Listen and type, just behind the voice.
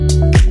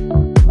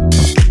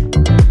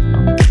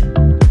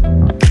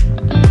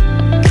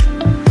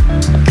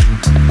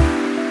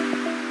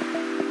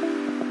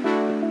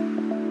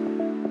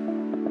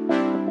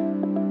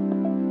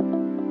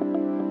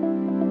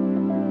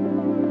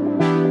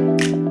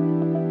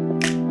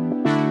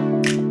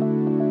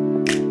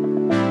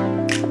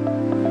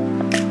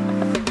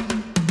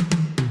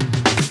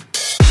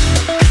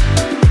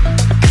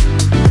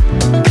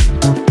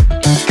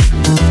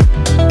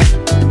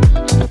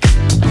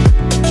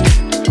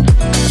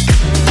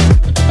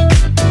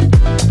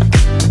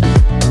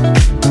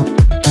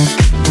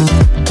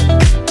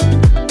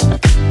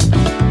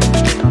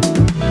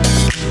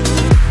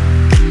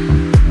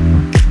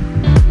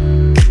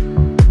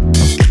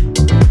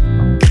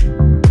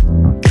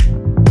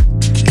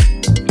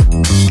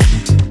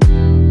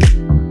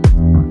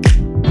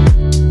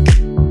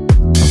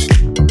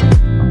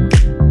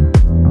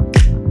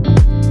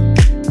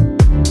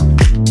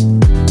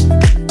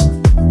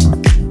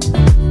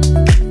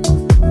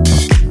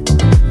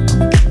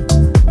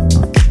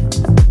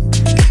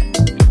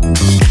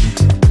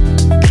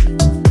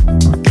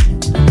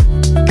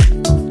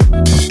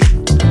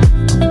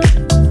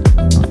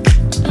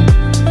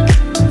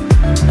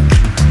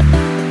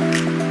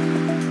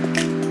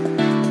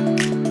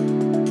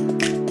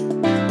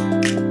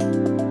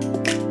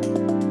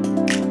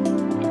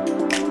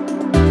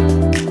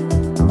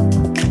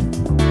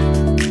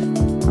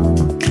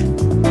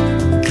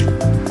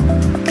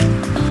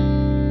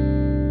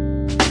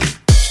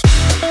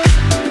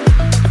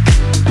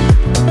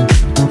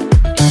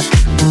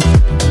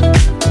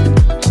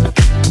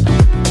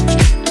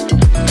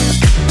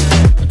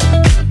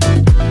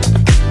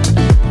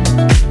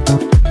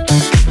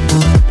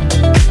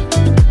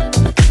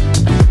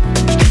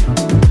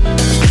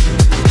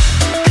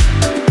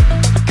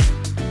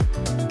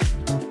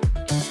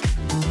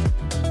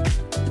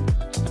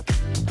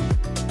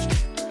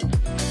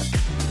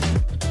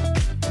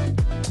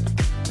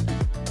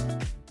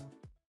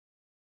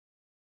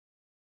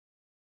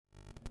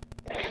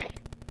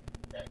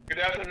Good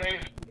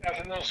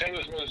afternoon, St.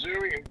 Louis,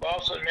 Missouri,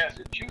 Boston,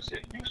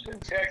 Massachusetts, Houston,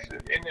 Texas,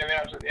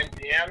 Indianapolis,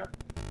 Indiana,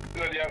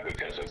 Philadelphia,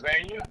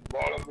 Pennsylvania,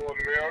 Baltimore,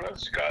 Maryland,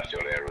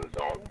 Scottsdale,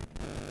 Arizona,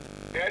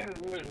 Baton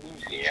Rouge,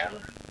 Louisiana,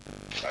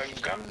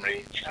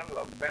 Montgomery,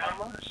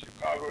 Alabama,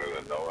 Chicago,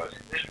 Illinois,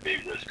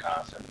 Green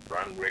Wisconsin,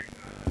 Brunswick,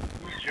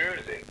 New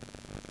Jersey,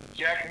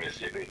 Jackson,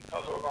 Mississippi,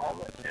 Tulsa,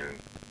 Oklahoma, and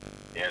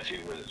Yancey,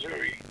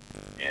 Missouri,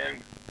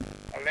 and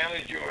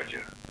Atlanta,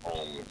 Georgia,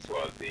 home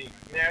for the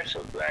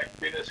National Black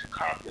Business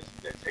Conference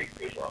that takes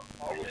place on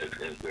August the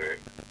 23rd,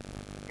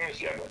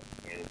 27th,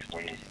 and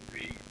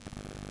 23.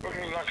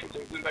 Working lunch with the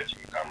lunch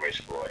and commerce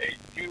for a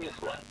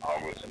beautiful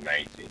August the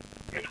 19th,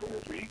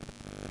 2023.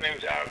 My name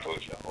is Aaron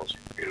Coach, your host,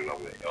 created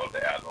over the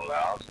Elder Adam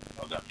Lyles.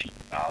 Elder Pete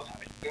Lyles, how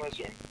you doing,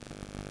 sir?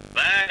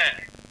 Fine.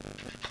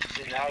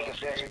 And how's the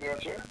family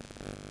doing, sir?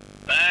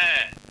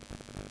 Fine.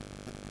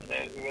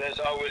 And as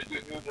always,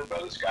 good news. And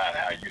Brother Scott,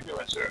 how you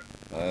doing, sir?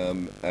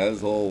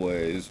 As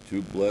always,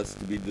 too blessed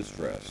to be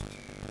distressed.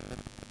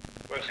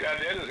 Well, Scott,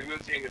 that is a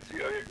good thing to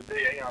feel here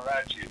today. I ain't gonna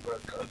lie to you,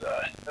 because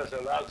there's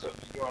a lot of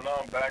stuff going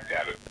on, but I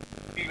gotta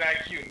be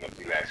like you, not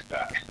be like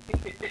Scott.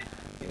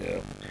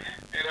 Yeah.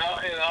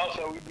 And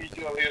also, we be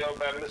joined here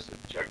by Mr.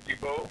 Chuck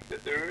DeBow, the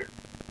third.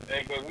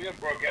 And because we are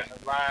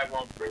broadcasting live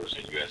on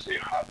Ferguson USA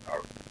Hot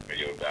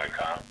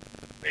Radio.com,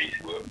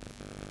 Facebook,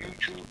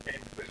 YouTube,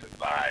 and Twitter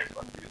live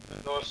from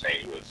the North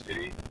St. Louis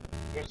City,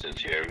 Winston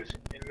Terrace,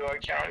 in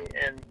North County,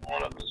 and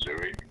on up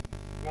Missouri.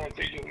 We want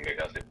to thank you to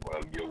make us a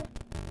part of your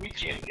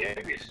weekend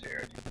every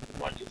Saturday,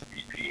 1 to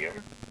 3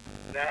 p.m.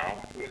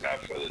 Now, without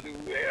further ado,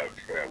 we have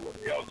prayer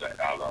with Elder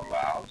Alan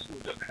Lyles,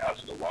 who's the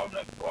pastor of the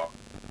Walnut Park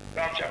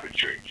Brown Chapel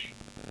Church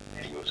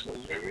in Louis,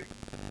 Missouri.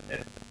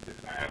 That's the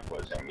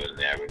 947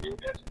 Middle Avenue.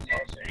 That's in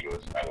North St.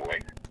 Louis, by the way.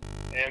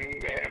 And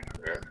we have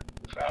prayer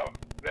with our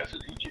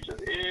blessed teachers of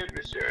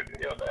every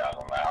Saturday, Elder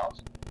Alan Lyles,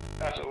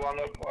 pastor of the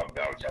Walnut Park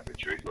Brown Chapel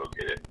Church,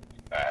 located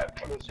at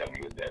 527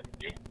 Middle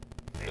Avenue,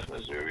 in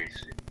Missouri,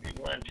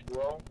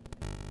 6120.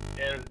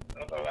 And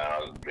Elder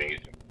Lyles brings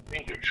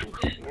the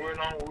truth, word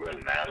on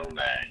word,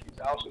 909. He's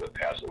also the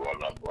pastor of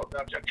Walnut Park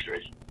Brown Chapel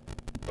Church.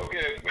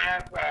 Okay,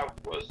 55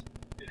 was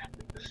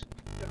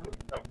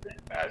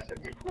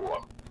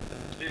 574.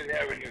 City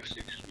Avenue,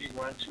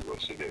 6312, or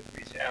City of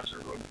East Hampton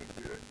Road,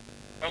 computer.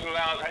 Uncle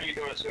Lyles, how you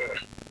doing, sir?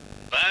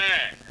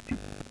 Fine.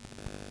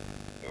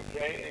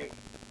 Okay, and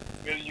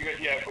where did you get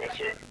the for us,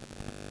 sir?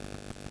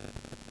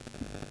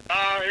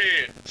 Our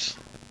heads.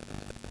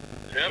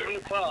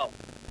 Heavenly Father,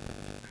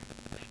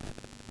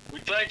 we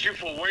thank you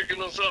for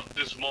waking us up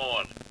this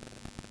morning.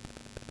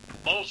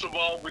 Most of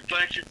all, we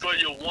thank you for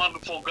your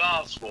wonderful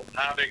gospel,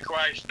 how that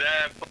Christ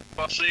died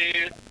for our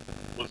sin,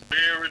 was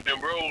buried,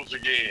 and rose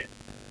again.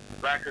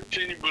 If I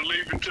continue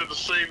believing to the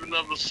saving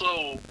of the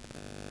soul,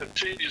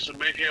 continues to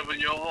make heaven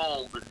your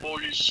home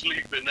before you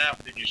sleep and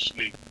after you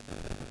sleep.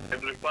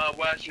 Heavenly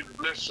Father, I ask you to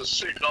bless the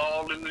sick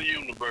all in the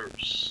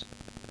universe.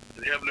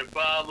 And Heavenly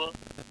Father,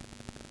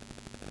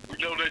 we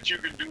know that you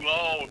can do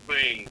all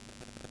things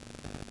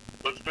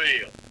but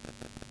fail.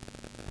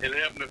 And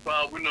Heavenly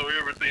Father, we know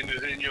everything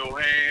is in your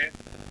hand.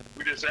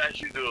 We just ask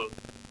you to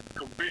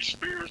convict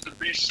spirits to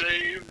be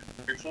saved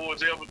before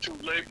it's ever too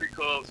late,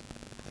 because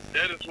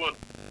that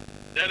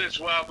is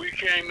why we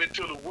came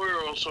into the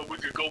world, so we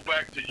could go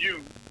back to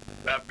you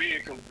by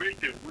being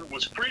convicted. We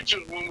was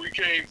preachers when we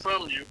came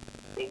from you,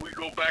 but we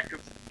go back,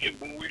 and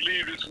when we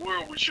leave this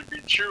world, we should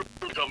be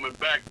children coming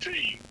back to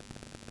you.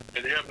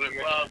 And Heavenly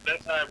Father,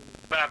 that's how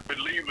by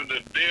believing the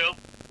death,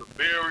 the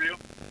burial,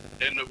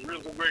 and the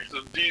resurrection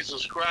of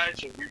Jesus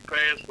Christ, and we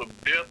pass from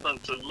death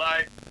unto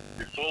life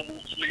before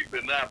we sleep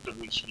and after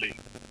we sleep.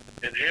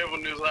 And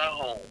heaven is our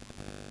home.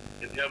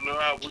 And Heavenly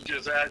Father, we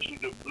just ask you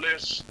to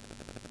bless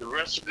the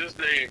rest of this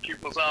day and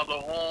keep us out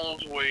of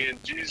harm's way in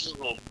Jesus'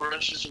 most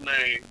precious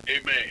name.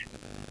 Amen.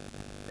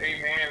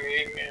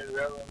 Amen,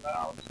 Reverend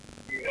Lyles.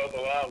 Elder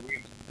Lyles,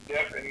 we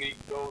definitely need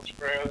those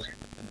prayers,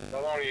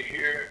 not only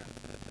here,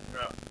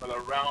 but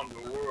around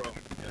the world.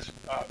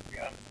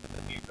 Yes,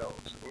 we need those.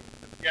 So,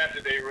 yeah,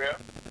 today, Rev.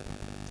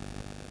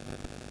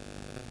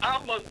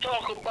 I'm going to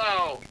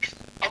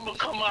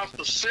come out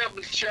the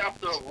 7th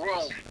chapter of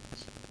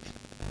Romans.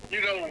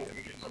 You know,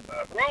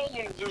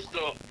 Romans is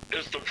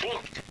the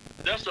book,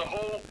 that's the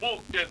whole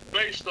book that's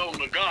based on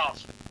the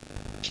gospel.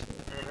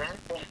 Mm-hmm.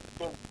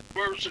 From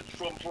verses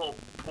from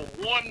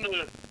 1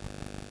 to,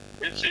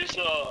 it's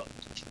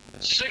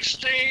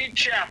 16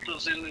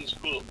 chapters in this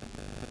book.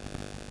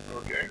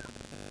 Okay.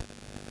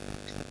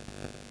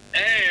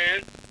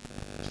 And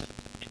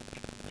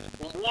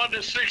from 1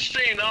 to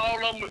 16,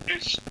 all of them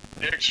is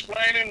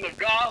explaining the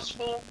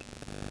gospel,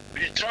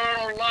 the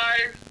eternal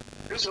life.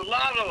 There's a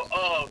lot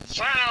of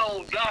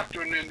sound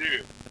doctrine in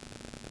here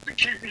to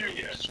keep you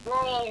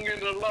strong in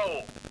the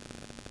Lord.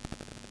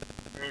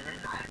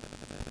 Mm-hmm.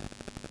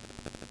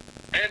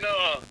 And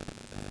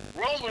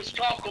Romans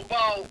talk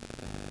about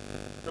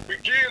the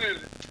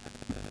beginning,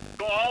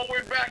 go all the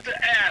way back to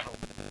Adam.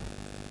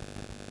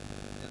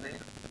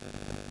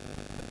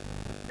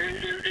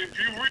 If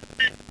you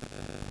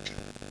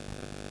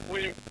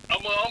read,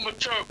 I'm gonna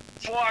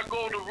before I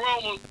go to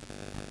Romans,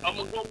 I'm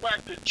going to go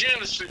back to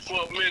Genesis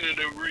for a minute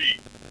and read.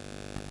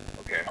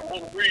 Okay. I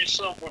want to read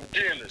something from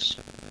Genesis.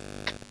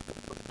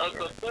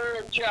 The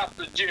third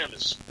chapter of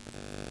Genesis.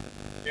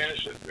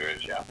 Genesis, third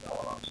chapter.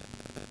 Hold on.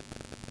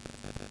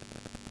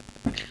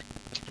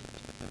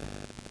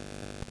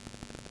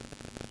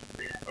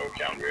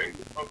 Okay, I'm ready.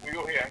 Okay,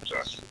 go ahead. I'm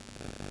sorry.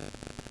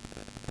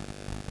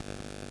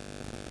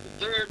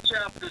 The third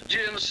chapter of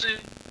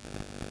Genesis.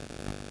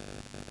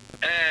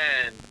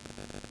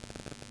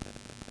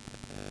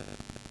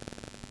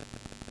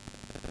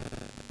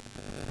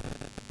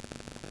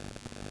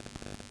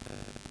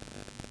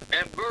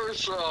 And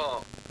verse,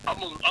 I'm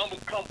gonna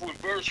come with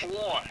verse 1.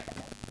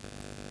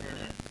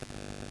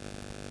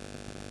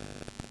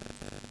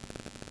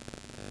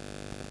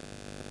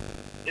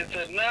 It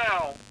said,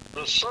 now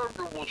the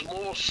serpent was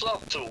more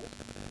subtle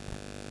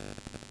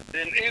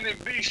than any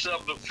beast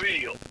of the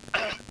field,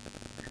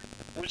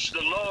 which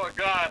the Lord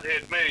God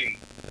had made.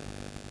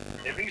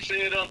 And he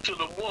said unto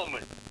the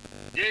woman,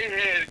 yea,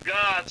 had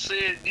God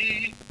said,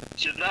 ye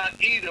should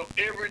not eat of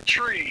every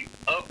tree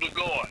of the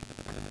garden.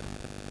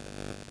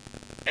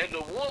 And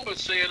the woman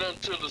said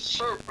unto the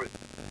serpent,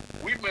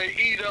 we may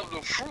eat of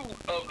the fruit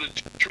of the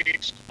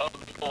trees of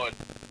the garden,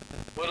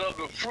 but of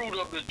the fruit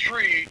of the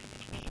tree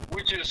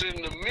which is in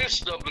the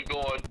midst of the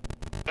garden,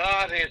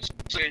 God had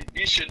said,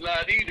 ye should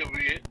not eat of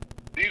it,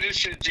 neither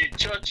should ye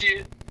touch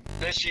it,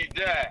 lest ye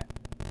die.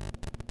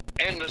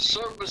 And the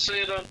serpent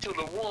said unto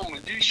the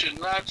woman, ye should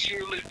not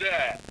surely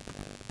die.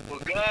 For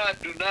God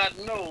do not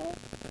know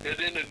that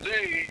in the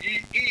day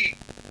ye eat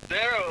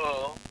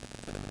thereof,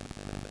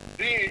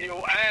 then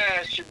your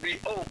eyes should be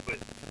open,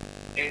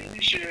 and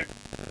ye should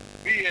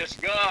be as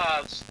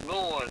gods,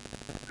 knowing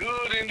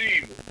good and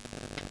evil.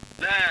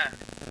 Now,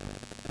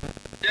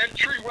 that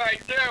tree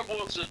right there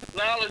was the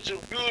knowledge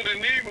of good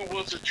and evil,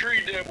 was a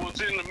tree that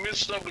was in the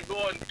midst of the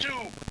garden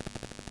too.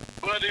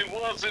 But it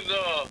wasn't,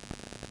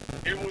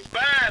 it was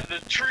by the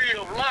tree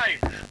of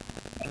life.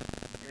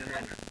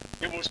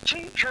 It was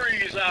two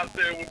trees out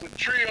there. It was the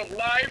tree of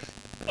life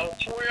of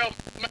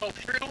 12 month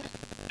fruit,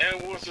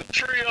 and was the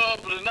tree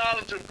of the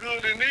knowledge of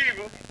good and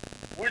evil,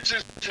 which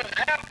is to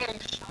happen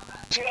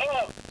to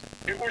us.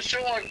 It was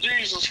showing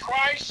Jesus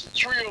Christ, the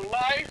tree of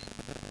life,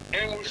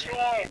 and was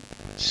showing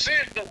the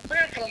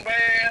sinful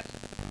man,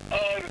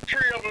 the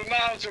tree of the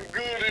knowledge of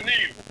good and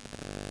evil.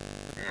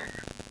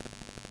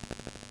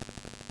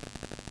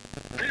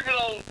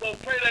 People don't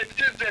pay that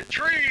attention. That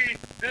tree,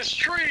 this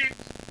tree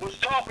was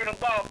talking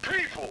about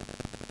people.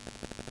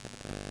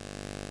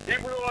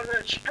 It was an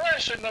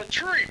expression of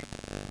tree.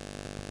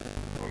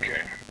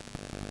 Okay.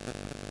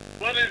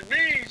 But it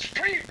means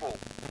people,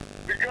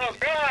 because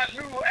God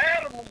knew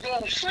Adam was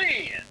going to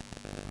sin.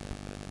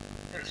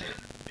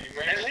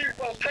 And he was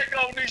going to take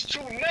on these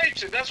two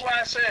natures. That's why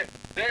I said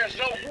there's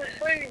no good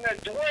thing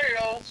that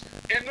dwells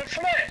in the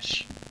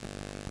flesh.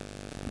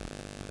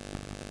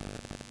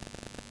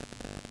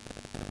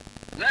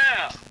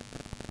 Now,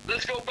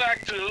 let's go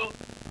back to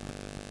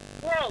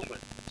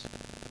Romans.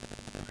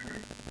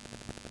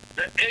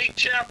 The 8th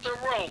chapter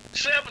of Romans,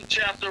 7th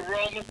chapter of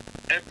Romans,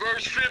 and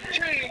verse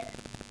 15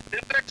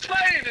 is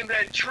explained in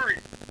that tree.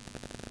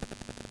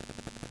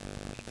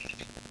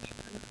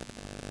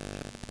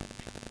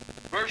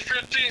 Verse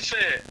 15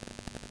 said,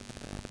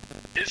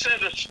 it said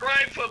the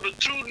strife of the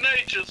two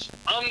natures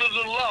under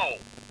the law.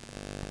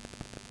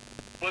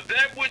 But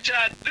that which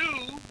I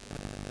do,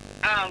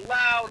 I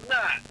allow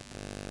not.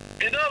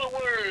 In other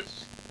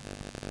words,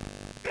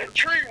 that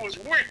tree was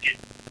wicked.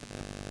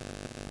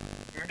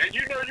 And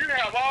you know, you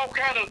have all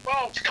kind of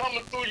thoughts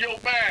coming through your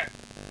mind.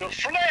 The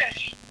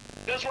flesh,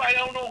 that's why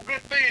don't no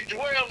good thing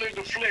dwell in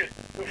the flesh.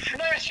 The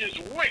flesh is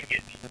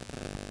wicked.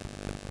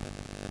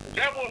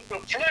 That was the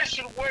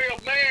fleshly way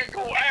of man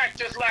go act,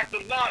 just like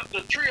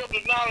the tree of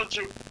the knowledge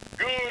of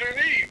good and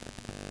evil.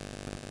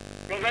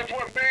 Because that's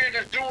what man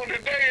is doing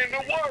today in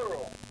the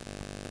world.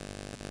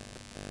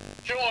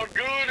 Showing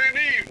good and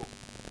evil.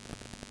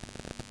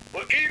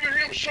 But even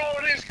him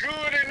showing his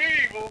good and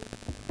evil,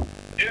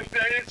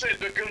 it said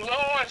the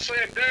Lord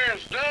said, there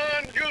is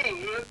none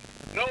good,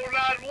 no,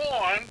 not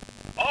one.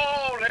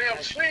 All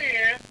have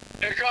sinned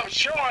and come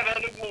short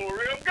of the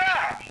glory of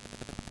God.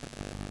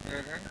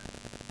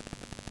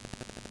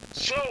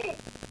 So,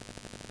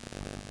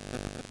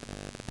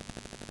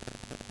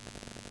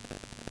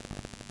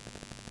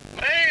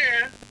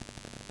 man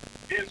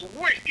is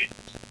wicked.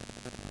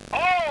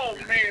 All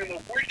men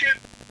are wicked.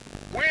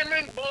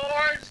 Women,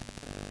 boys,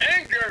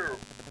 and girls.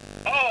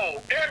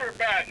 Oh,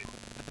 everybody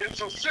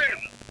is a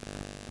sinner.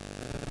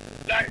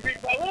 Like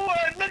people, oh,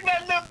 look at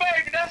that little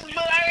baby, that's a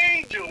little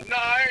angel.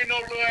 Nah, ain't no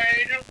little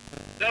angel.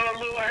 That's a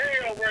little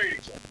hell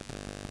raiser.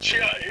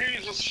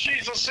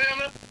 She's a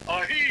sinner,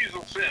 or he's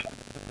a sinner.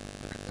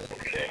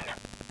 Okay.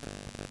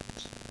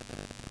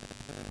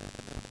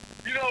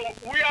 You know,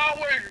 we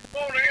always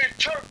want to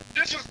interpret.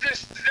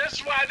 That's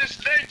why this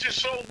nature's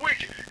so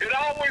wicked. It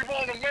always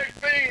want to make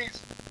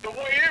things the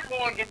way it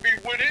wanted to be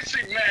with its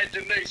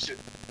imagination,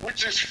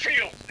 which is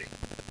filthy.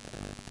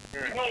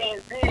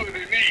 Knowing good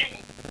and evil.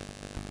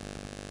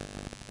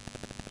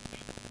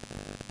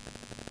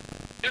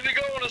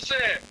 Romans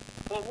said,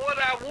 "For what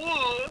I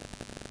would,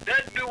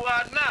 that do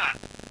I not.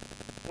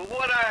 But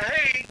what I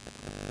hate,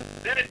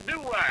 that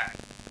do I.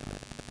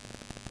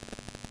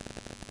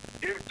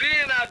 If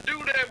then I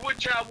do that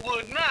which I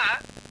would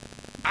not,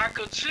 I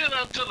consider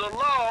unto the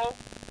law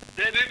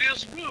that it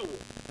is good.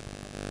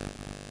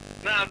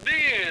 Now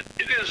then,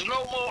 it is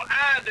no more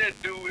I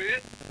that do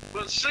it,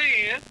 but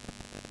sin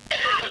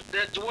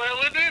that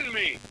dwelleth in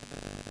me."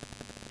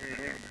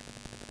 Mm-hmm.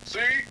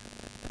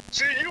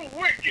 See, you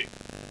wicked,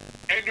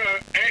 and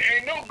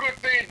ain't no good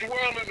thing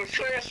dwell in the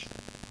flesh,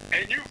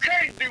 and you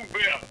can't do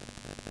better.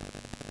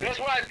 That's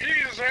why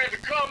Jesus had to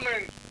come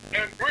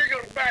and bring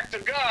us back to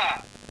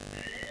God.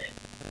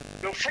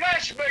 The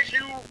flesh makes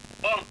you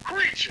a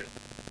creature.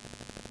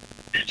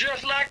 You're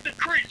just like the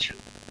creature.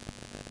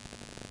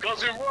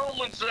 Because in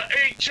Romans the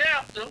 8th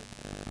chapter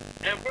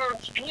and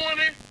verse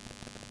 20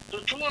 to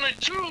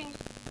 22,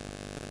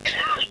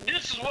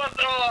 this is what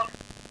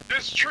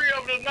this tree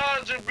of the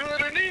knowledge of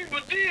good and evil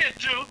did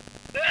to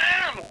the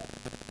animal.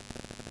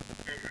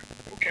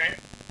 Okay.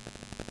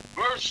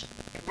 Verse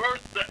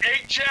the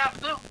 8th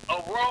chapter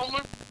of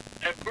Romans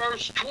and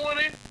verse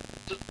 20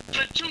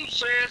 to 2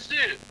 says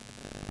this: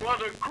 "For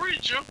the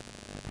creature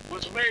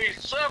was made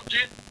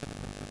subject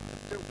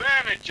to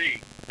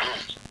vanity,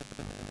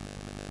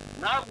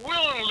 not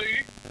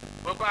willingly,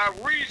 but by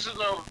reason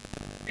of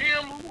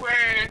him who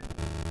had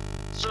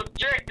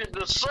subjected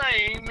the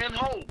same in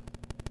hope.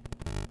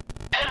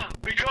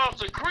 Because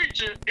the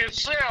creature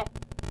itself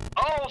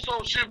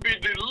also should be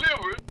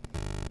delivered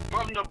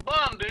from the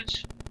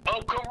bondage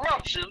of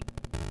corruption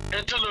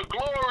into the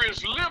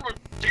glorious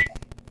liberty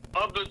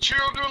of the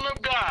children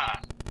of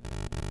God.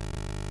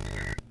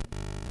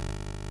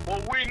 For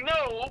we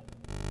know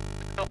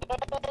the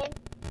whole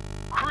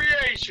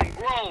creation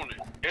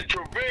groaning and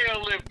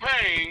travail in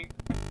pain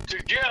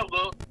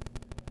together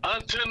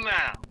until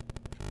now."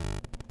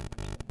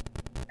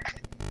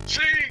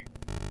 See,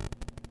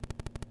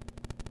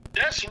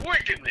 that's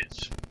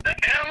wickedness. The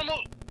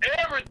animal,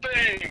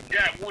 everything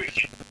got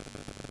wicked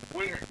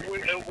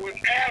when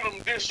Adam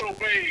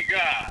disobeyed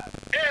God.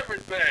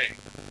 Everything.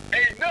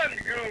 Ain't nothing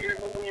good in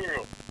the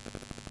world.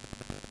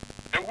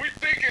 And we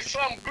think it's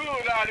something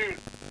good out here.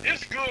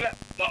 It's good.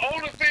 The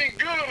only thing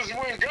good is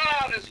when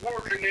God is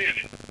working in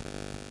it.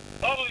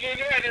 Other than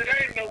that, it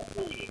ain't no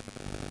good.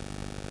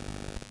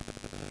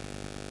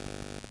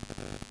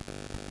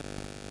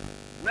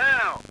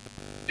 Now,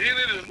 then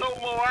it is no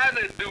more I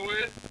that do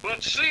it,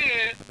 but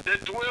sin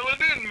that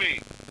dwelleth in me.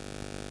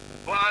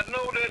 For I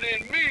know that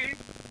in me,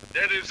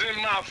 that is in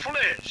my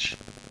flesh,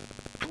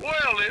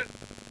 dwelleth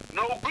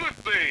no good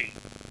thing.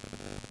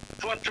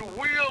 For to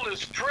will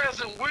is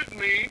present with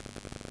me,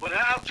 but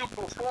how to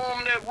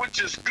perform that which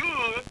is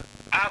good,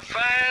 I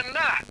find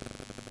not.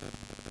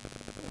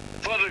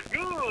 For the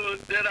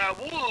good that I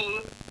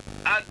would,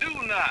 I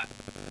do not.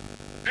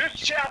 This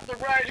chapter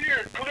right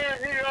here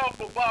cleared me up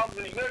about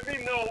me, let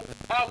me know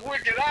how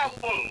wicked I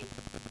was.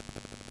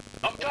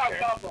 I'm talking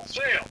about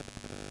myself.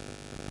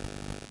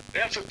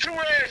 That's a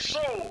two-edged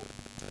sword.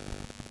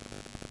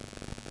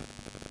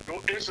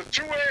 It's a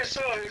two-edged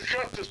sword. It's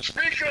got the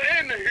speaker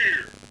and the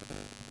hearer.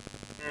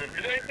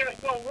 It ain't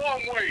just no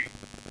one way.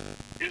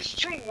 It's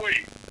two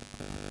way.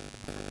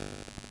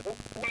 The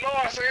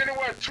Lord said,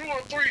 anywhere 2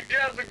 or 3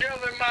 gather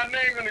together in my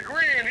name and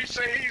agree, and he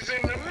said he's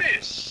in the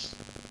midst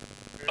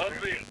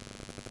of them.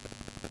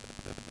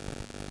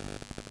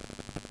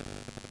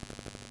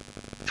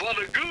 For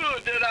the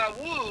good that I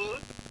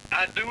would,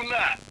 I do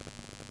not.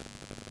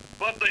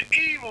 But the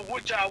evil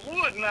which I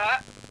would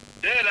not,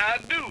 that I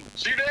do.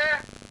 See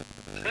there?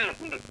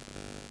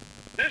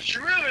 This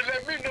really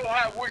let me know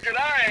how wicked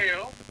I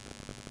am.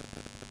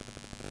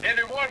 And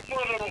it wasn't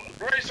for the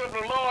grace of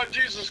the Lord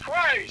Jesus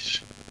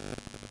Christ,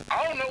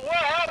 I don't know where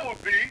I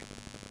would be.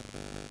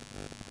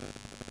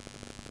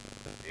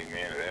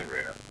 Amen to that,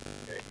 Rev.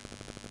 Okay.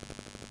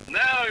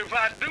 Now, if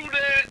I do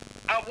that,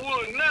 I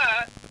would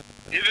not.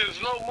 It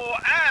is no more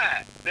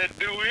I that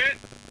do it,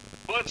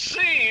 but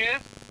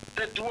sin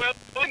that dwells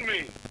in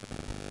me.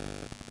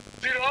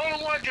 See, the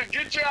only one can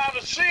get you out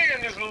of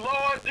sin is the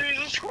Lord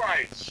Jesus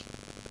Christ.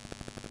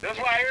 That's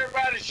why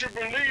everybody should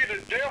believe the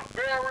death,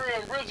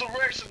 burial, and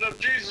resurrection of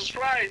Jesus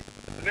Christ,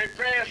 and they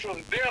pass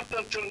from death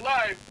unto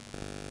life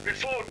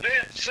before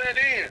death set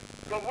in.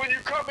 But when you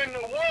come in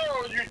the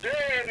world, you're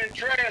dead in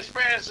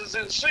trespasses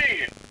and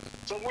sin.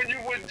 So when you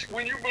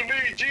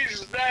believe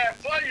Jesus died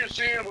for your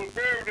sin, was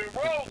buried and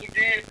rose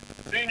again,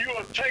 then you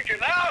are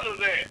taken out of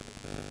that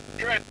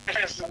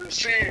trespasses and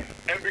sin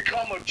and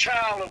become a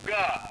child of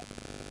God.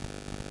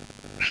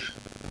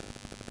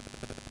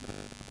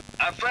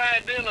 I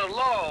find in the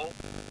law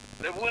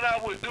that when I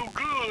would do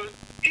good,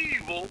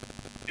 evil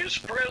is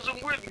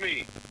present with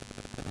me.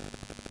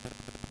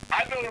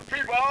 I know the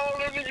people all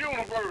in the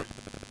universe,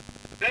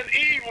 that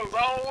evil's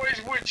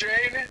always with you,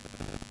 ain't it?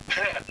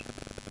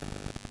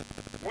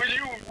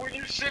 when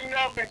you sitting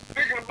up and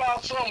thinking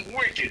about something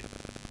wicked,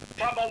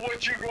 talking about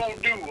what you gonna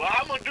do.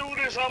 I'm gonna do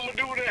this, I'm gonna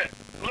do that.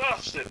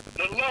 Lusting,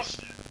 the lust,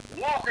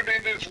 walking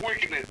in this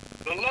wickedness,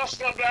 the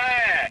lust of the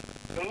eye,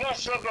 the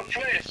lust of the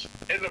flesh,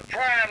 and the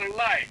pride of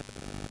life.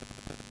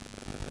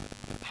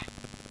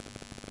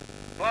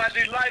 For I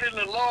delight in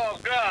the law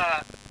of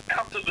God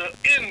after the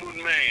inward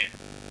man.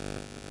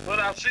 But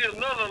I see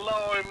another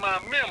law in my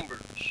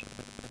members,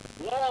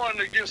 warring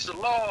against the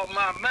law of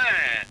my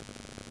mind,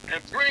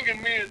 and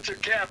bringing me into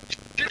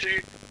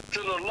captivity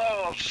to the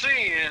law of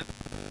sin,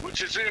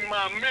 which is in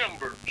my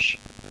members.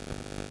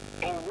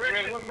 O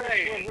wretched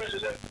man.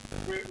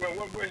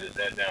 What verse is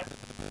that now?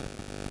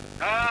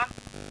 Huh?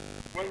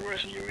 What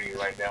verse are you reading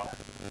right now?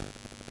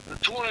 The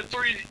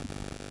 23rd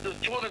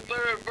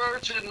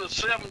verse in the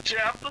 7th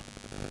chapter.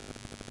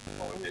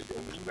 Oh, you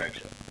got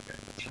you.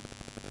 Okay.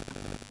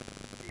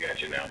 We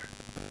got you now.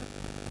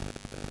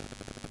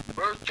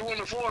 Verse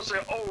 24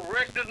 says, O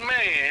wretched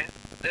man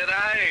that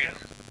I am,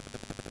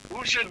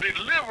 who should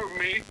deliver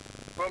me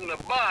from the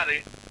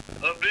body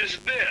of this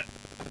death?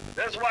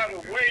 That's why the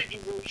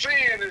wages of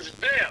sin is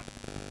death,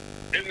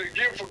 and the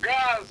gift of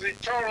God is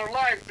eternal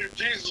life through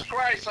Jesus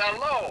Christ our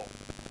Lord.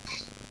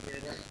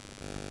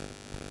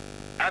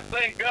 I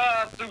thank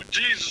God through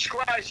Jesus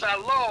Christ our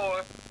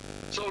Lord.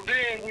 So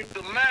then with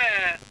the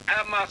mind,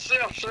 I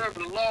myself serve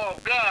the law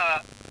of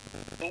God,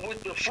 but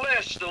with the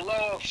flesh, the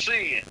law of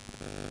sin.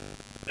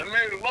 And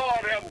may the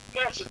Lord have a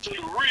blessing to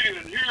the readers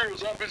and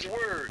hearers of his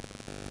word.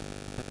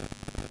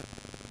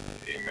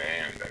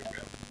 Amen.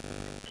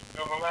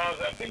 No,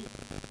 I think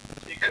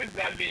it could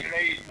not be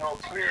made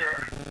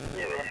clearer.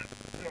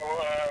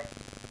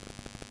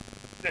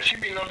 There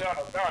should be no doubt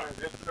about it.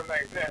 Just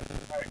like that.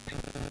 Like,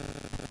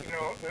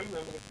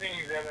 the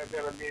things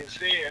that are being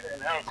said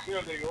and how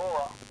clear they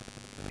are.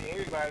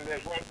 Anybody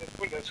that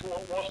wants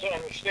to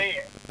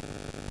understand.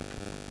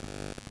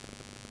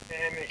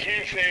 And they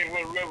can't say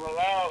what Reverend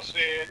Lau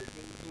said.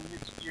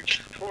 You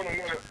told them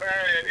what to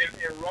find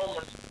in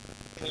Romans,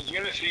 in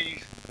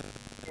Genesis,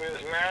 where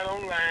it's line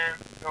on line,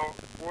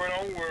 word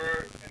on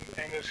word,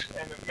 and as a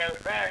matter of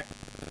fact,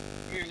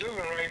 we're living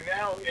right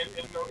now in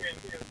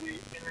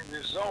the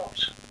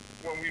results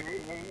when we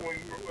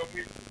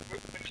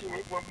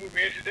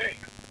read today.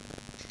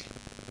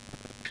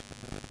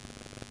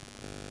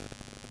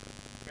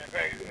 In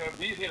fact,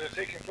 these things are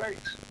taking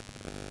place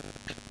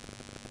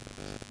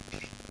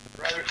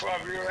right before our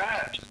very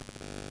eyes.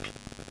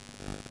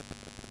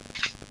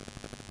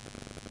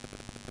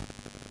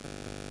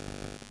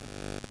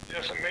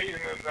 It's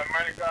amazing the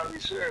mighty God we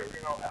serve.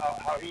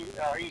 How he's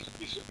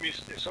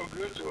so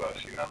good to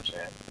us. You know what I'm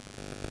saying?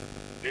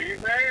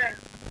 Amen.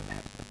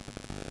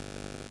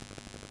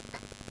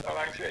 So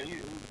like I said,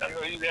 I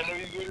know he's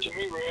good to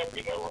me, Rev.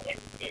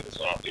 It's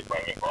honestly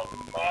brought me from a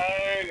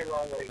mighty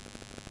long way.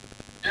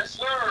 Yes,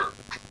 sir.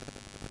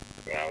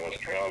 When I was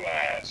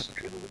paralyzed,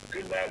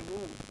 could not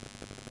move.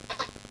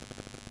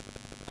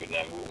 Could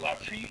not move my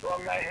feet or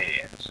my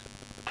hands.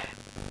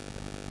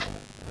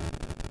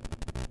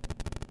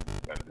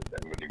 But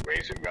with the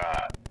grace of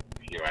God,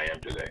 here I am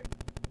today.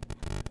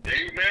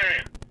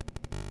 Amen.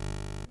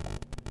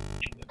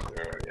 Yes,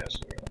 sir. Yes,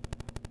 sir.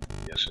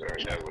 Yes, sir.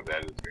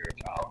 That is very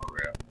powerful,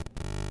 Rev.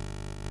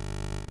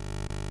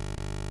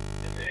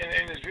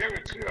 And it's very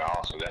clear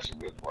also. That's a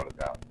good part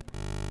about it.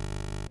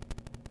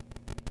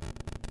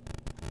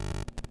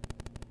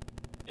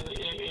 And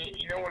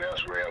you know what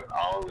else, Rev?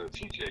 All the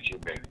teachers that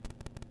you've been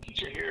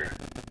teaching here,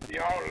 they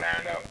all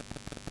line up,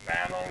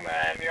 line on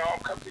line, they all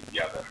come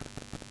together.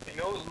 And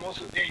most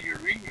of the things you're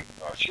reading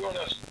are showing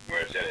us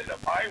where it's at in the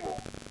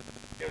Bible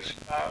is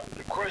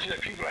the question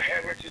that people are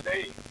having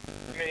today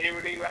in their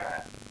everyday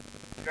life.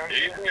 You know what I'm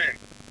saying?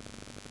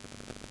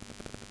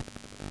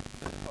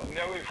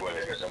 Never before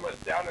there's been so much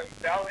doubt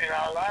in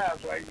our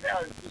lives right now.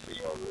 It's just,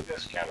 we're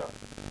just kind of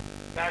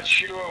not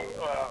sure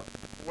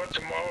what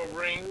tomorrow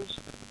brings.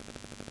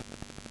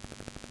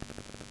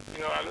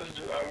 I listened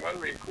to weather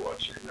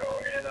reports, and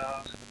I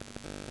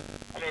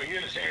know here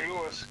in St.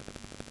 Louis,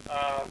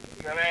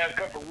 in the last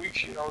couple of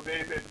weeks,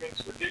 they've been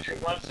predicting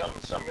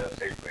something else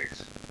take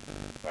place.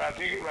 But I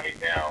think right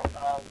now,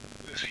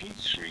 this heat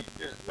streak,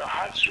 the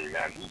hot streak,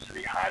 not heat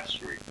streak, hot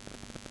streak,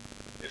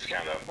 is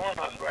kind of upon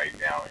us right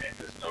now, and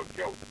it's no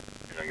joke,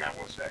 I'm not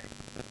going to say.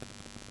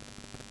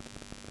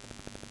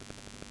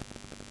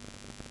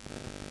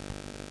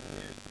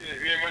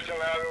 It's very much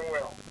alive and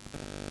well.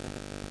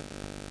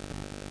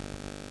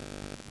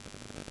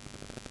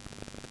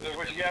 Is that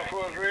what you got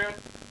for us, Rev?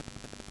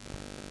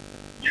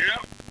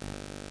 Yep.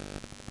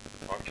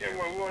 Okay,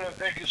 well, we want to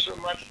thank you so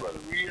much for the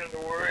reading of the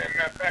word, and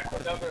matter of fact,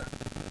 another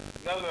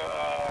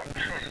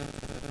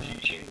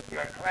teaching in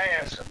a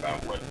class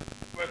about what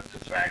the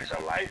facts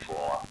of life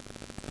are,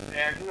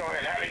 and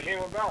and how they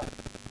came about,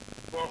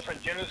 going from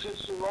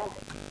Genesis to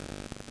Romans.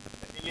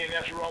 And again,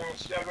 that's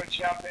Romans 7th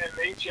chapter and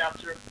 8th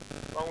chapter,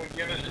 along with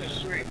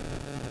Genesis 3.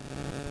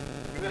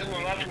 We're listening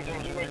to lunch with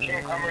some Super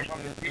King comers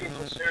on this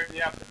beautiful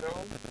Saturday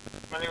afternoon.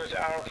 My name is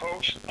Alan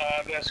Folks.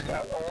 That's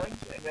Scott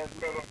Owens, and that's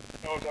Brother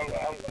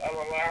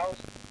Alan Lyles,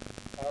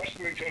 our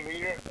spiritual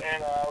leader.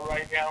 And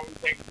right now, we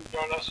thank you for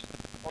joining us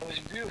on this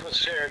beautiful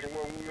Saturday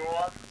where we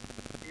are.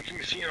 You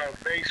can see it on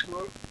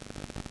Facebook,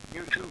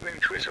 YouTube,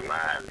 and Twitter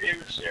Live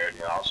every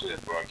Saturday. Also, this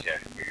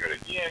broadcast will be heard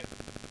again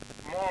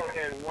tomorrow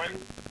at 1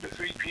 to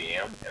 3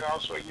 p.m. and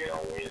also again on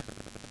Wednesday.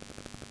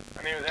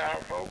 My name is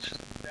Aaron, folks.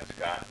 That's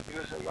Scott. You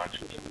listen to Lunch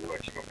with the New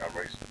York Chief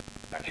Montgomery.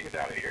 Now take us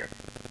out of here.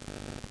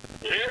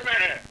 Yeah,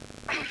 man.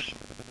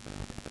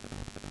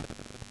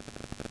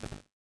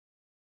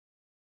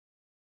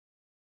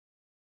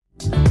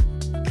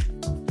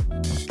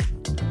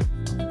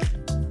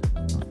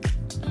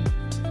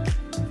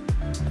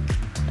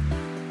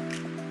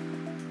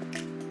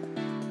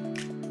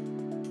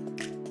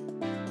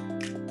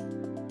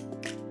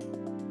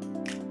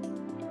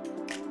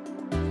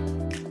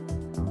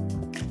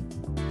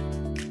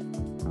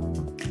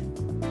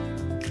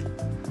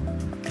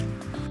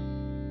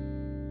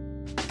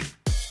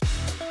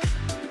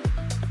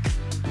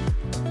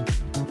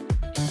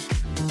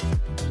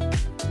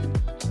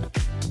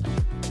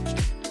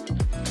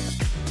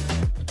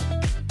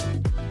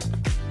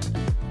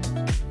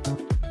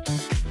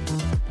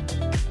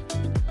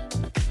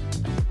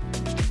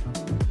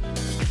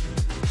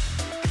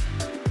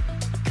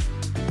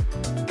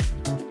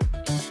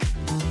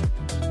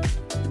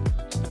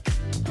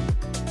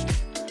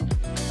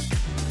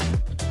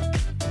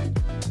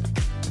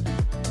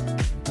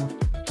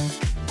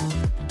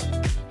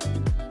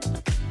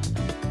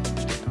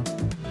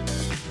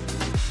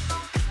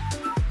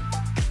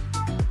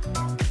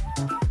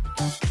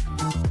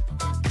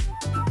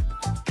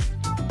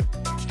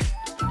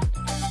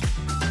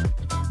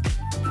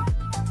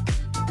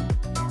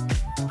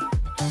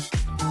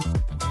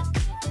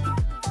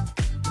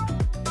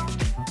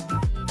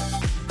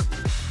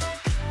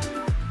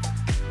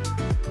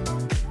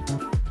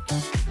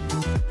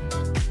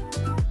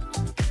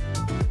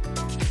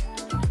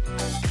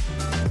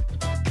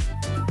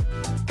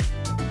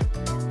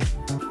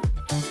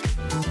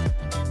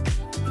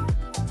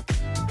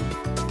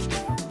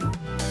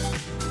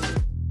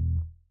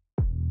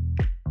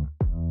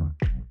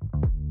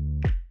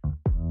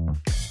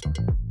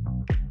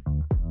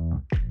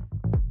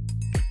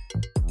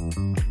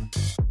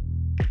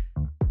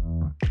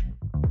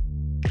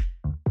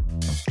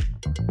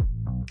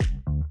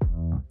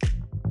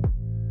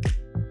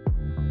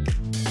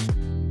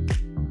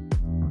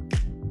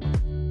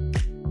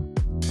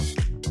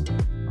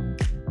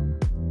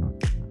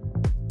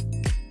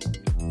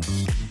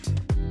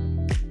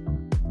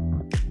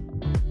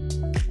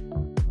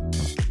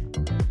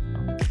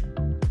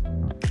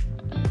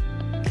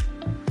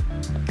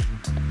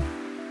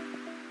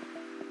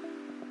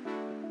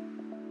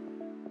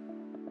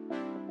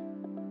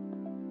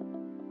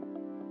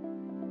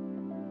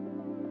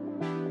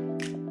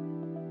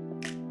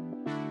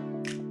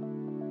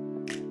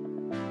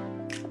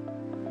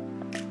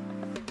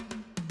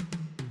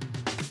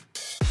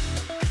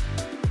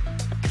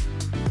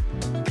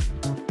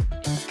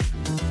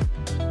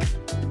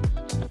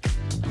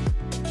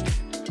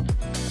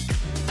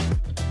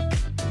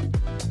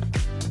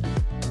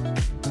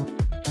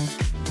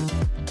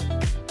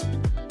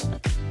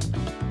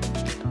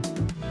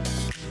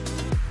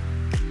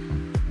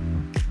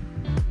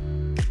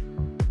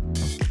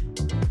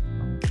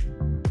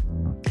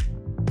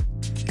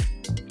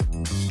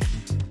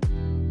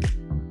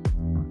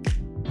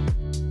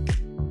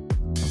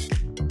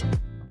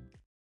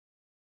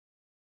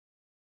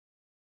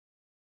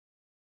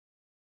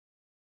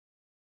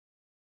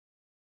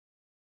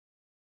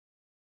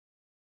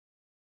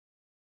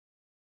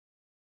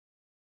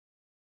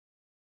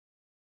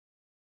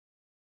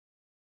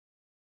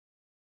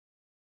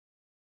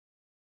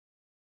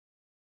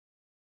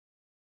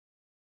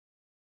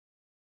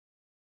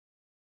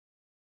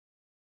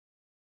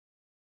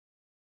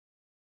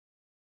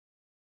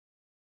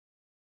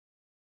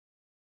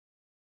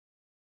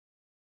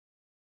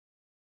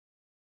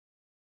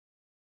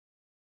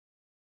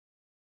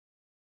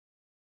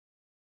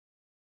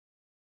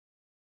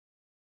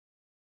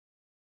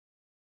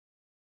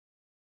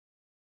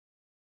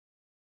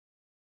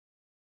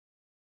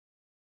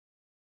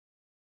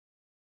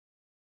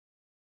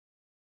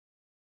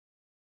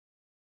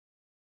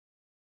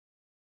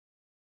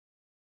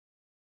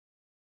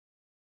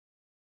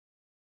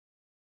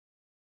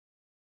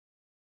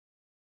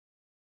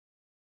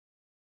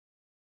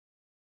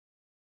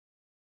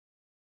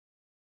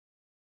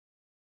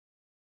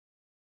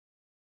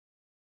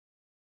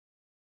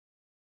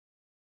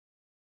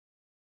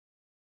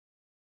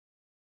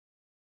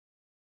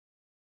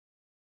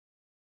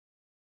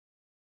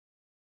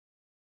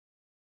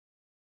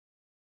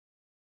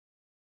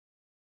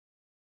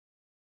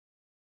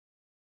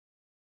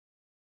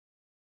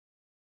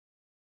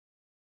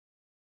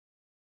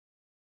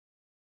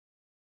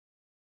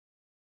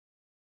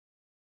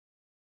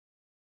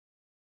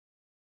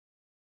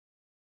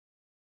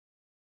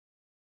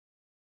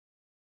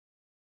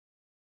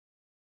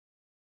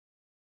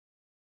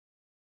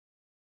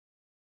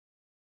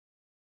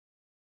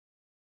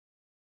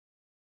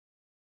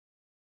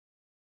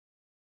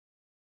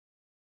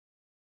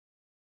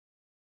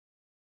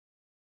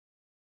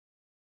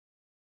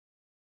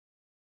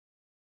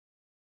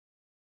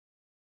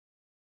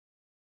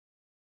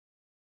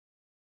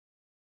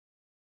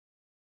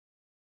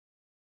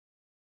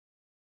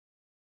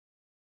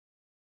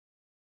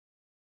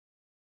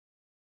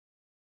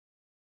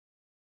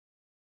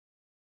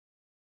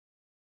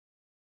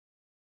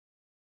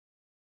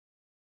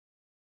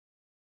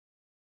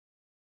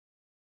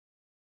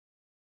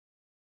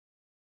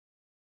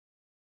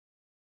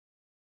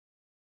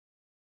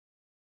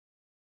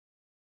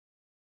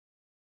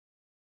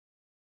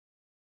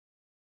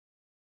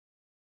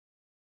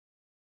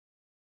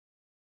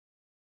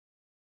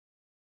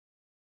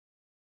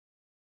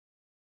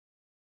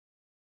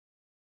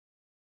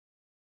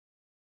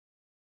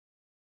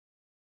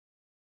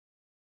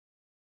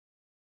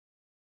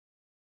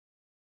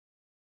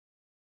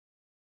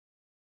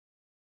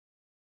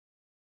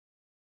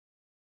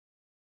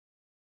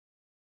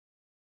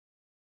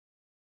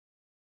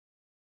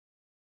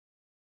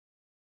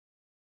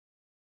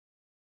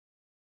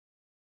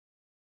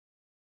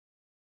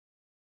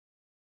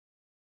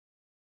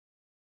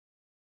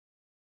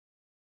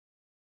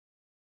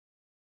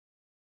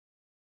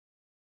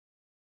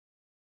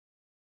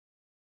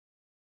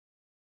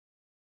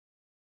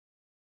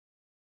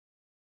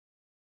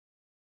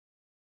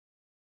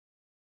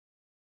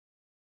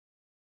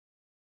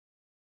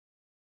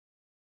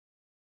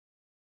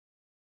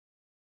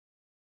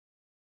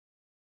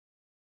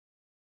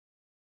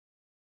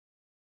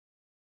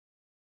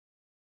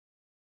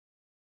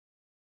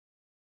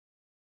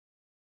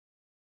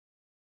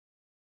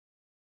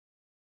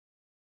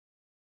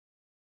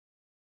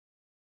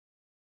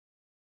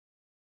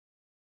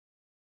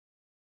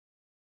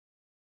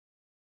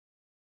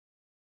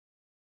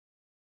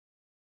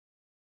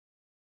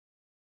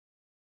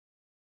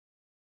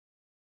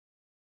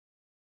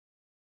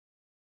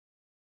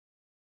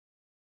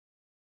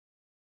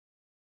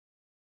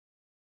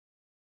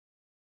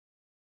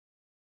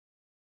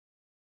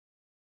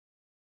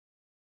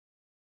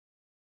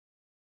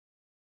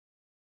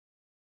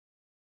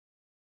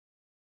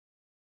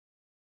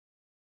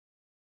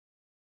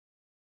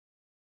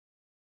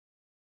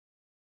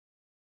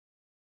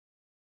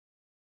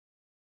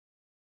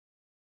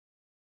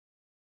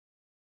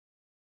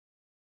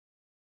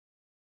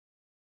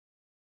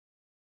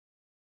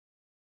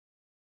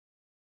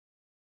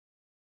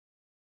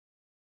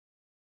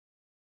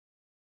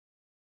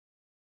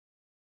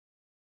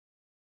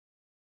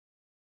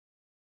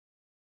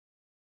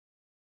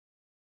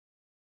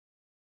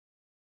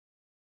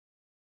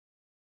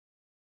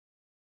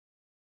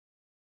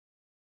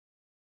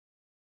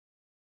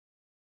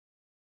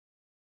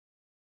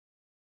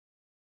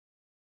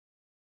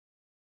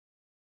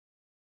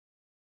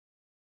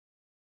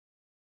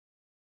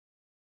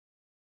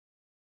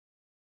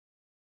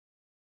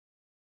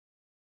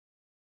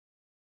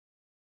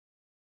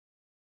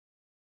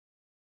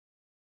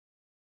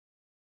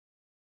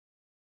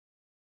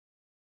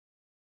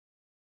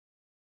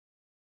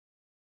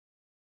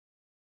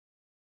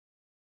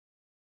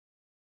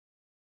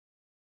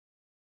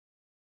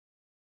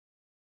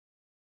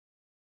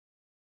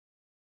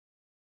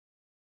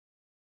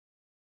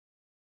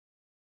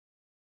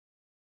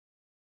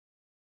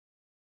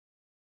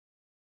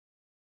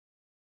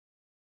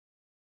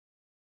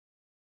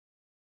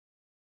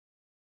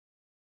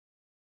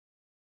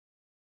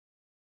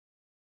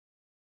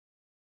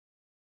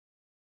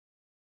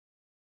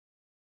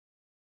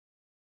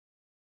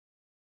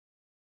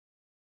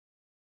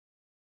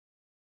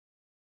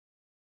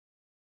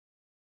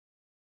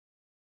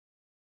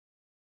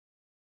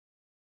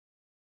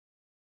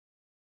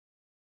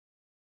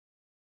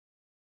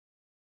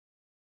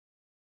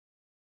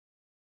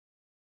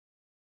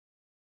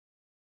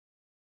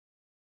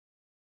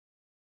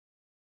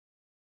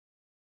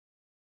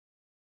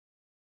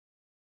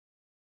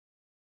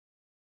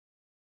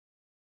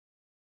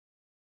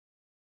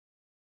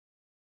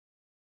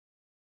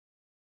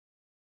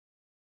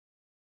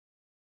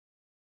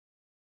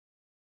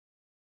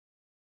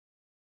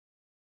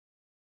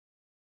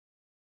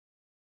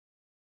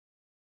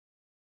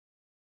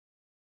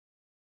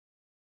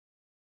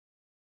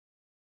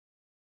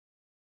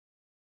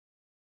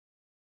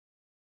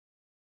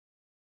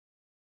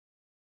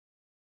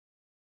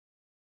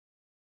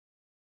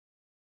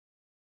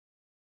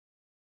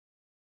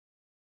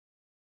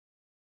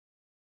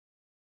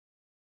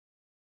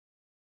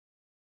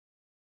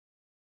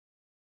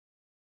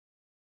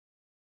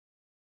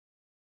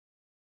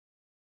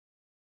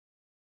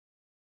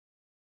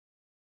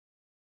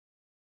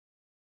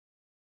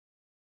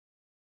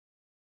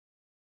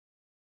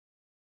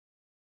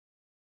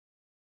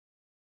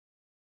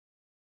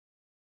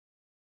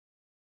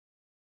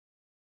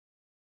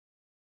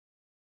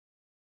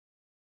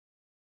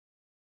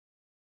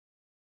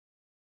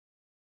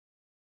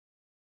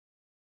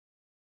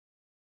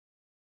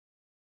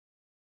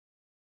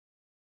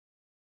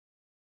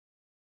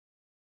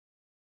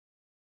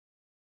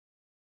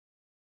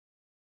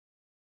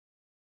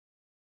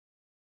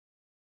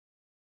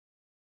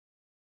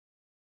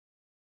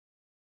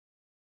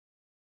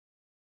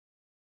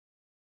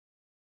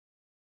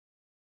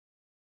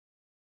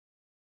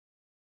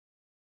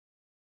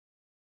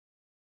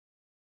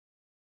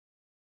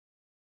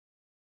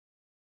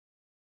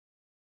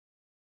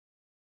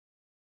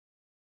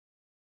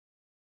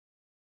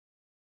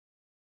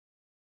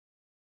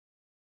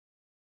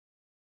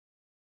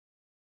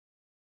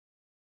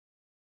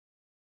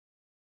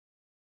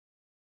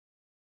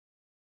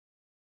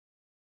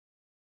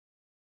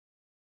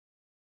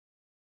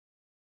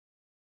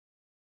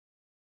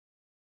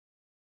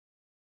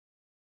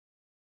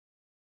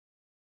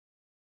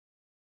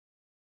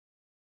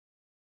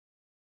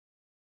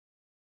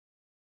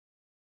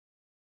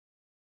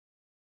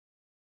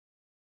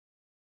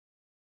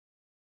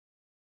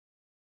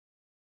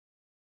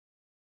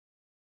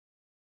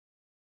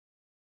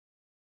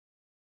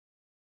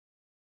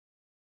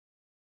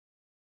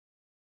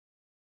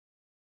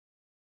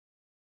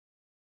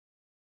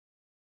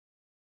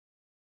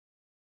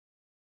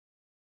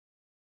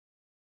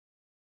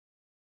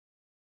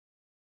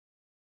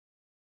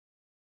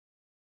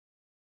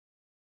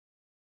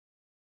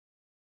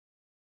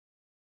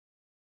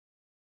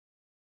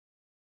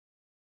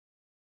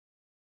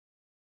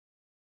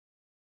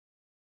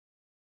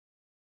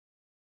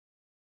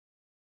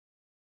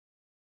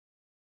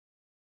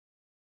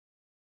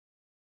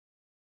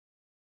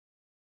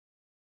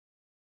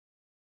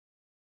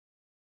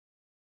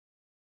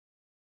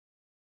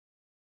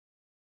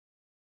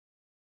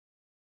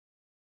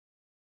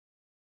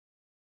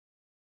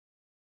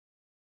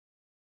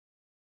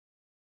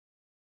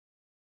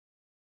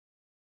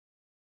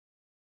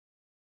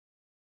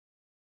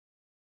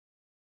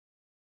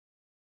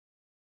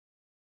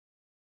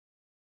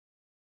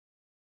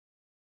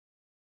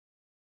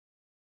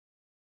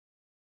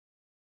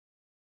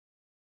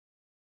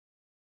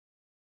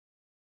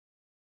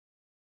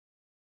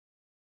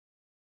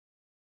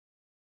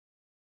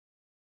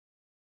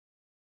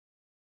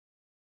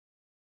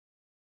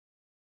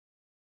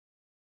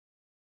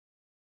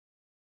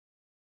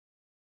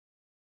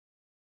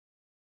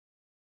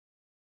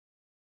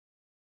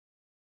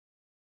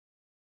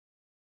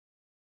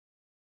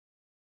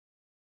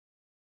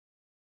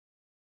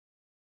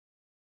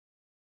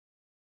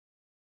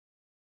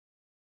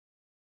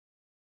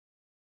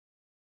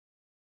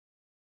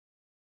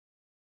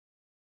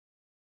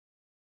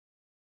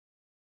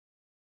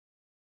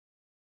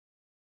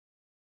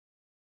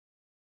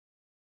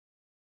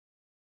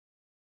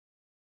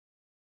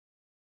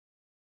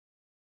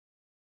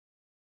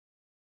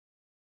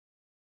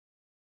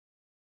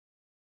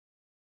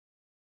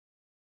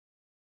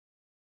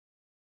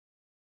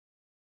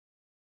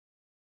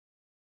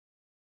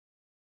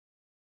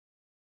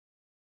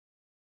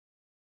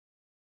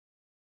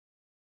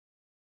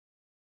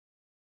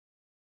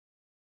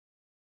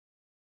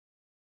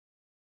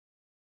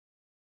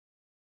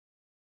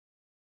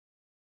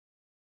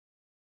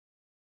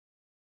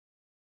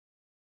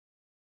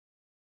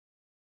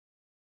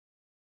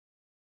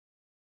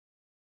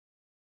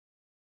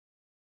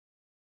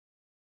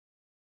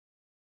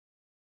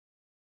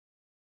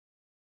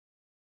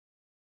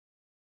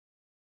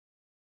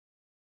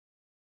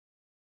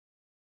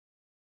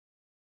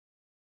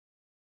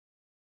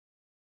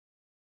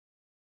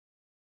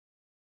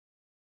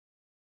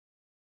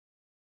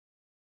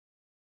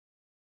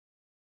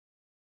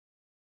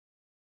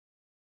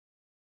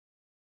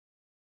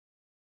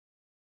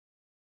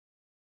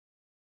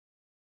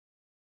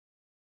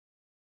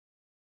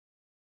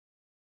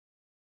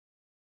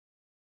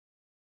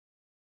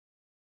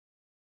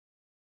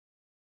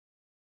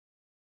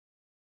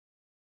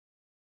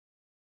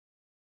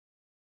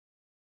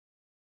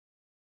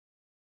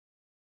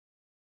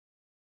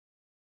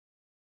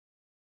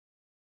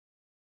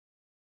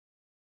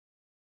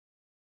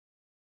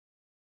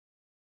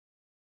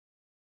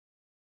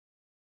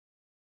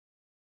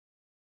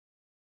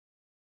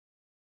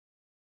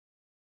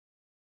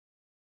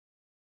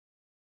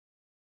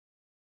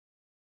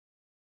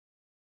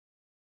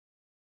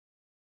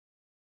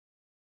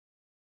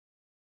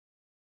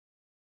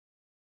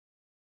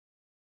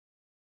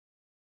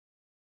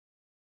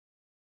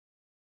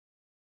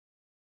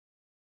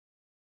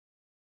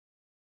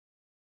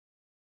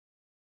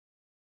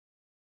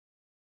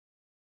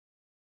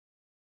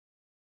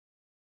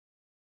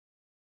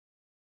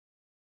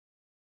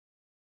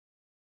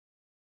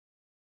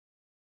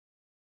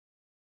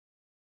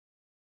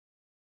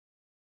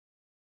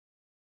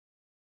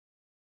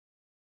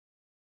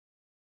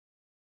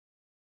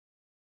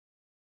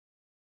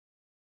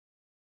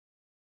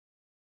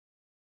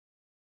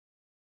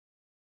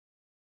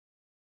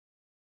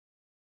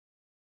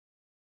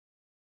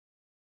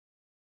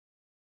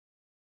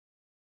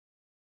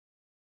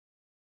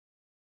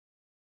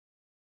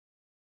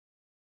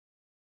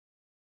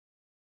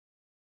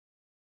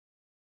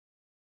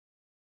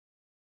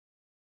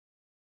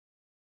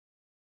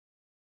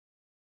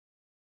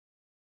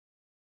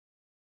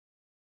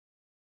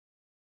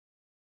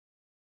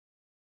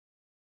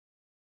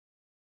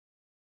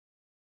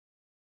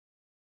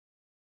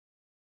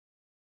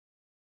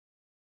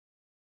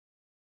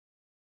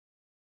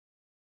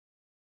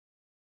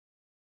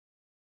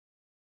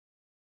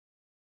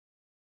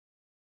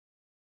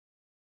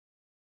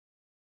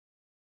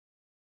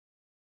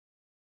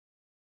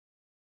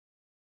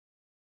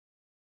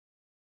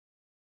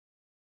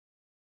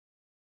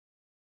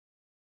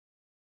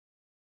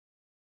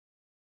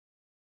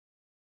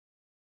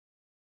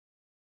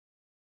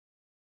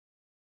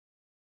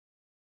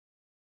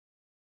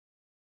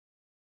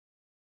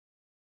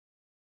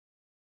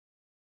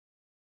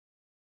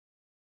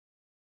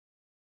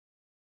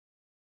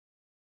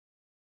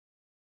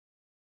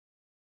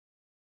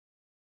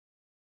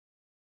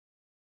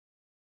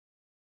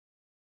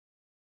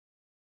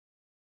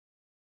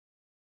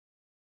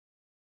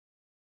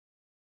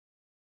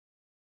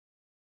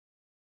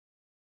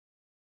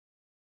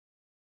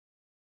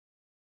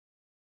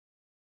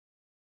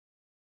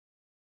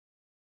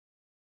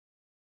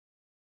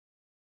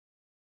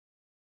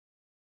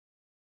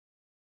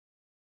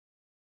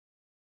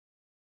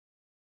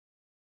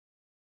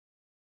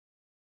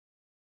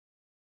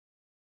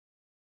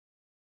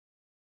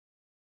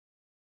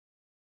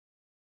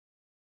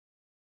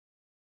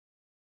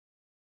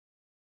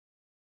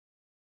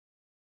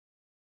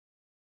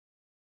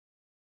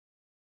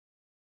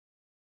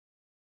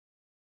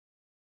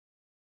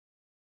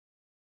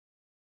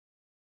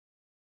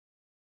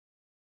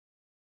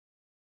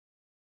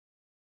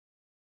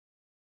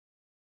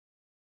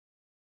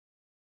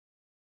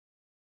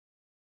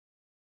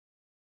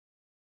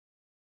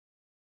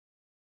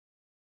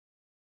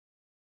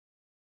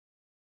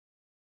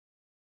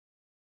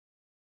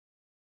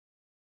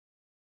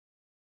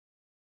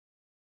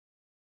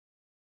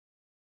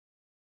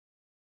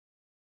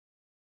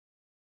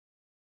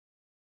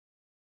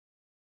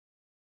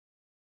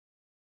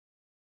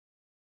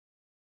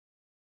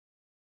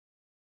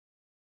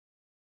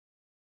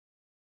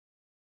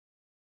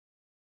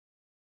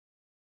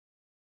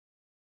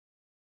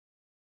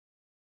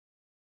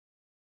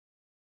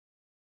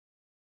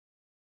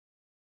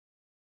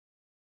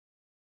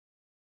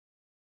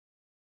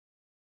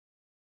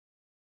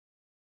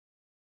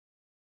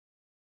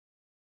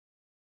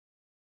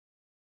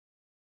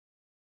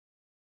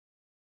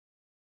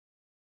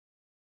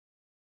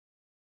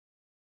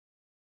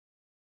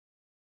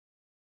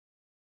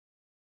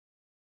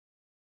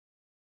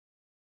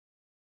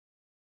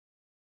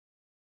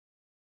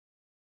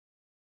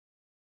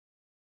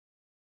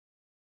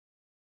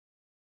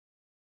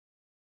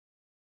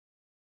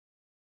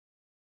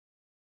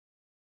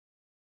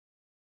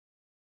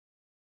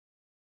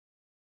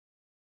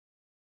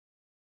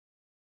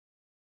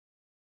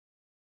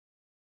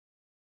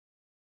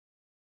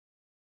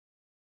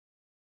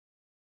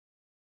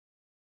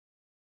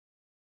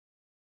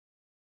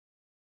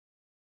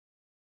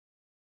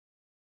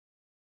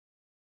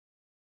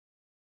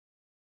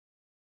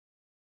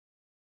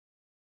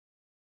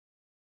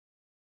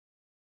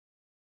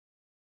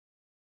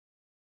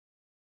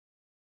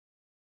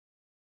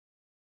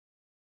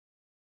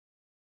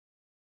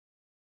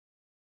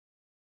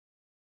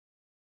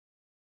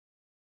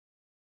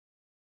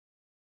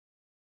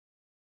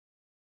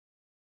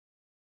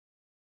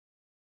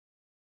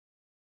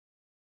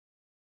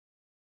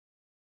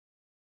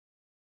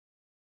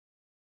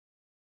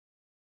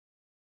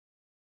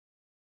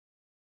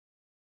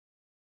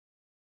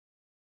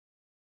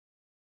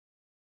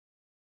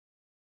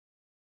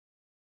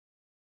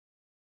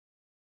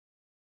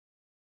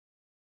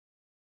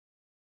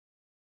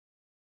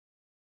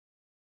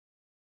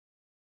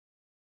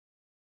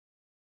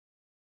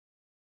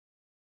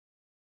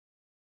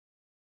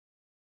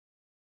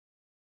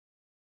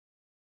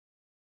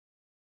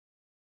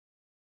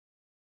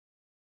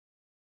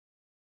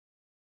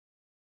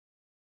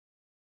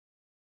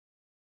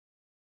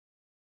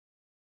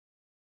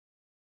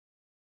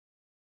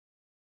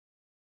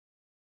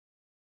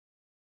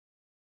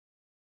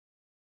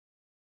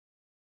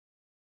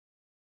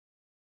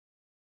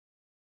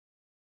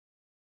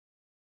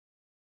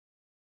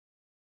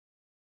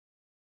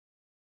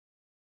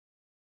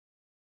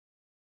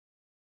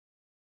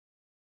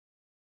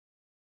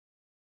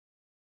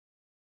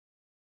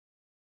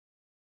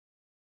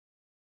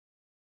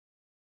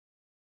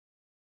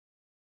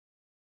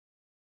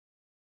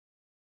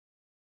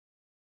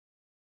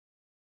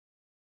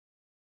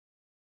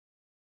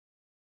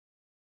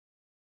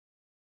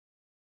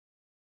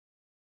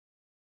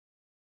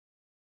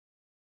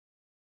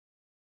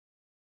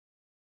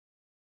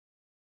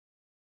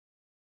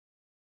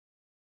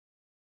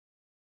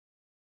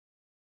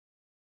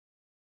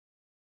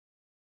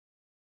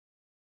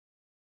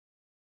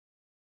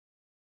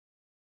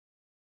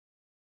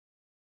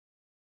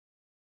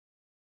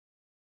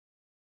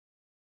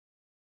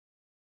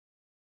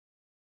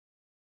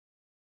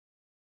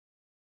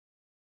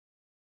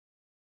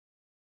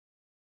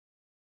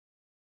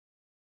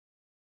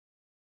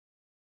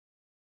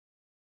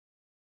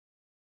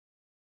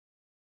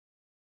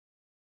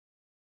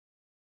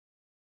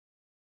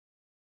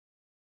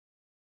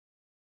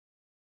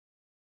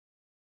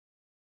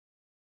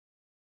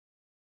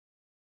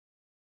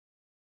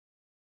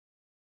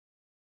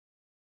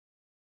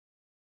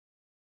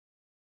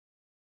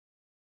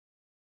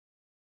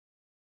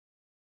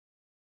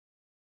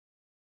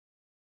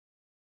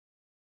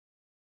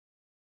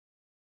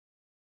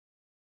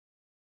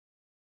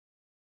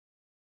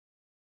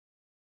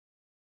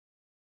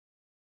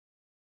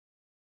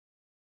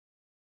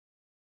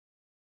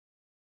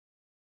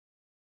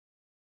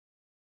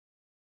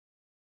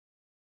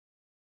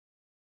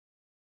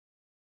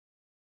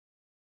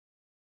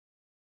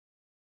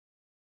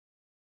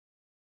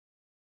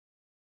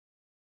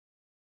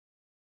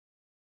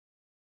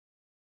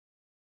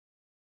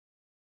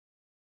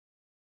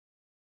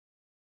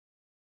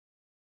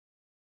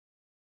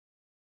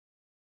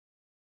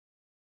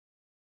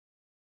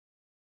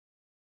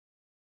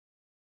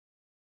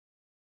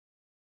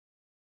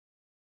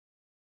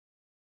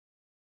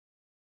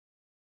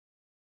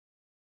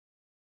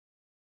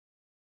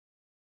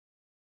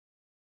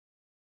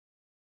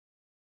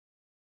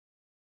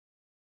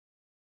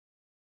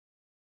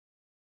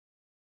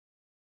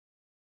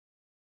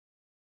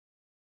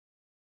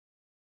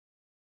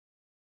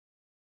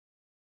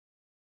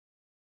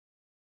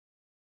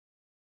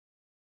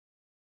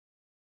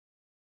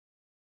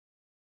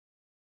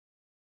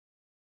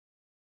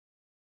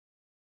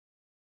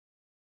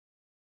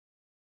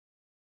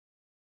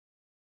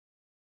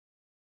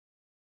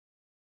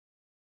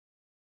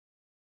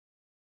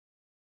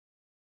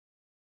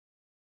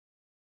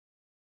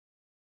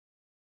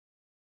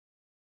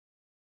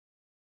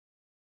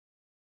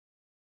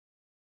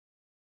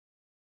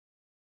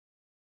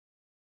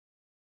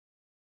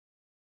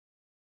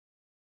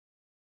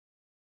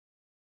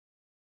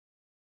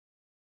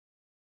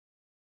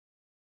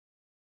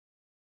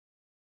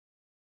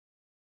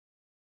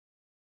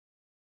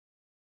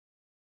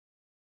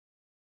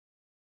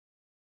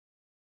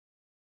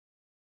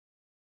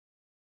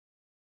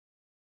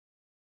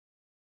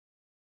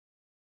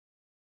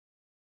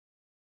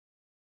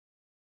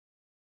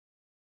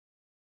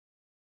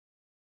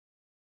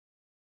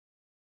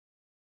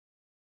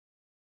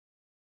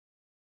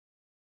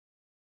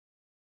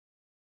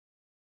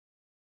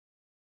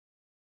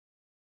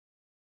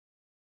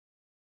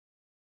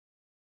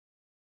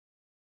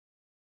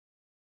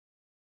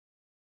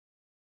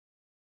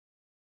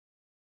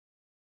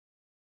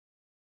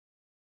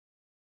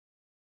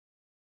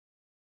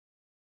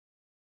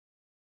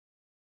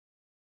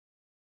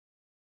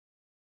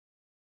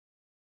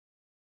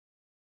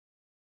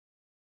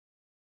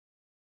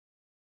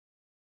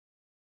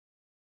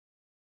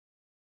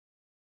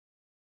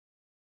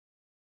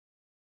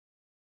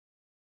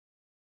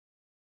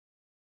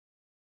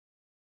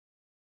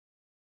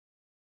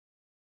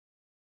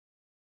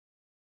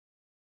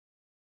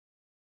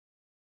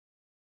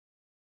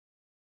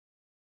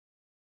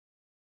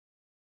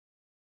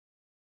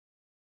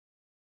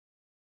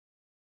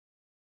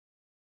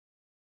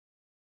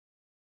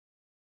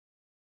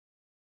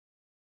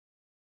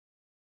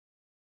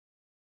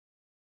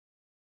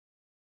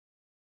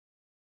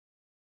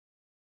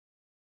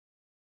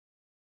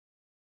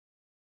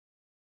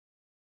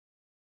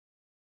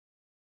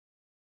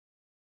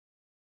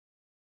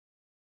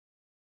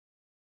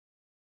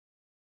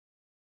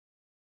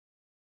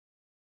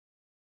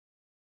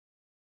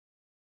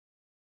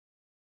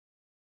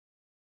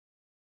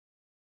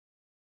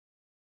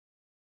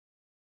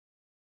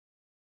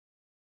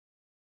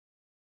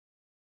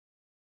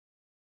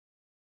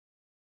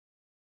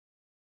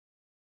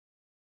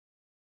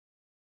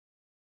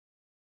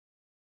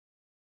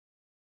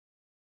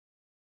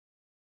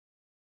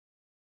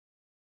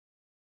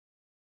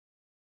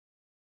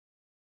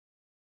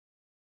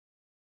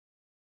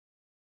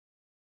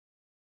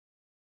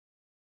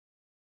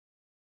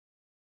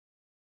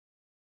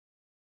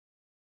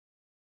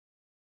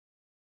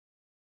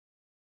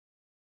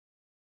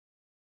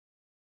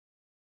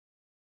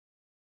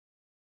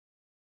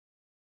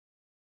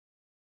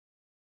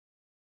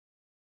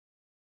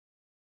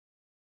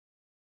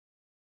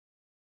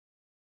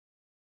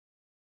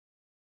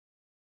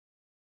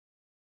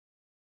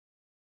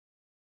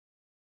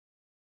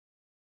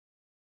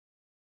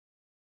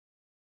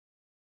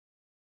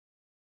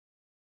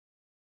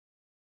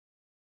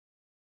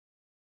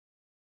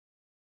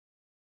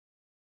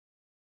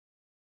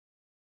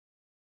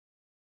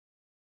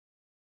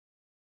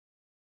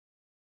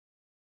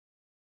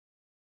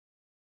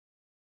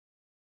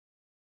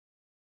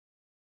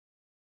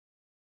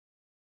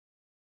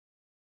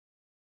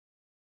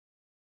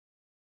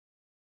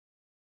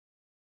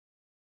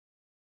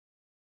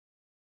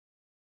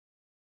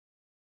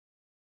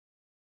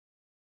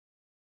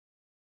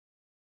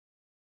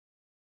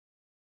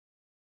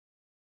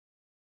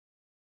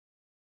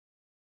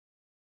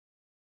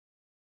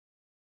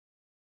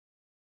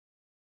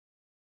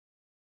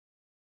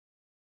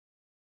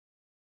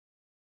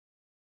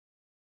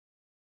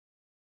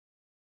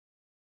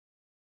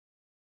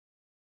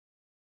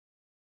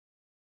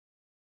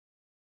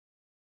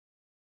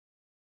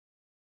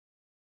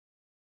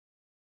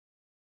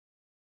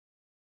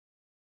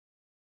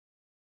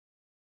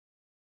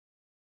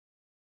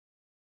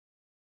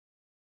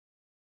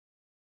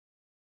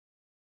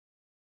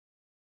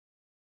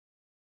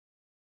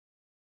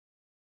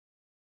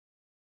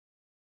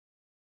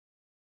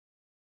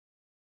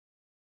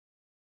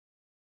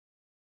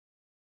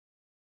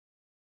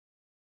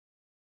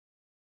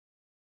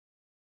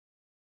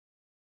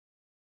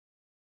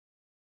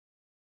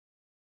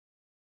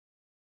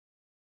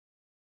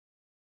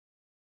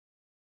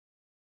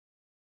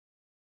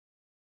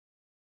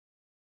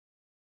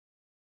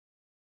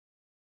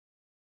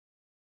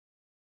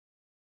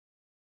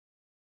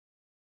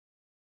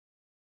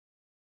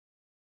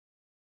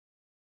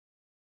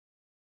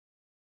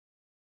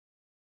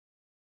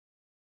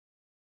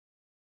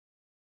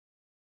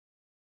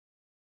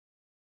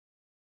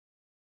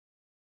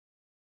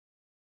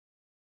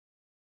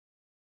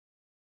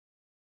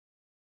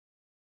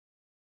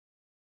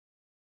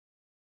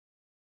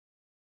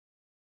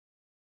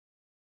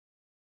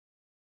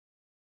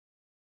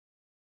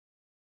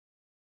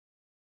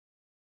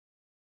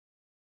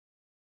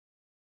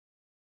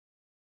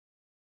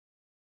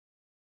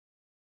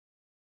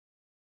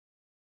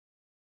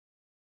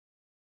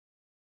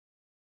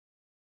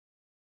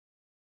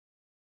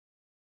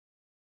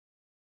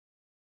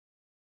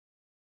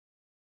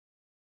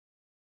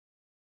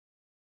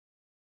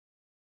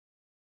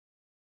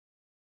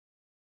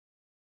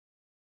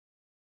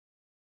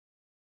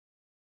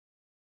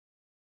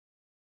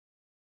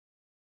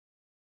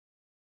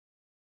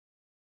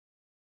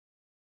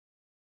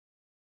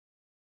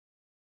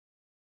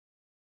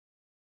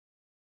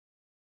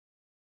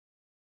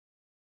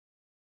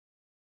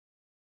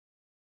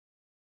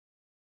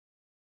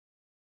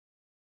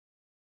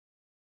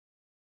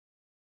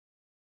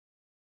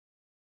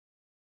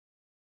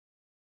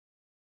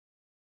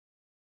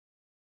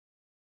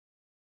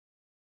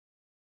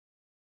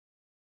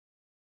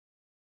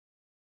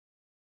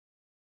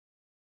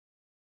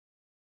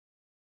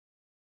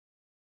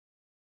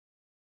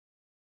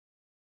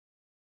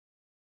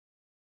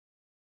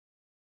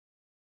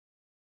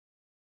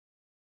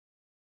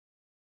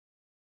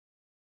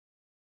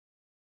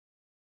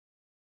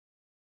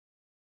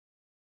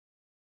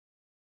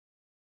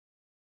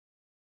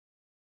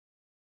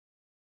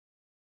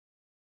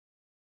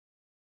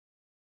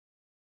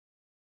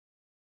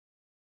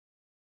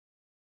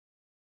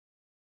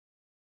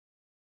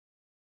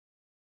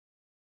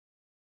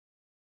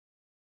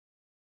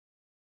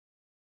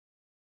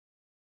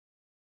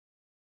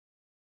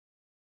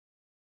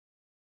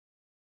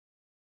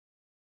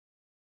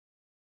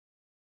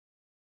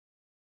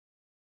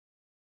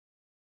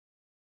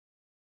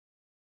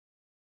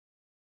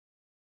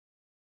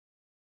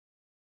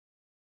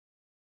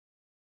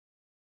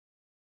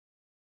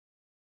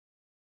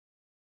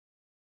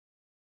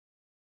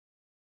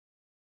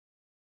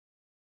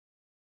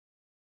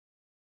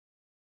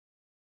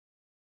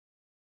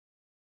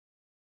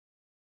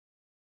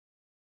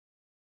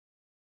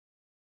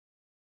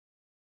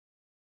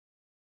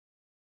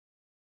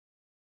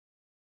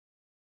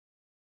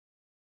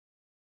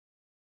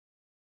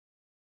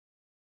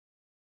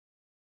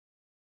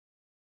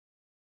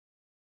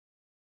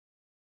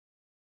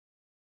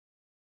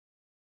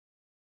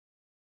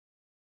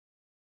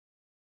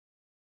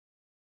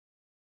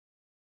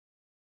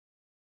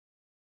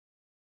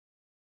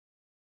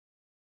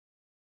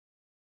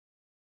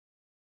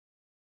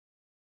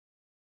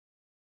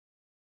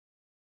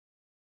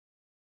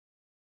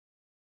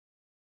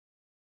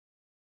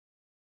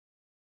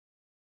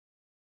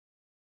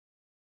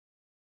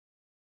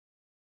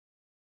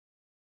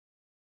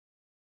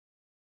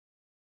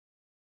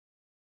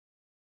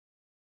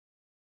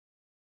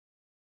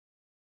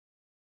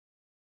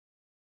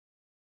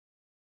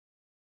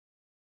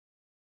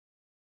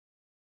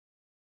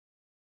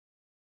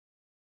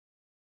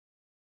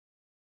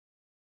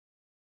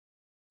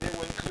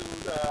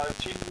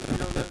 10 new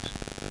buildings,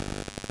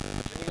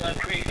 and we're going to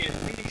create at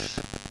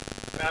least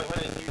 500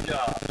 new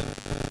jobs.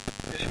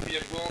 This will be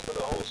a boom for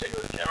the whole St.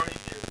 Louis County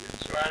and the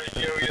surrounding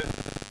areas.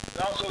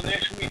 And also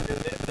next week, the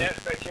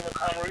NASDAQ Chamber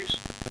of Commerce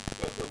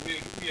will be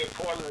a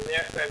part of the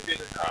NASDAQ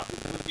Business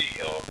Conference will be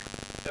held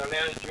in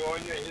Atlanta,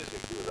 Georgia, and this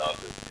includes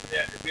also the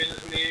NASDAQ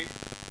Business League,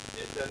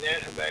 the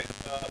NASDAQ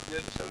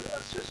Business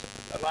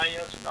Assistance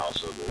Alliance, and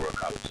also the World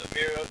College of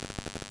Mayors.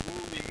 We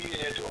will be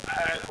meeting at the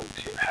Hyatt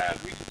Hotel,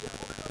 Hyatt Regency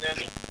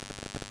Atlanta.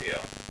 Yeah,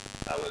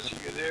 I will see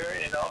you there,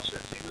 and also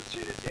in St. Louis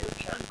City, St.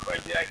 Louis County, Croix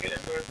Jacket,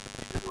 and Mercy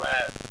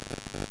Drive.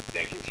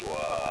 Thank you for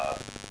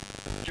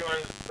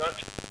joining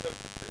the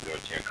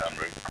Georgia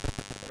Commerce.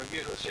 On a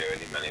beautiful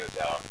Saturday, my name is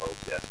Alan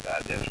Folks. That's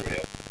Scott. That's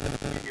real.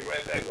 We'll be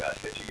right back. I'll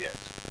catch you again.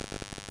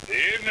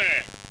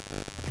 Amen.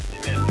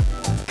 Amen.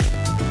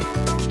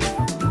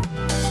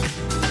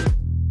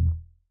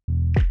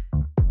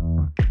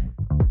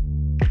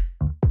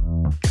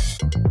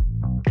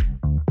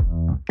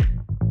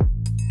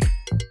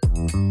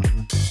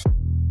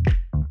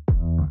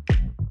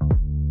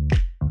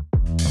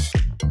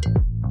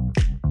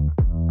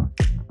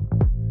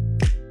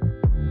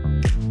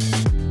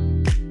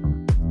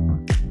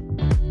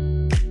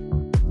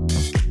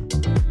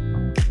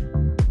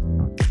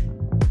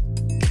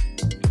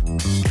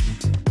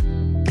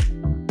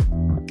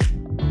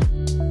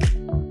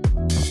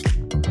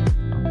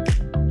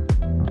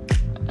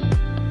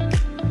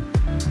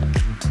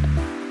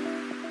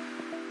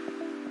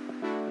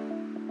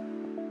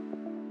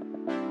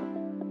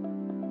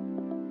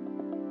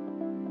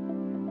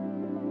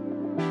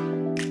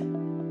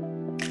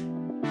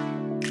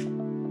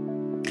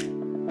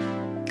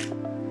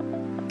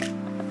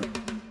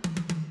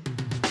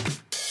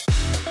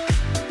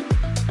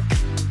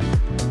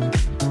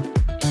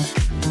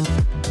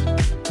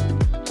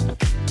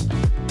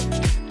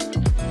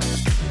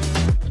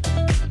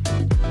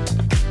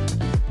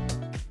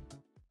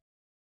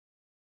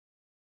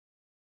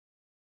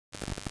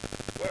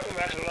 Welcome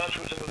back to Lunch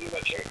with the Blue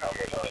Chair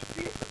Commerce on a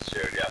beautiful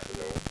Saturday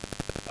afternoon.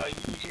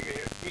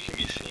 We can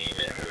be seen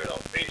and heard on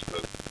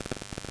Facebook,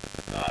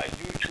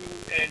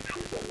 YouTube, and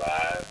Twitter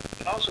Live.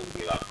 And also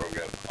we do our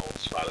program on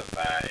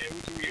Spotify, and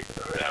we can be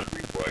heard on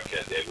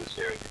rebroadcast every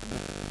Saturday.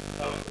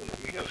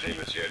 We can say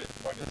every Saturday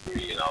 1 to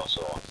 3, and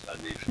also on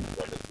Sundays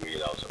 1 to 3,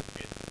 and also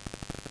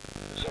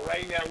so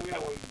right now we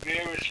have a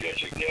very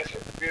special guest, a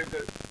very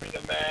good friend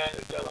of mine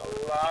that's done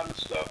a lot of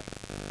stuff,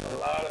 a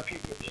lot of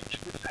people.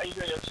 How you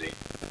doing, MC?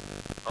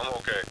 I'm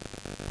okay.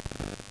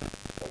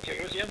 Okay,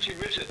 Mr. MC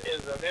Richardson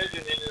is a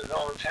legend in his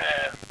own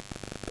time.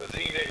 The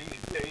thing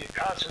that he's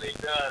constantly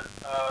done,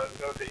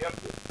 to help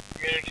the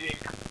community.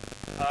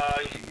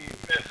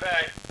 In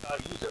fact,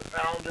 he's the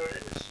founder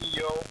and the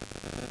CEO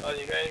of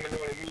the United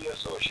Minority Media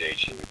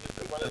Association, which is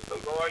one of the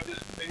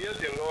largest. It is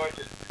the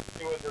largest.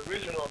 It was the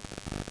original.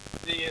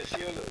 It's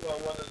still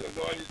one of the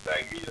largest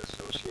black media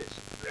associations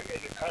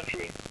in the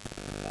country.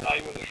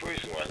 He was the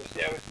first one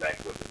established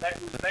back in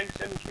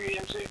 1973,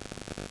 MC?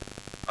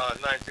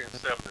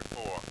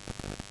 1974.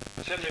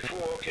 74,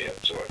 okay,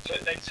 I'm sorry,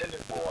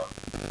 1974.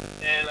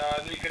 And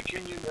they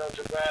continue to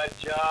provide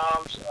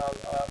jobs.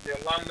 The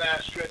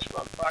alumni stretch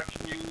from Fox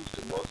News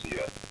to most of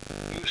your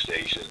news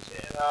stations,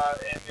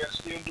 and they're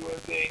still doing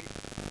things.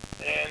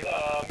 And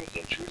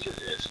Mr.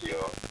 Richardson is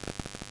still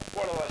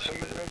part of us. So,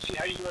 MC,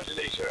 how you doing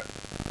today, sir?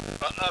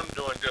 I'm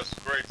doing just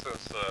great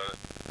since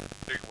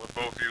speaking with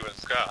both you and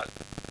Scott.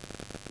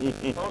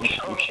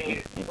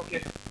 Okay.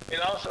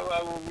 And also,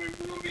 we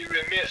will be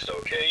remiss,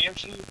 okay?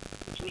 MC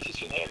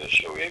Richardson has a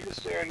show every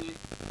Saturday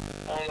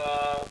on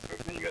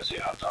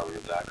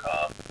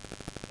USAHotTalkRadio.com,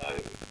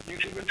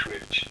 YouTube and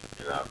Twitch,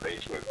 and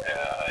Facebook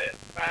at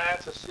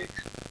 5 to 6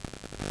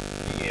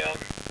 p.m.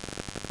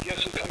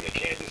 Guess who's coming to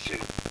Kansas City?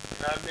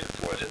 And I've been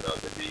fortunate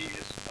enough to be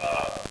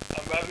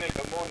I've been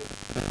promoted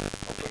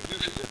from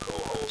producers and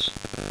co-hosts,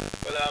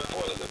 but I'm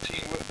part of the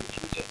team with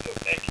Mr. Richardson, so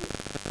thank you.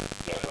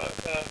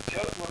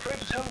 Tell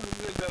us a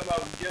little bit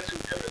about Guess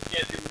Who's Coming to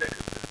Kansas City.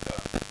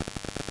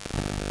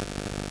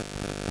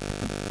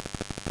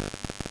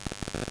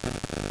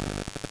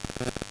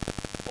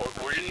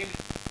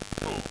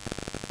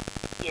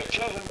 Yeah,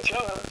 tell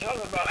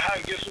them about how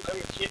Guess Who's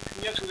Coming to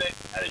Kansas City.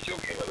 How the show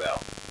came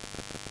about.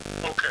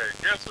 Okay,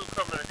 Guess Who's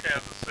Coming to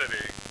Kansas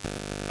City?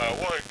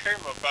 Well, it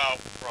came about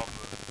from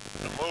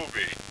the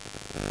movie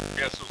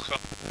Guess Who's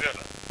Coming to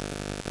Dinner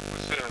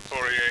with Senator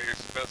Poirier,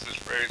 Spencer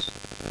Straits,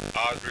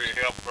 Audrey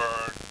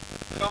Hepburn.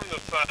 Come to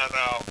find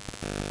out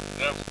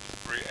that was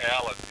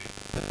reality.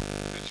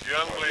 This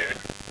young lady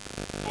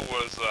who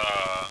was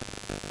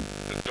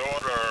the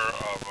daughter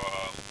of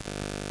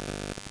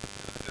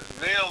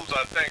Nims,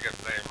 I think his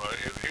name.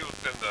 He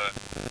was in the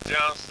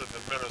Johnson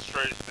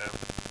administration,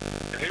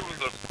 and he was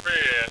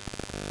afraid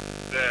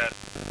that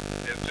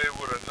if they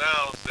would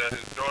announce that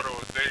his daughter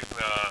was dating,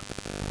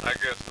 I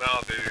guess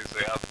nowadays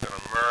the African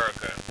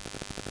American,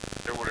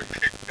 they would have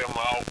kicked him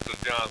out the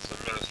Johnson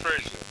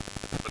administration.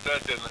 But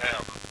that didn't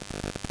happen.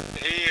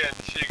 He and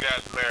she got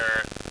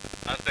married.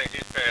 I think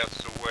he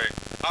passed away.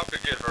 I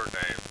forget her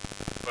name,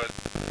 but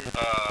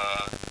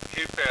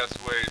he passed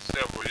away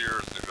several years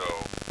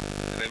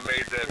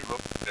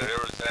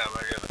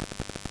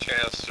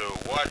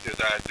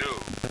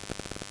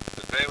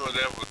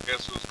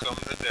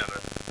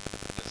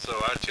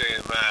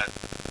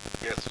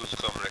Guess who's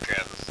coming to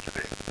Kansas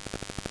City?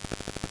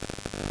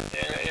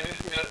 And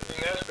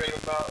that's been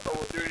about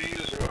over 30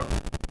 years ago.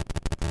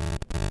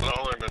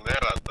 Longer than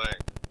that, I think.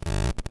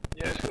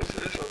 Yes,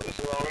 it's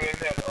longer than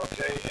that,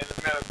 okay. And as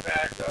a matter of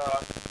fact,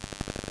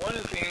 one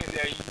of the things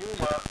that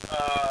Yuma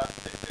has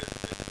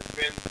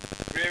been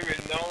very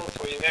known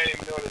for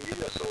United Northern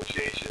Media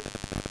Association.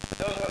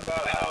 Tell us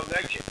about how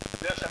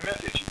that's a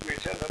message you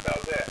create. Tell us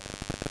about that.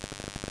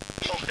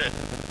 Okay.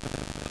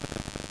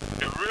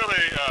 It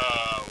really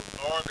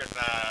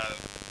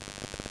organized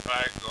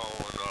back on,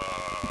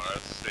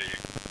 let's see,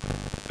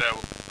 that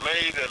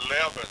May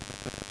 11th,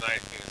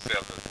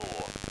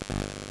 1974.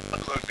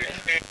 So it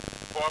became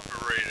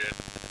incorporated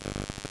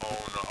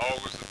on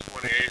August the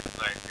 28th,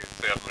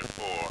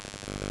 1974.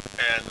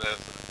 And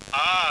it's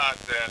odd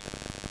that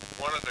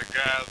one of the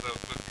guys that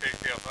was with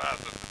KKFI at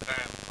the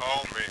time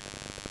called me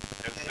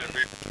and said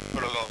we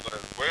put it on the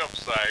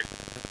website.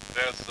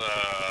 That's the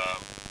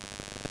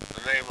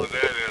name of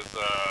that is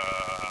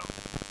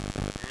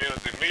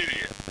Community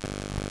Media.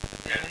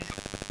 And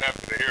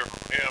happy to hear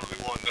from him. We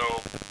want to know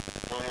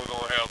when we're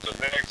going to have the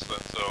next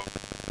one. So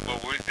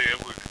what we did,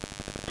 we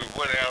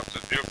went out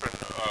to different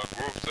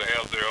groups that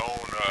have their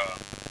own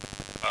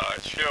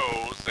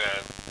shows,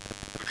 and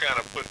we kind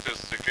of put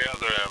this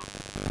together.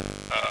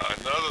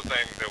 And another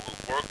thing that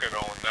we're working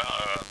on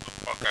now,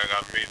 I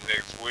got a meeting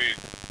next week,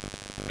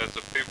 is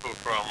the people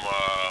from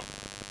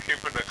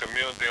Keeping the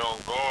Community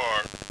on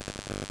Guard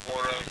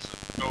want us to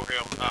show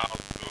him how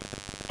to,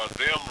 or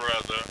them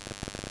rather,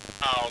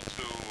 how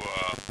to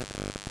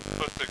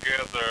put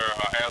together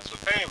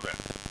ascertainment.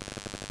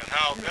 And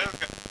how that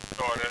got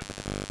started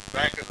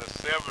back in the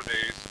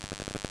 70s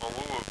when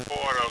we were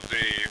part of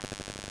the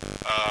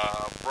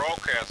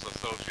Broadcast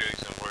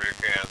Association here in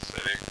Kansas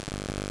City.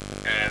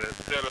 And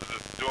instead of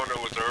just doing it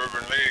with the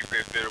Urban League,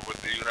 they did it with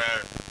the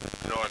United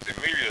North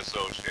Media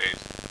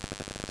Association.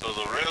 So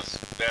the rest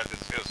of that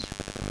is history.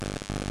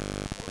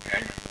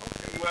 Okay.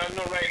 Well, I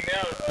know right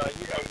now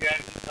you have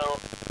got,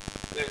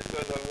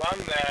 the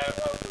alumni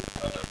of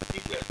the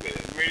people that's been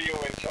in radio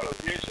and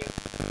television.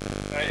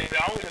 And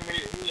I always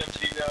amazed me,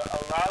 MC, that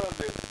a lot of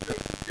the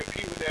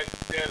people that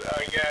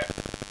got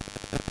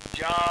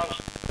jobs,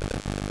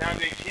 now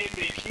their kids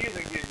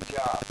are getting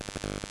jobs.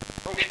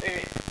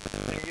 Okay.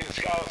 And getting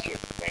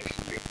scholarships thanks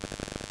to you.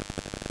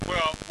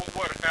 Well,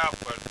 what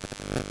happened,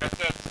 at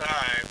that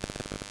time,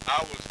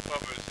 I was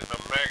published in a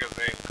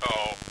magazine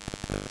called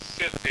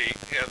City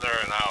Inner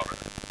and Outer.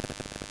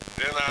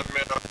 Then I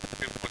met up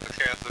with the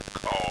Kansas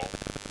Call.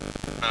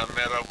 I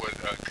met up with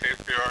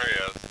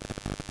KPRS.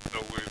 So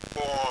we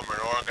formed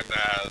and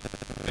organized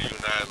the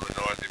United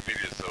Minority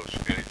Media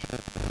Association.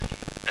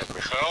 And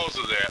because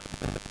of that,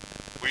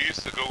 we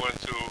used to go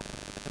into,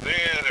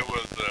 then it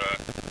was the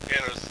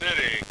inner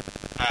city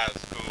high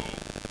school,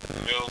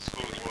 middle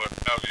school, what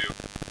have you.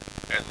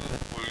 And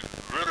we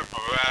really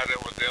provided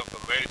with the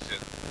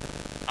information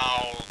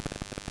how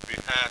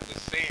behind the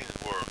scenes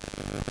work.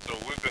 So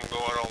we've been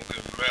going on,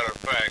 as a matter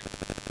of fact,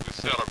 we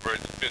celebrate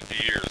 50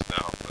 years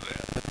now for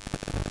that.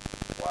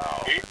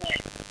 Wow.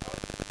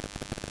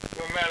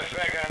 Well, matter of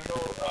fact, I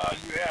know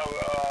you have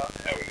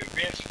an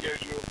event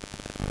scheduled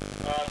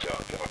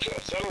to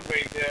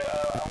celebrate that.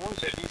 I want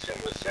to say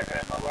December 2nd,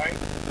 am I right?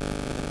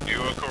 You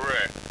are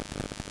correct.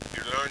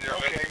 You learned your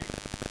okay. lesson.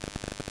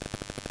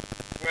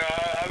 Well,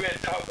 I've been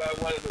taught by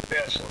one of the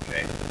best,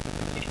 okay?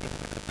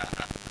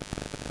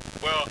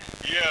 Well,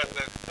 yeah,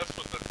 that's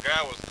what the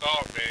guy was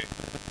calling me,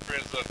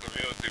 Friends of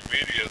Community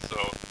Media, so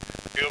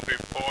he'll be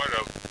part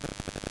of,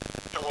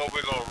 and what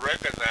we're going to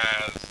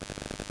recognize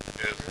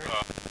is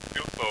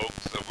few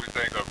folks that we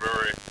think are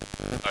very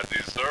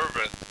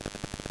deserving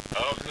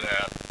of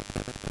that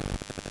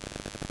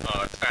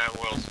time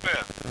well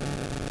spent.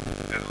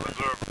 And the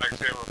Missouri Black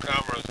Chamber of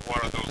Commerce is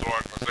one of those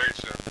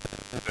organizations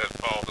that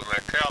falls in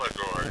that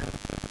category.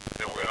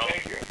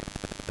 Thank you.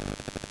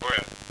 Go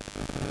ahead.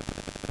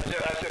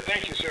 I said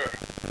thank you, sir.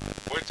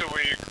 Wait till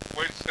we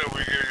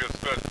give you a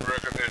special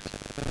recognition,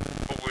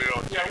 but we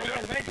don't. Yeah, we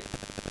can thank you.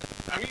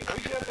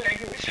 We said thank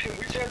you.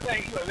 We said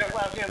thank you, and that's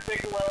why I'm saying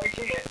thank you while we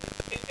can.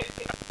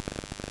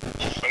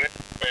 But anyway,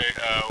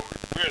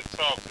 we had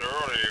talked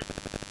earlier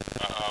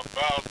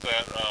about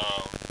that,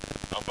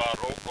 about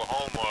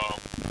Oklahoma,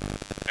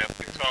 and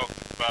we talked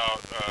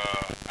about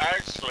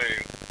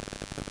actually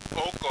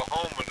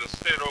Oklahoma, the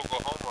state of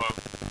Oklahoma,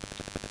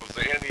 was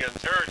the Indian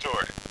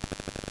Territory.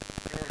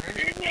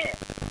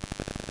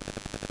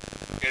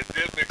 It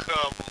did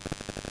become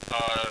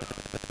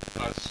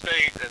a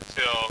state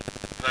until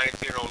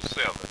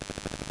 1907.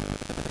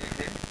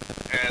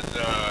 And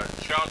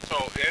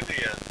Choctaw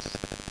Indians,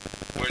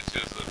 which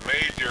is a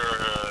major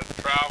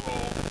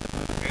travel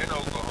in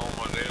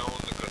Oklahoma, they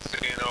own the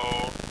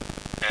casino,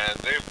 and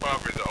they're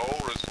probably the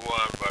oldest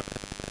one, but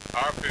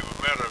our people,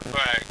 matter of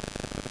fact,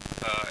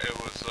 it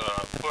was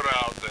put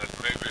out that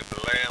maybe the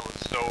land was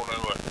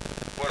stolen, but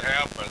what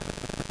happened,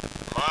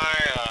 my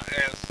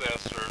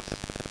ancestors,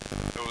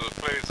 there was a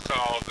place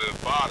called the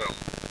Bottom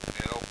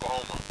in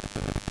Oklahoma.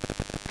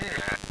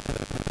 And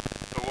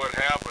so what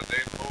happened,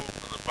 they moved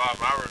from the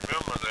bottom. I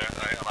remember that.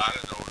 I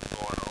didn't know what was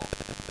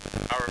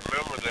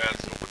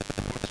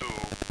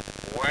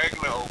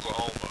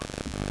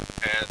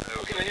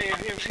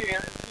see,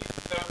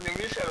 when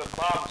you said the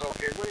bombs,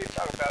 okay, what are you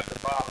talking about the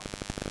bombs?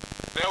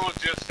 That was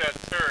just that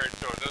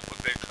territory. That's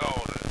what they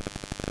called it.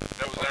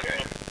 That was that Okay.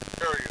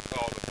 little area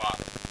called the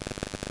bottom.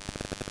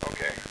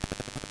 Okay.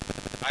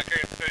 I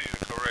can't tell you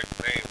the correct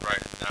name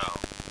right now,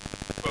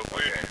 but we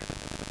Okay.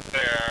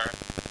 there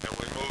and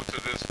we moved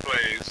to this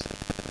place.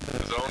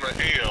 It's on a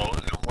hill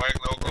in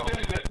Wagner,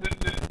 Oklahoma.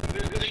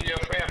 This is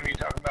your family you're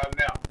talking about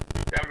now.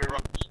 Family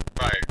roots.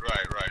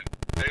 Right.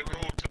 They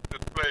moved to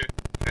this place,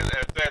 and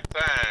at that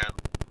time,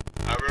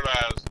 I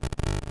realized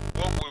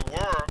what we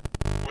were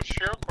was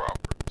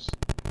sharecroppers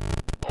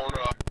on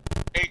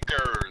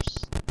acres,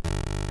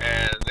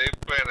 and they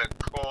planted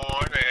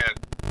corn, they had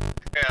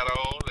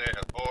cattle, they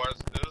had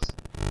horses,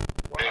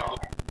 Wow.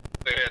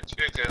 they had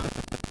chickens,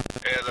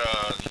 they had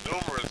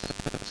numerous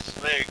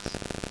snakes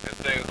and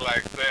things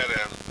like that,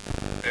 and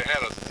they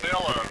had a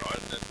cellar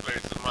in this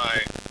place. And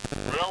my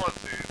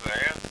relatives, the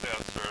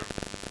ancestors,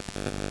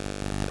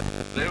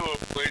 they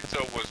would wait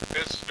till it was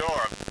pitch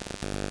dark,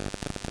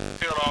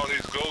 tell all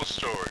these ghost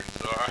stories.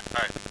 All right.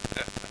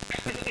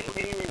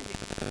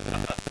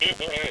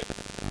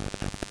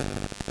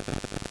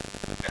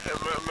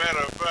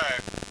 Matter of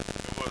fact,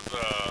 it was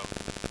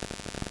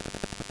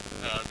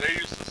they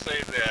used to say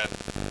that,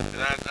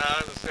 and I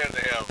understand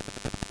they have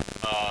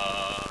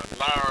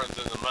lions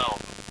in the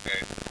mountains,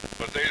 okay,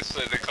 but they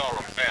said they call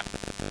them bats.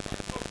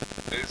 So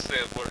they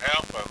said what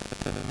happened,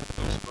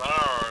 those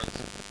lions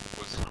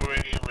would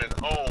scream and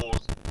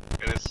holes,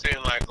 and it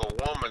seemed like a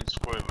woman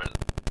screaming.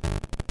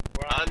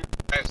 I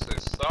actually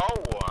saw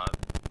one,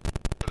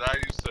 but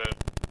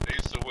they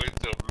used to wait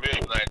till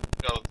midnight to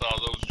tell us all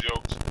those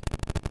jokes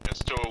and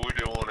stories we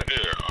didn't want to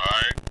hear,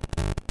 alright?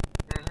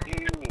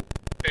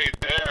 Hey,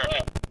 there.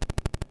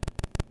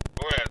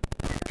 Go ahead.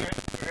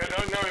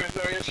 No,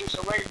 it's just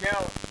so right now,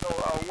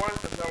 one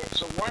of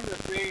the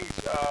things,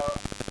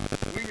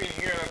 we've been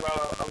hearing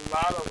about a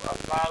lot of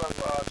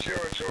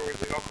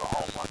territories in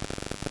Oklahoma,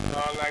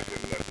 like the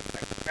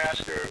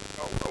massacre,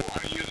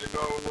 100 years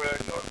ago where,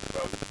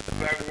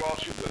 Black Wall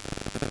Street was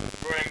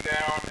burned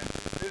down, and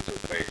this is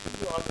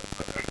basically,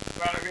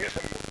 around here,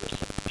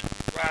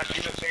 around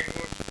St.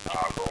 Louis,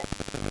 Chicago,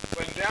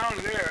 but down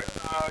there,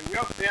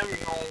 your family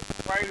owned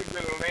quite a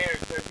bit of land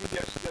that you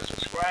just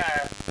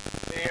described.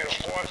 They had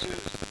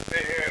horses,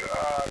 they had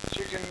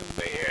chickens,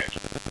 they had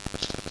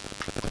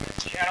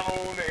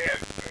cattle,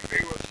 they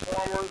were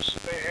farmers,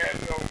 they had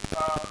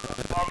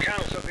all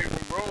kinds of stuff they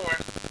were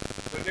growing,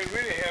 but they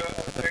really had a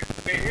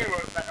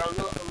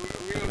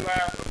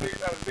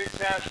big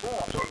size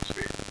farm, so to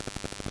speak.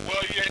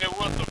 Well, yeah, it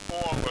was a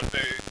form, but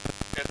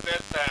at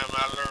that time,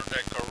 I learned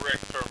that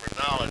correct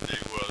terminology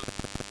was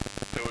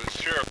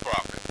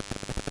sharecropping.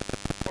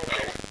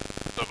 Okay.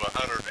 Of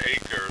 100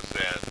 acres,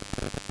 and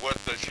what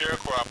the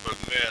sharecroppers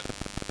meant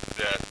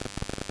that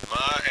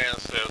my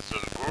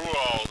ancestors grew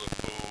all the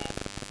food,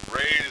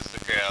 raised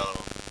the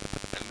cattle,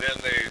 and then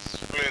they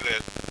split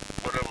it,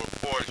 whatever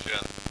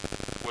portion,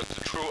 with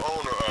the true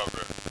owner of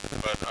it.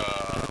 But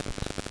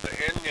the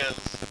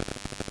Indians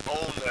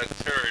owned that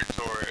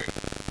territory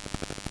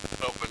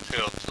up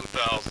until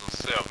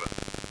 2007,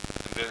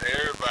 and then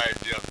everybody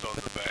jumped on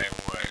the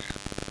bandwagon.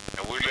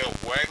 And we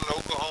left Wagner,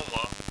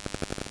 Oklahoma,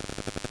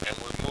 and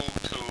we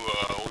moved to,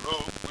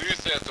 we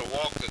used to have to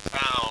walk to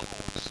town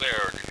on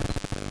Saturdays.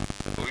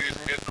 We used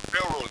to hit the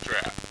railroad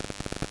track,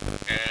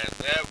 and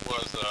that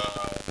was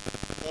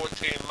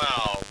 14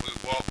 miles. We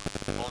walked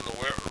on the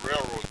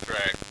railroad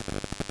track,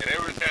 and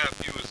every time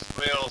you would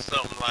smell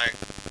something like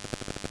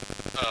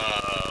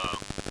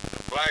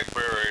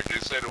blackberry, they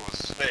said it was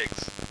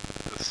snakes.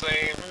 The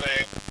same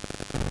thing,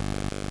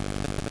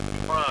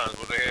 ponds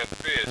where they had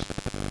fish,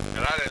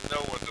 and I didn't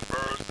know what the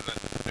birds, and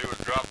they would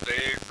drop the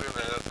eggs in,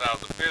 and that's how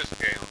the fish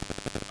came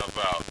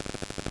about.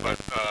 But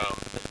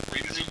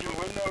we used to do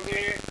what now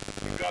there?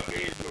 You got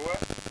me into what?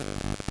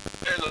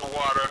 in the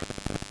water.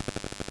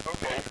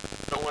 Okay.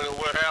 So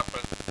what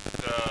happened,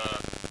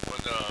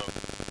 when the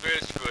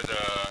fish would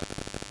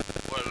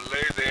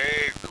lay the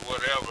eggs or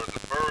whatever,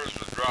 the birds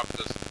would drop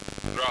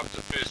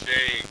the fish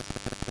eggs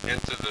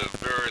into the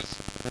various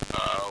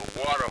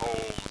water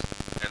holes,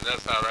 and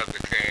that's how that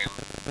became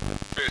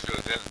fish.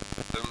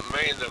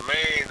 And the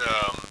main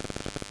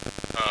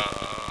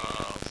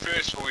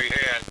fish we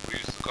had, we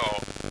used to call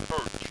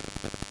perch.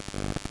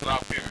 A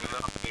lot of people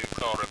nowadays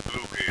call it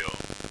bluegill.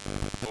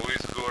 But we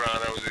used to go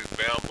around there with these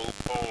bamboo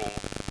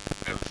poles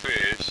and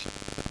fish,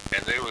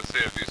 and they would say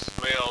if you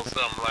smell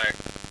something like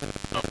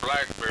a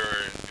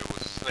blackberry, it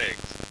was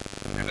snakes.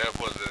 And that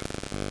was it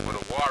with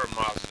the water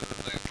monsters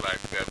and things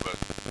like that. But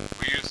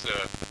we used to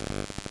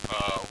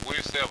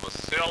have a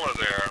cellar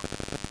there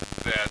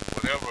that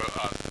whenever,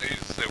 they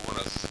used to say when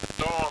a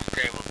storm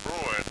came a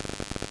brewing,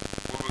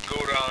 we would go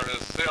down in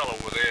the cellar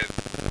where they had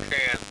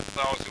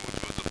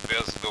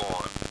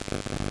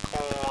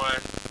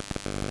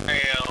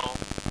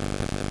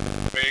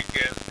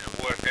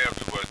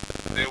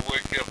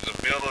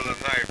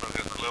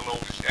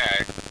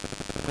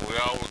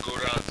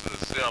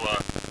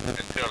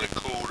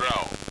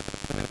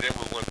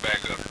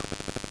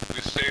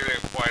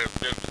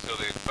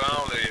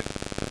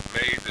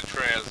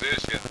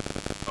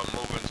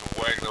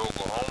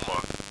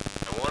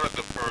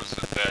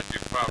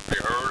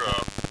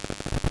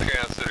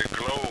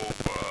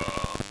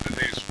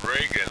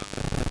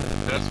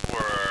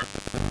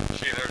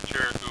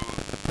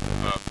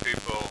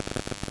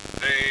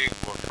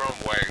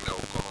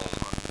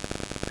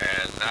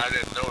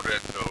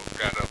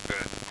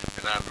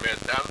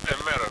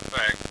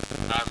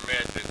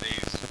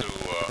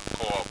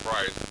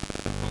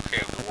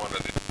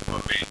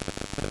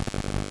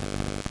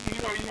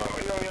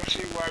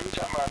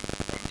talking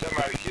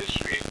about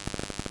history.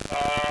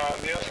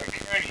 There's some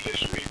current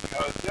history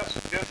because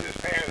just this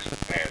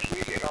past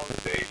weekend on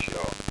the Day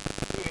Show,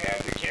 we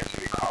had the Kansas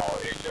City Call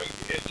as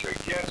your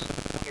guest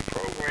on the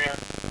program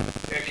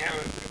that kind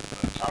of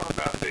talk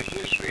about the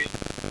history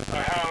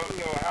of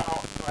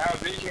how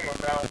they came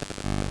about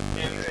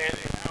and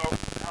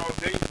how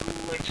they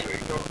grew into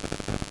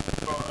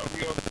a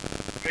real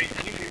big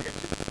music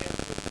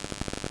into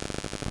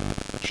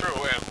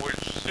True, and we're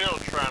still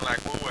trying, like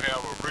we will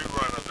have a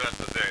rerun of that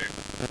today.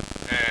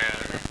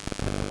 And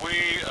we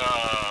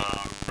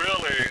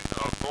really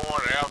are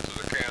going after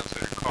the Kansas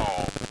City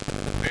Call.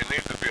 They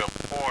need to be a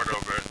part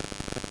of it.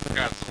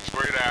 Got some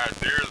great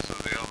ideas for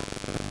them.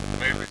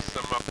 Maybe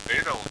some of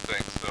they don't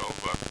think so,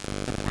 but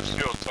we're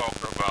still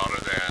talking about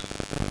it.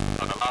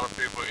 And a lot of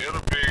people,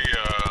 it'll be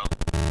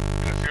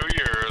in a few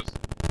years,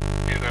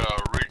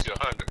 it'll reach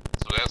 100.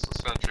 So that's a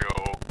century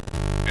old.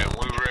 And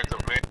we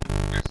recommend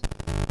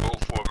go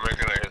for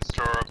making a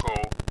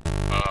historical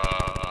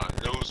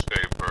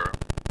newspaper,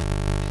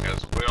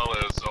 as well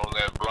as on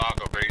that block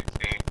of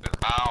 18th and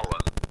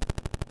Highland,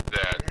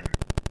 that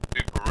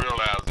people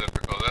realize that,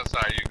 because that's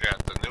how you got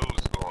the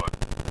news going.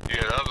 You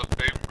had other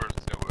papers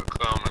that would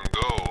come and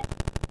go,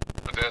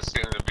 but that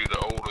seemed to be the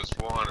oldest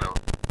one,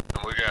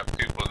 and we got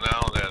people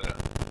now that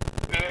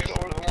that's the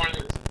oldest one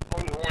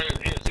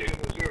in the state of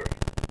Missouri.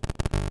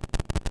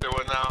 they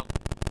were now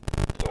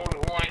The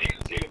oldest one in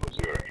the state of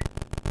Missouri.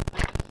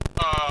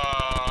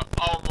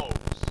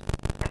 almost.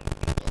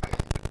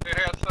 They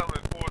had some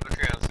before the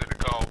Kansas City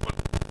Call, but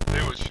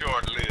they were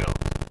short-lived.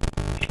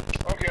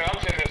 Okay, I'm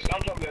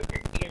talking about the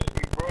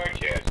continuously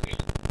broadcasting.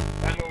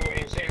 I know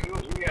in St.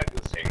 Louis we have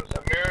the St. Louis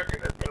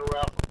American that's been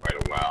around for quite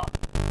a while,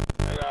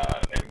 and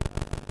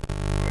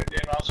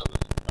then also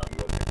we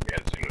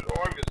have St. Louis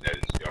Orvis that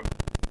is still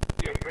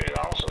printed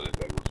also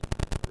that was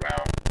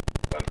around,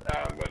 but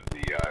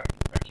the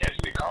Kansas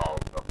City Call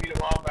beat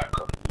them all by a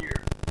couple of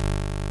years.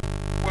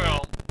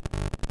 Well,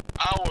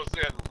 I was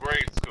in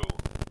grade school,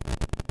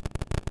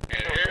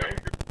 and every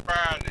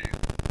Friday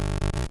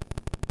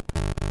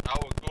I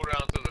would go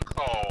down to the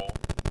call,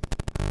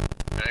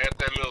 and at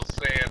that little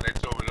stand they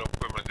told me to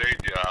quit my day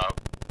job.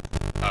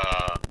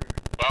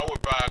 But I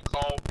would buy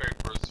call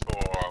papers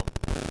for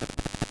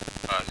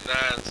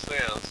 9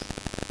 cents,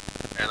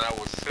 and I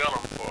would sell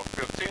them for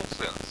 15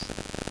 cents.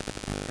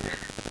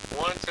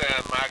 One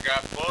time I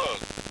got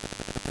bugged.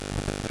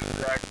 This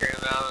guy came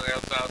down, and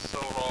after I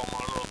sold all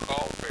my little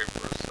call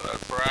papers that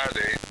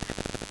Friday,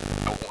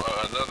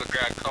 another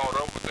guy caught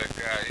up with that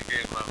guy. He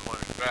gave my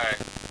money back,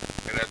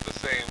 and at the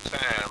same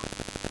time,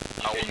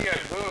 You got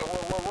bug.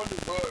 What does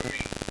bug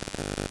mean?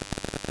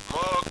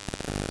 Mug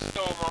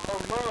stole my Oh,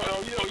 mug.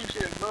 Oh, you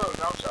said mug.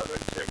 I'm sorry, you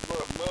said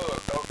bug.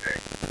 Mug. Okay.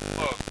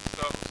 mug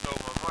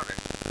stole my money,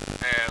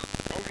 and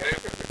Okay.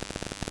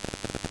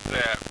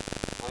 that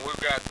when we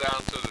got down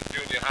to the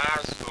junior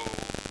high school,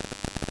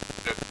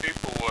 that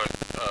people would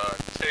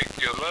take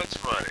your lunch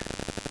money.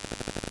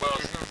 Well,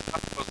 since I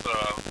was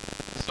a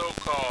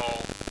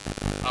so-called,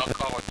 I'll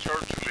call it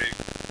church league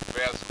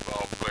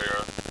basketball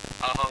player,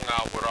 I hung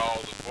out with all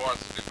the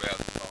varsity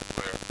basketball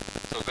players,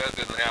 so that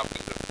didn't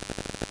happen to me.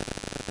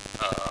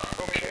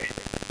 Okay.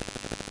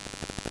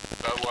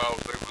 Well, I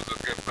was able to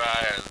get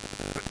by,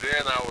 but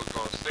then I was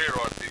going to stay at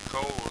RT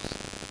Coles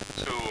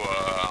to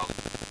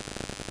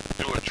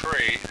do a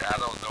trade. I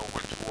don't know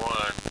which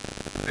one.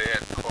 They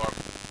had carpet,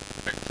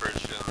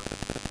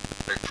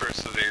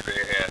 electricity,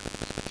 they had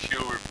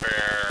shoe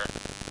repair,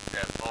 they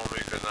had home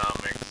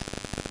economics.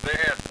 They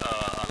had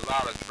a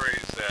lot of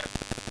trades that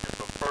if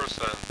a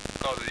person,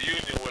 because the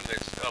union wouldn't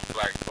accept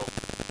black folk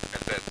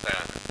at that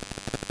time.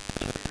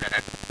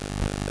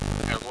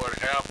 And what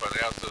happened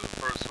after the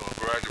person would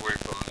graduate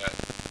from that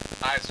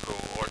high school,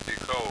 RT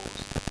Coles,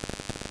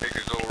 they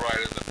could go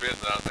right into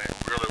business. I think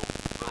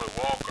Willie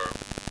Walker,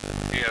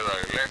 he had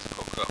an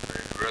electrical company,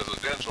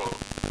 residential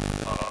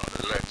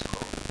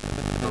electrical.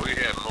 So he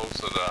had most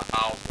of the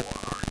house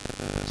wiring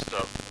and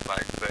stuff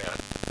like that.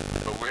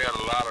 But we had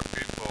a lot of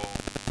people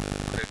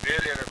that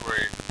did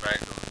integrate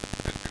back in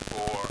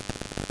 54,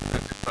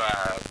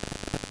 55.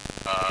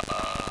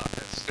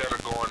 Instead of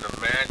going to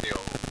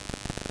manual,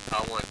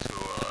 I went to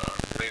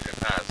Lincoln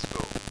High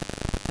School.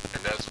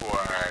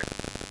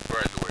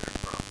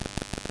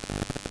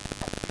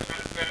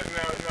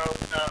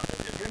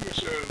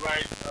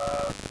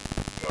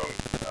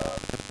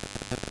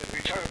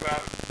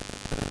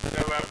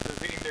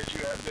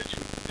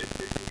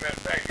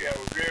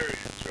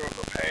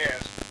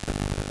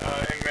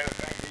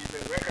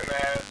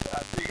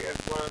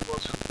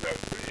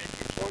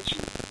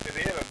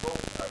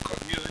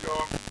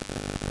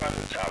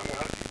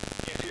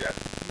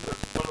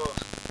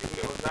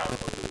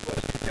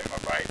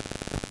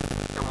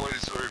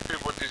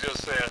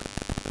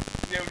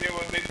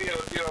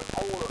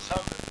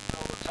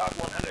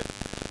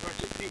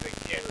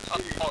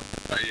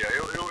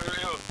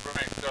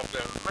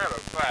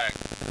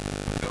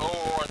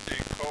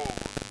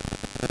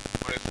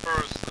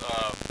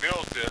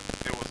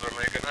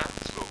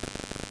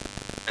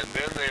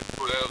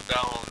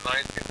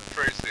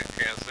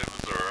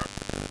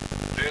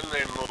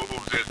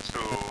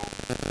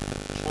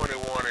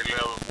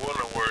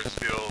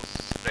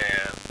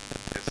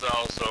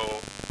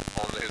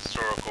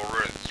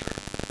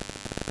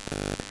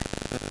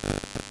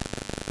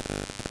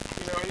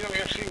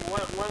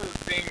 the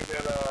things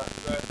that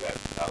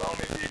not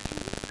only did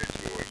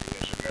you were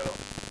instrumental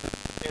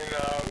in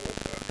the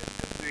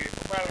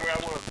by the way, I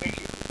want to thank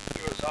you for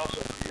doing this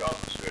also for you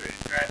also sort of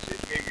United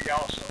States Navy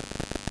also.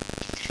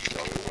 So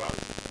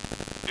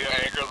Yeah,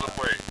 anchors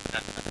away.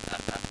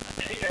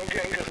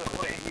 Anchors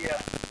away,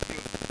 yeah.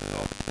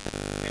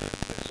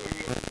 And so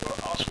you're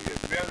also a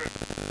veteran.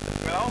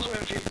 But also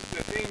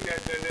the thing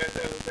that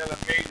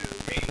amazes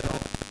me,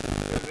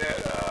 is that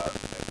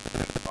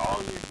all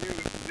you do,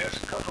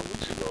 just a couple of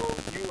weeks ago,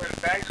 you went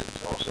back to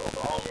Tulsa,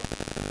 Oklahoma,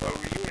 for a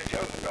reunion.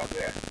 Tell us about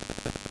that.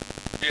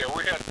 Yeah,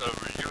 we had the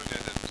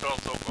reunion in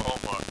Tulsa,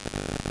 Oklahoma.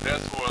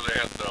 That's where they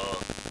had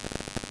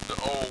the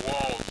old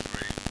Wall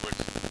Street, which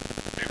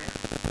they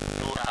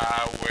new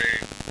highway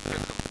that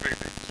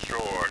completely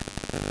destroyed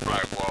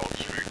Black Wall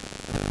Street.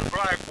 The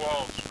Black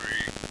Wall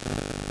Street,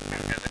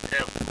 and they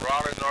have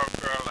Raleigh, North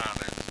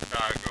Carolina, and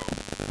Chicago,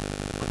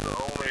 were the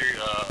only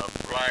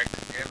black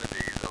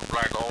entities, or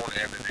black-owned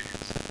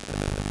entities,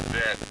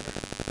 that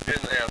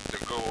didn't have to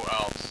go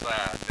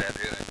outside that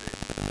entity,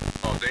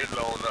 or they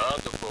loaned the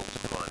other folks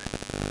money.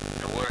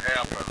 And what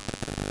happened?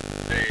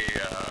 They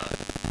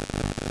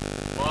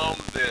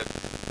bombed it.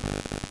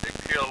 They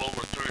killed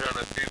over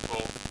 300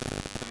 people.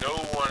 No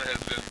one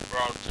has been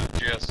brought to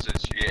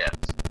justice yet.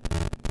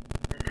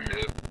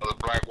 The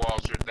Black Wall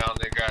Street down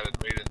there got it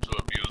made into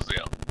a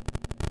museum.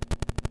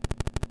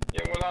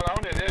 Yeah, well, not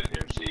only that,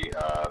 MC,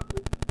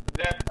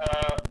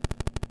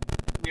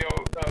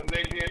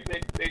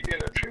 they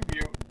did a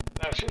tribute,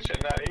 not just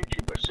not a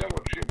tribute, but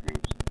several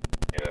tributes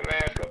in the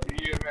last couple of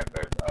years. Matter of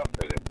fact,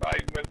 President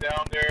Biden went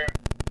down there,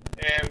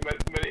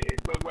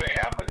 but what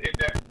happened is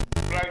that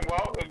Black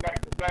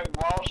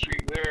Wall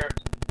Street there,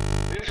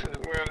 this is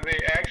where they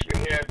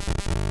actually had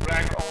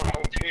black-owned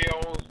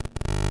hotels.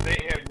 They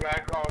had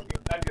black-owned,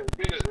 not just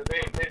businesses,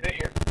 they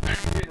had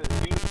business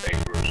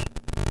newspapers.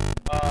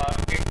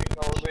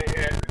 They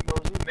had,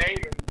 you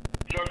name it,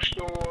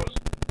 drugstores,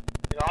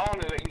 and all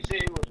of it. He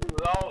said it was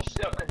all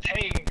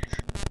self-contained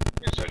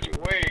in such a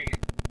way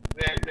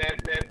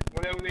that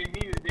whatever they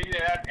needed, they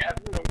didn't have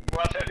to go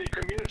outside the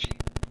community.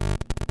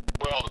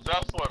 Well,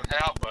 that's what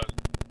happened.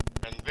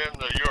 And then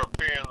the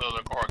Europeans or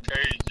the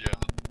Caucasian,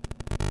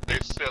 they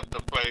set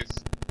the place,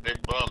 they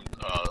bummed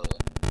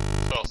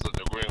Tulsa,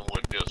 the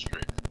Greenwood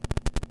District.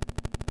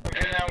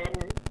 Okay,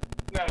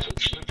 now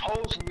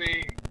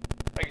supposedly,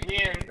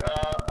 again,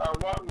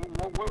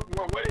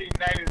 what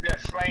ignited that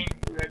flame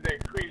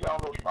that created all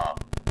those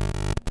problems?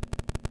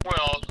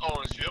 Well,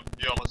 ownership,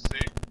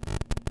 jealousy,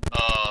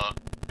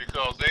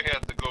 because they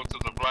had to go to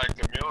the black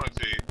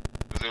community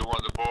because they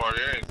wanted to board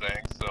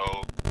anything.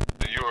 So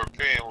the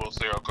European will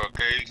say, or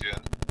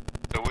Caucasian,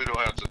 so we don't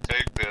have to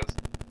take this.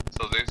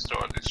 So they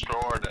started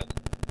destroying it,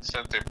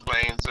 sent their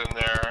planes in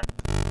there,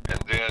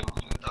 and then,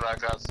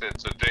 like I said,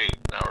 to date,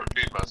 and I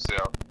repeat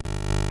myself,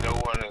 no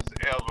one has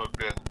ever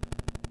been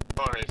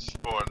punished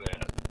for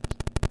that,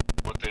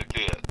 what they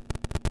did.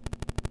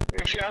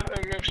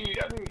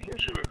 I think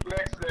history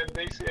reflects that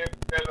they said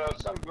that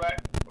some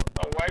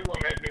a white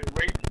woman had been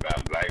raped by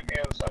a black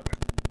man or something,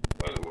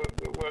 and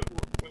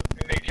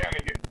they kind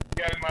of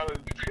got him out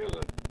of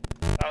prison,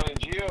 out of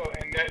jail,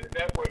 and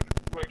that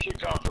what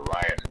kicked off the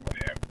riots and what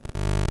happened.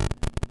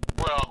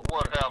 Well,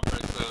 what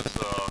happened is,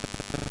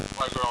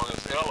 like on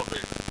this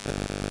elevator,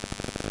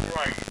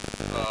 Right.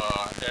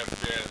 had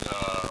been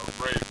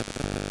raped,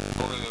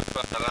 only to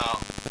find out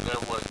that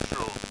wasn't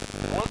true.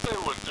 What they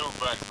would do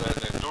back then,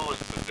 they do it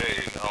today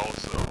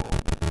also,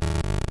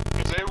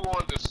 if they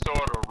wanted to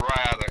start a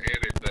riot or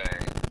anything,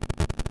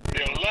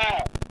 You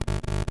lie.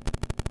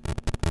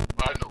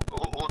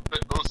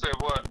 who said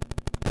what?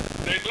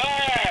 They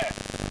lie.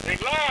 They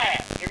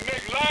lie. They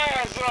make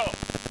lies up.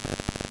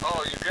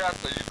 Oh, you got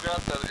the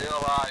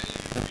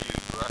LIEs,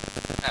 right?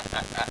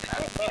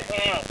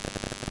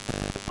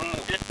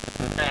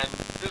 And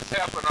this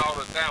happened all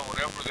the time.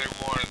 Whenever they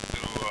wanted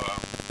to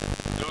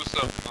do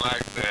something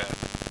like that,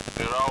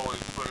 they'd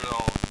always put it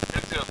on.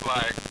 It's just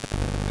like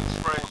in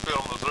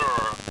Springfield,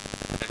 Missouri,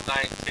 in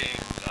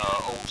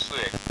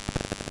 1906,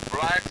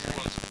 blacks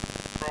was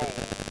control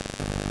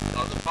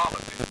of the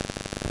politics.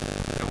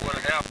 And what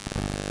happened?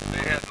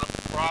 They had no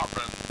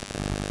problem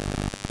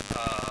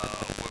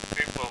with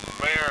people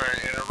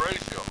marrying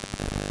interracial.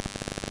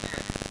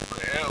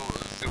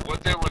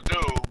 What they would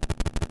do,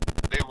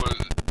 they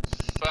would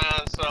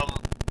find some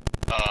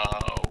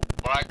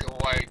black and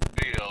white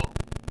deal,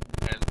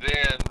 and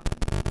then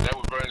they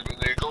would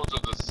they go to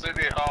the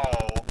city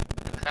hall,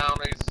 the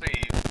county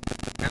seat,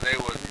 and they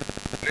would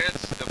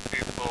lynch the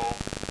people,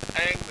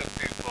 hang the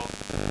people,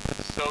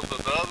 so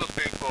that the other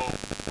people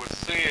would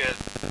see it,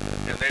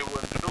 and they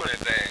wouldn't do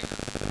anything.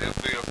 They'd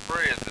be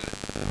afraid to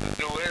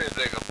do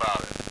anything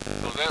about it.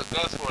 So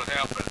that's what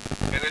happened,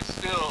 and it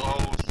still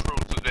holds true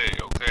today,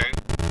 okay?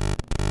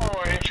 Oh,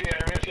 I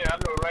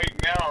know right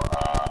now,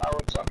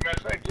 matter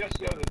of fact, just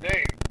the other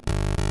day,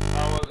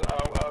 I was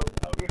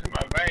with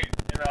my bank,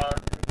 and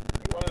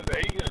one of the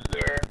agents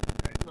there,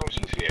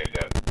 she said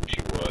that who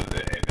she was,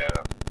 and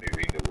that they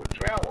would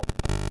travel.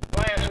 So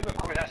I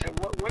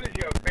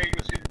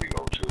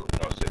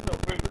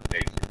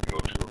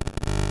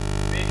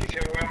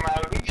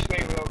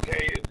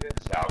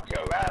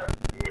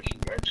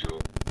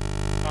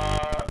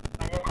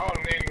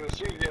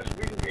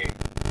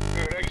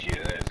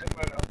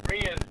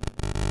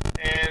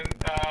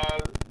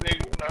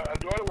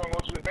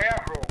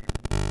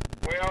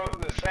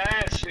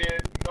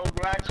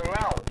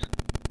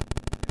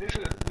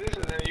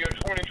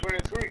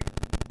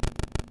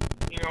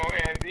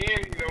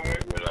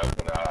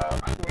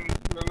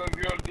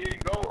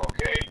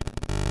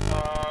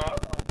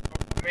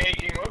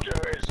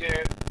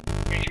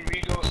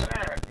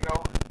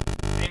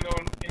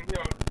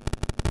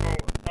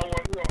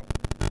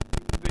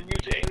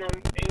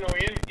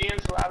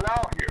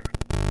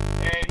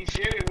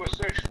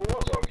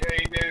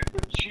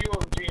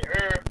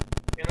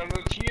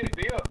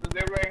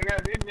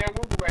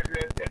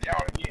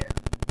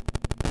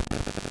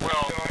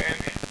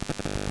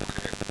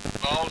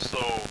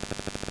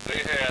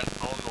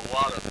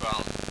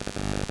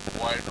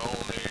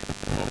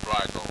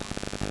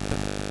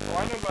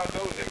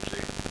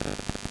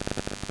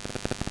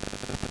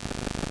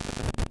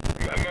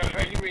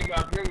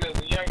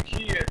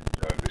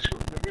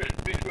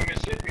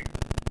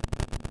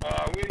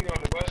waiting on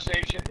the bus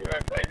station. In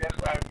fact, that's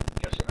why I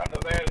guess I'm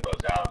the last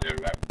bus out there.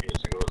 Right?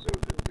 So it was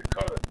the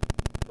color.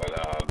 But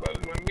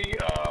when me,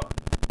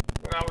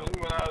 when I was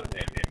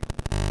in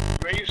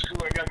grade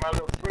school, I got my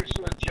little first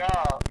little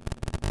job,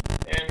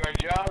 and my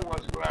job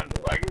was around,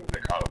 like it was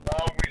they call it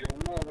Walgreens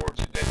and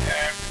Woolworths at that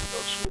time,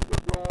 those super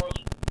doors.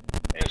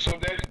 And so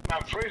that's my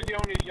first and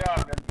only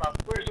job. And my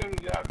first and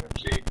only job,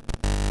 see,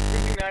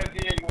 everything I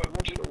did was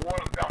went to the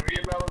water fountain.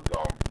 Everybody was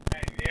gone,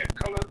 and they had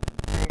color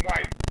and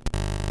white.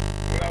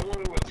 What I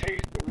wanted was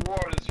taste the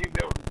water to see if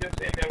there was just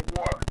in that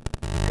water.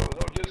 There was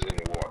no just in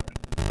the water.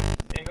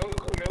 And those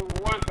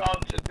water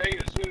fountains today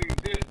still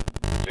exist.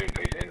 Certain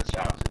places in the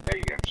South today,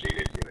 you can see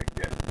they still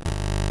exist.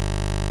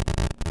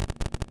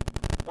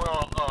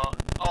 Well,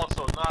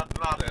 also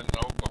not in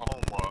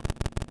Oklahoma,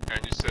 and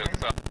you said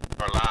South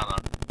Carolina,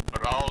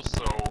 but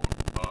also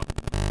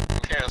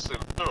Kansas City,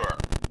 Missouri.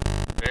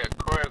 They had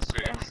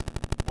crossings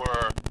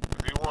where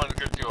if you wanted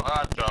to get your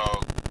hot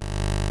dog,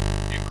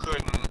 you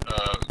couldn't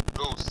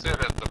go sit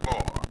at the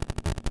bar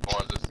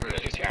or the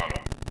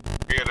counter.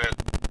 Get it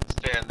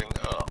standing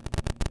up.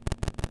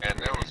 And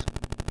that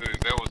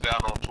was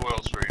down on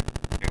 12th Street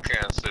in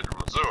Kansas City,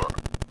 Missouri.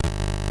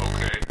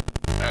 Okay,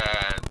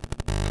 and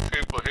the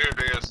people here,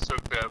 they just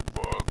took that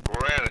for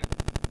granted,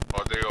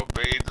 or they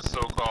obeyed the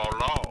so-called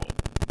law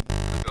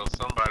until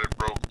somebody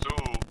broke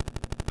through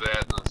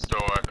that and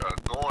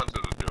started going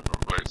to the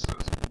different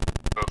places.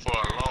 But for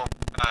a long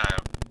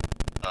time,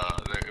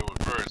 it was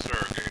very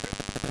segregated.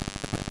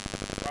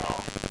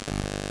 Wow.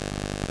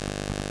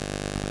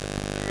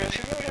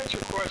 See, let me ask you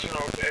a question,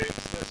 okay?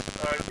 Since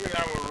you and I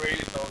were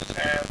raised in those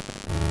times,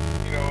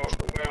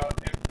 well,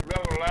 and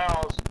Reverend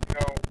Lyles,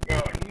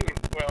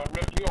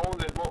 you're older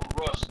than both of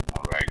us,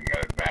 all right? You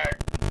got it back.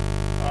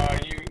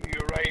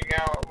 You're right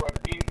now, what,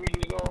 83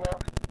 years old now?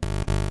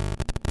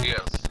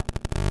 Yes.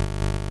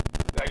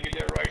 Did I get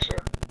that right, sir?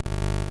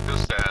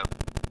 This time.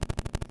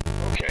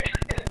 Okay.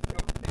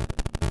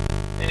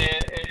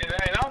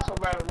 and also,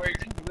 by the way,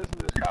 people listen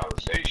to this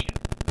conversation.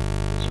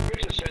 Mr.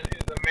 Richardson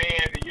is a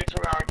man that gets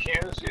around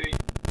Kansas City.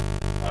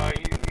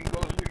 He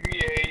goes to the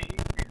VA.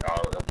 He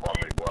calls an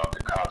appointment, go out to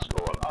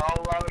Costco, and all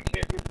around the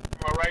country.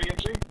 Am I right,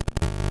 MC?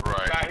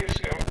 Right. By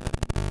himself.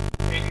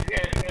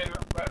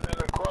 And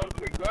according to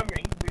the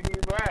government, he's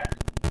legally blind.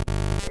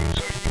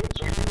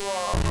 So you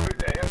are a person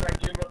that has not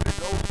given up the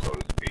ghost, so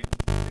to speak,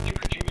 that you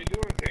continue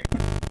doing things.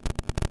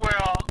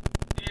 Well,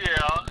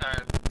 yeah,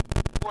 and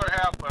what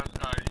happened,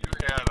 you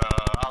had,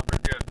 I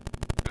forget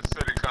the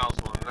city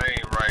council's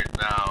name right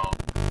now,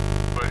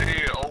 but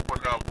he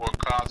opened up where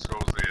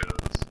Costco's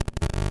is,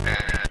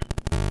 and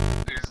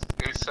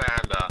he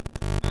signed a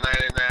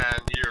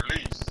 99-year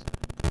lease.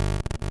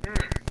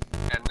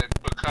 And they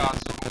put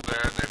Costco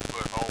there, and they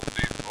put Home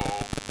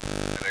Depot,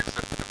 and they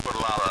put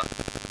a lot of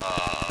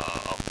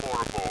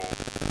affordable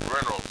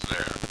rentals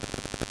there.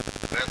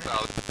 That's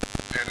how,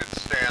 and it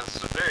stands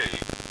today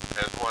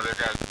as one. They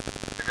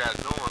got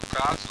numerous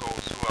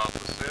Costco's throughout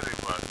the city,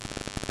 but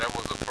that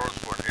was the first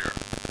one here.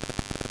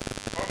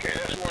 Okay,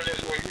 that's where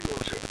you go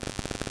to.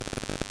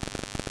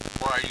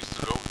 Where I used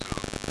to go to.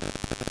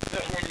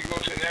 That's where you go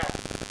to now.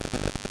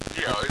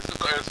 Yeah, it's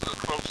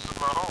close to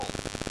my home.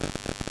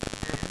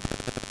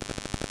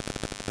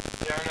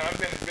 Yeah, I know. I've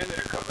been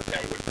visiting a couple of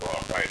times with Paul,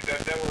 right?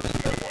 That was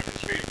one of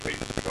his favorite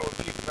places to go.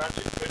 Even not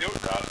just, but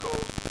those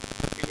Costco's,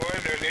 you go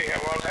in there, they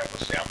have all types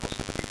of samples.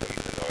 People,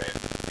 and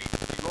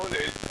you go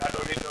there, I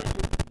know they know you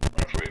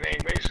on a first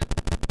name basis.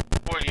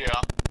 Well,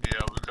 yeah,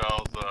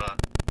 because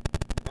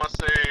once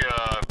they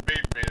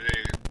meet me,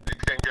 they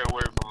can't get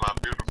away from my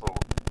beautiful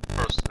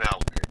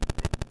personality.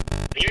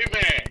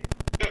 Amen.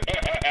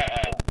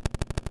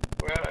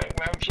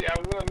 Well, see, I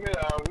will admit,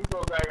 we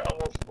go back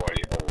almost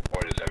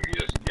 47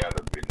 years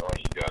together, we know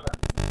each other,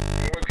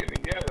 and working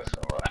together.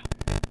 So I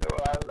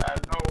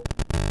know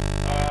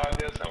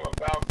there's something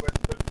about, but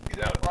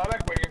I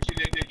like what you see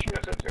that you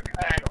have such a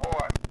kind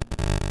heart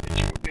that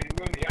you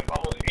really help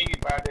almost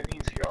anybody that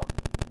needs help,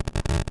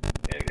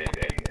 and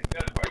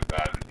that's why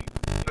God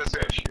bless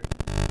you.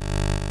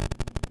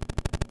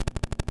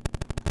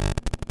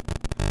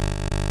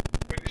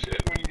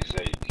 When you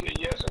say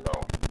yes or no.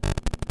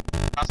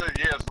 I said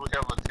yes, we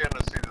have a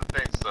tendency to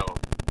think so.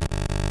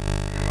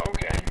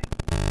 Okay.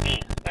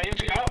 Now, you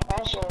see,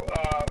 also,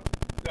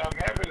 I'm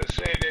happy to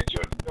say that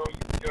your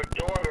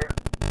daughter,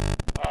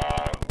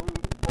 who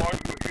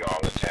argues with you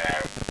all the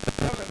time,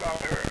 tell us about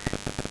her,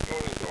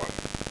 your daughter.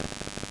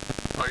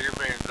 Oh, you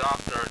mean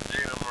Dr.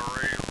 Gina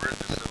Marie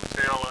Richardson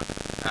Taylor?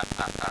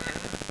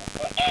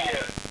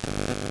 Yes.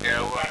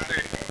 Yeah, well,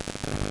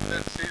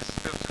 she's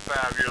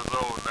 55 years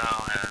old now,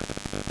 and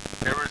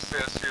ever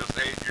since she was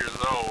 8 years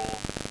old,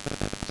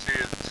 she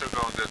took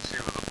on that she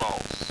was a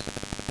boss.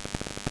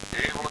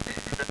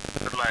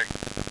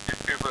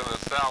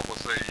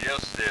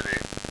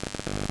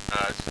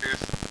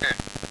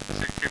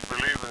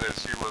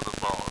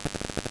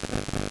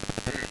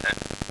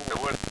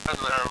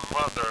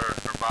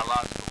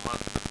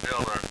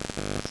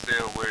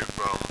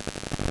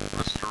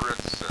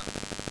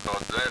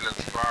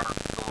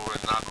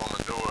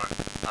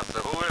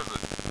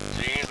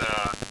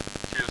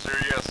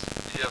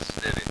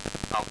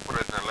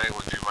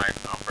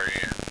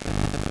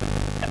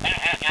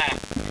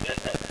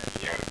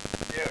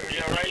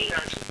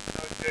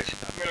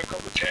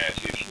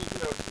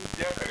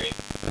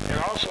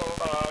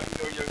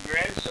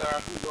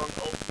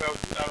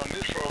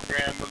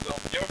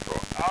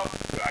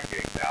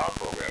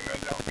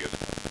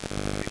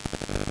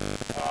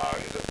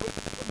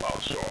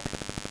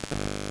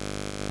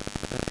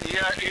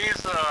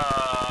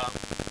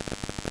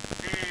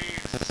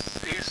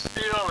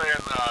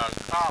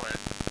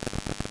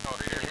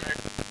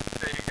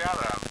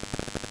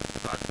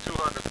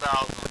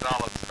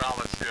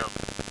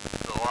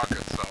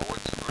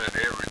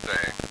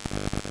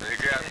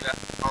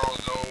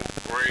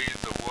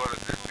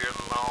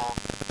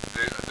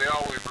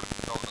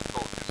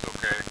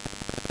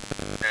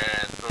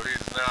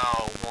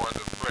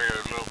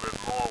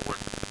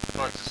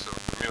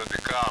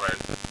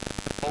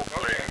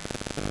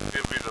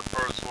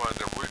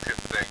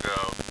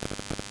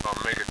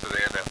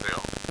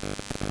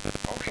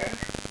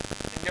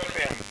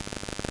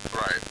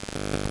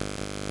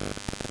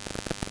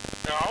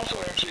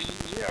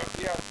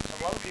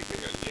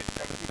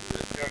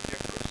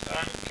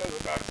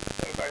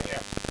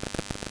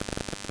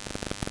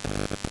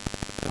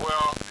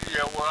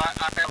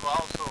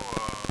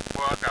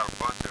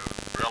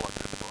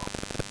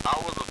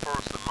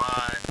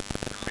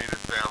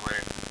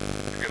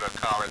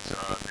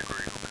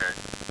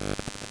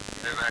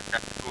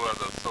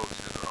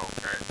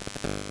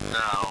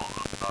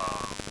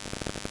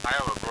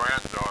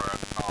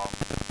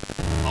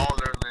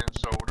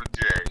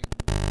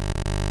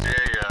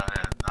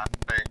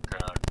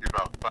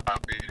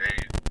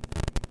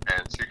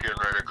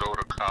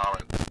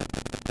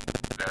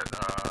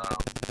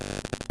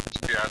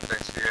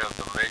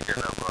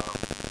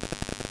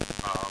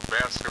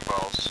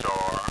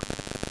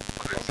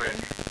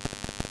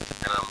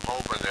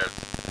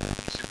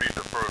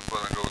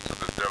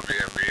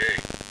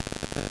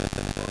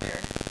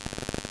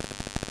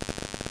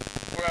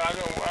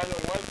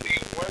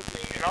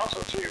 And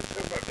also, too,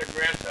 tell about their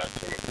grandson,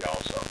 Timothy,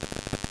 also.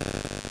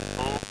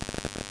 Who?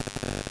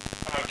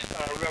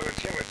 Reverend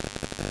Timothy.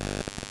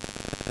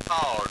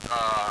 Oh,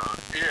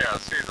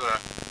 yes, he's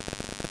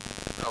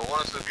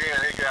once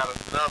again, he got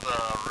another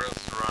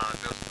restaurant.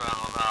 Just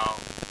found out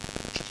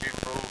he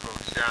moved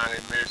from Shawnee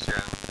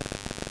Mission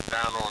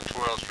down on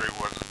 12th Street,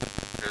 was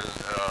in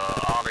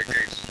Ollie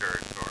Gates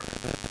territory.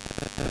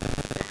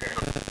 Okay.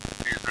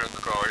 He's in the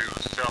car. He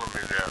was telling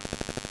me that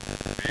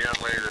the young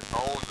lady that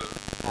owned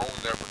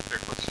that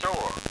particular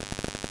store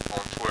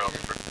on 12th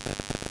Street.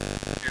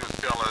 He was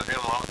telling him,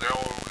 they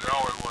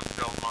always want to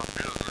tell him my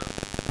business.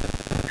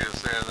 He was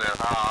saying that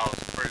how I was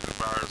crazy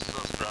about her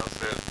sister. I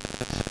said,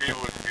 he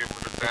wouldn't give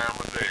me the time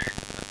of day.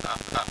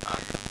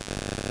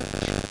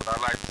 But I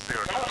like to see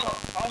her.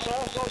 Also,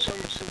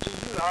 since you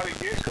know Ollie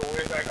Gates go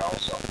way back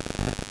also.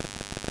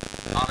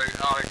 Ollie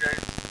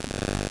Gates?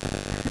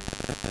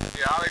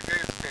 Yeah, Ollie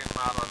Gates came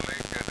out of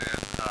Lincoln in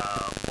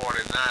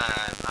 49.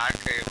 I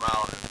came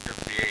out in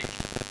 58.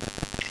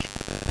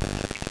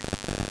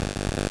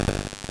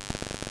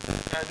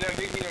 And then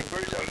they even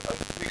birthed a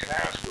big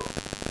high school.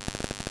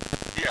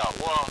 Yeah,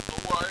 well,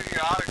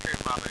 yeah, Ollie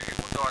came out of, he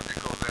went to North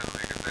Dakota and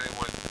Lincoln, then he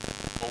went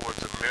over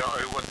to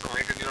he went to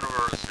Lincoln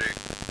University,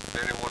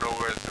 then he went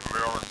over to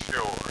Maryland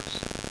Shores.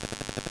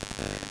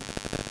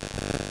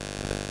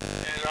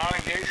 And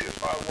Ollie Gates is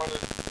probably one of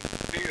the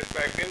biggest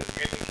back then in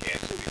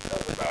Kansas City. Tell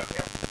us about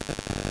him.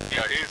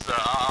 Yeah, he's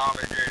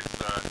Ollie Gates,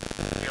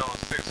 he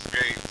owns 6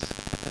 Gates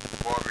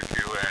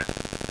Barbecue, and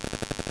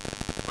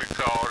we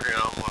called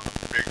him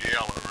Big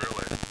Yeller,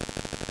 really.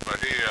 But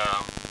he's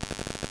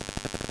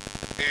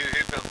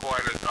been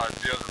quite a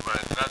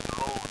gentleman. Nothing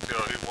moved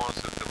till he wants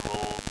it to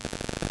move.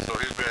 So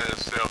he's been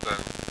himself in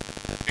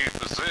key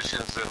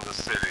positions in the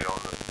city, on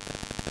the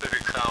city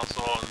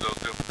council, and those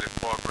different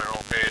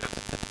departmental heads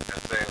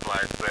and things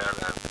like that.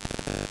 And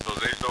so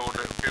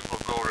people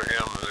go to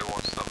him and they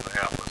want something to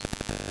happen.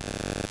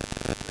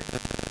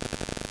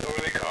 So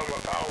they call him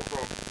a power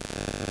broker.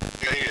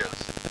 He is.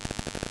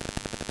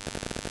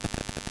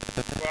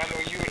 Well, I know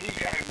you and he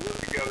kind of grew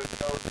together,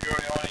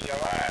 early on in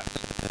your lives.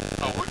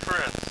 Oh, we're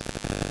friends.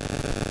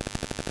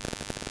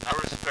 I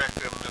respect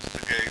him,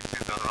 Mr. Gates.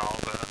 He's done all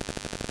that.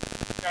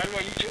 I know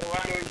you too. I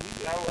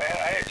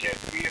had a chance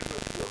to meet him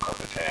with you a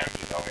couple of times,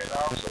 and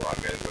also I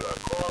met him with a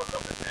call a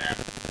couple of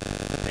times.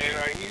 And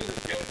he's a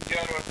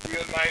gentleman,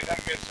 real nice. I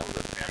met some of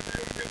the family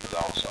members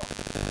also.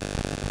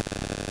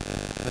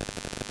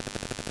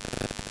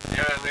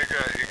 Yeah, and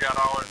he got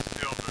all his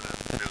children in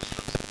the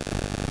business.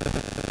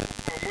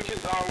 Which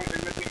is always a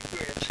good thing to do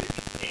in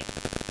city.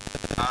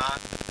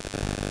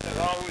 It's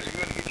always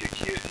good to get your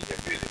kids in your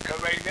business.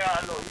 Because right now,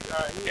 I know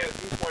he has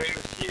one of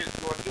his kids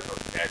doing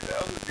different at the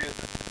other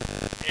business.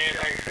 And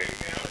like I say,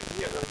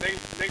 he has a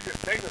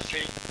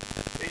legacy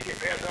that he can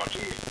pass on to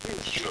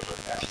his children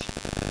now.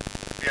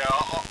 Yeah,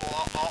 all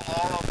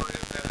of them in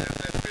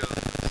that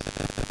business.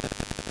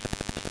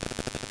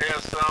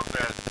 There's some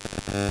that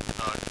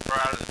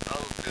tried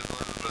other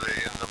businesses, but they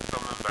end up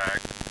coming back.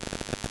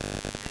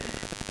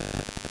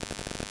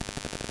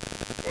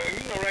 Well,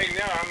 right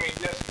now,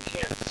 just in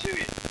Kansas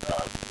City,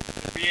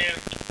 being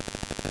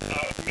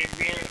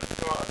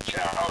a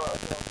child,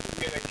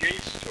 being a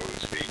Gates, so to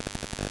speak,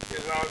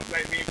 is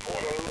like being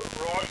part of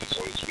royalty,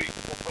 so to speak.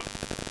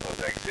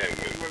 Like I said,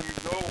 when we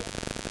go,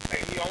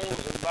 like he owns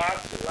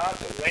lots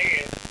of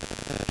land,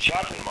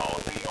 shopping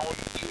malls, and he owns,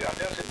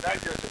 that's not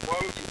just a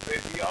barbecue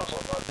place, he also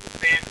owns the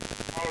land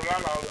all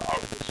around all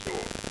the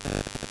stores.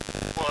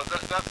 Well,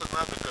 that's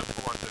another good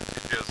point that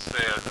you just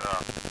said.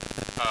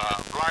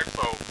 Black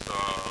folks,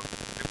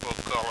 people of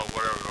color,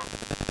 whatever,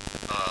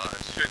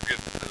 should get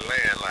the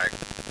land. Like,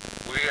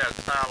 we had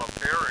Tyler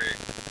Perry,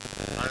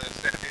 I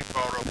understand he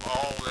bought up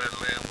all that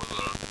land with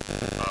a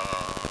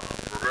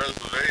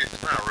reservation,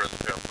 not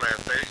reservation,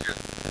 plantation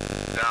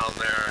down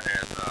there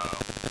in,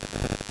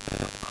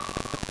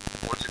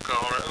 what you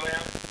call it?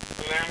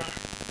 Atlanta?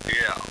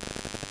 Yeah.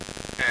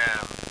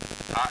 And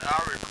I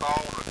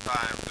recall the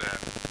time that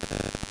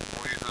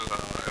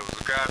it was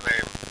a guy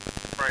named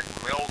Frank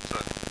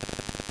Milton,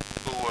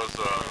 who was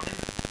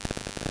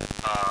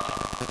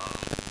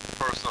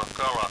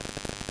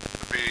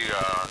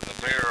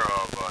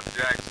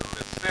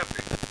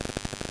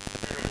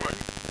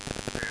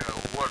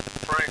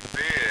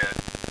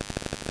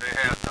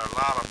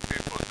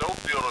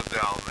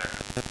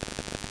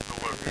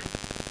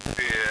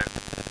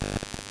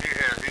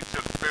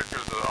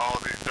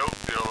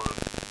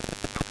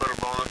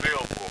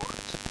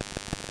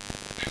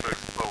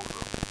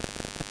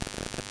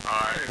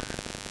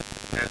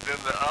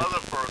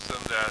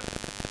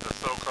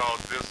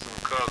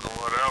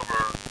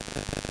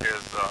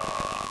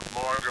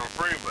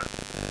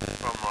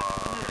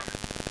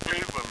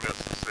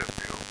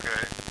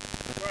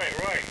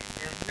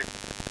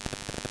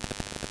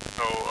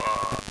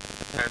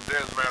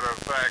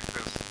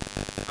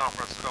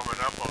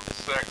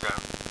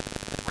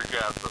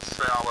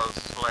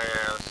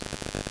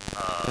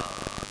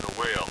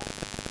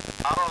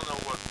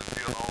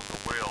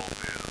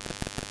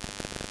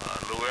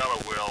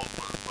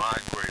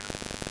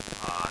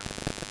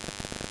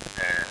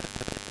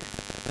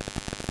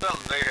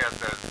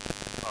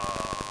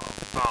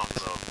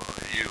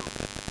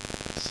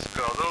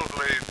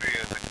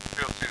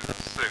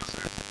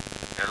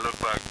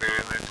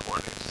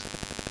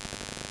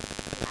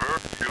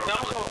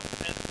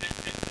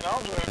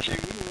also, MC, we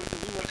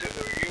went to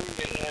the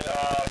reunion in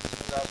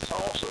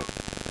Tulsa.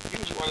 He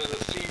was one of the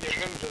senior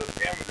members of the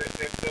family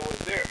that was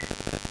there.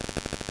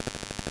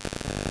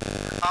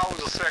 I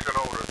was the second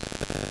oldest.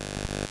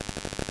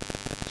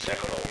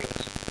 Second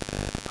oldest.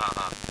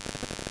 Uh-huh.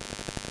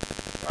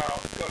 Well,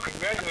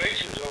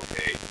 congratulations,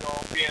 okay,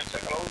 being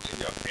second oldest in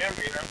your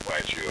family, and I'm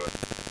quite sure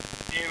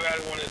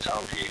anybody want to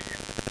talk to you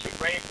to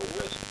bring for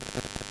wisdom.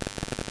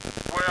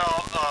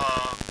 Well,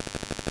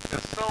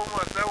 there's so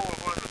much. That was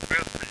one of the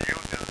best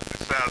reunions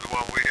besides the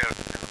one we had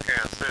in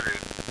Kansas City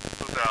in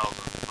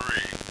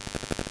 2003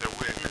 that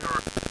we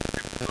encouraged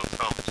people to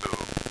come to.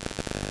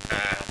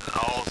 And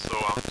also,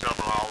 I'm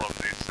telling all of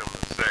these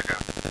December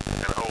 2nd,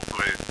 and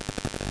hopefully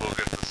we'll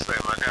get the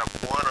same. I got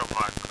one of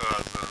my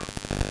cousins,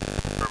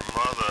 her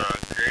mother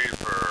gave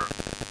her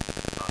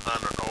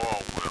 100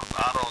 oil wells.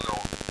 I don't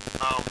know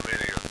how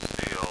many are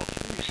still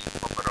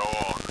pumping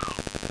oil now,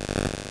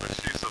 but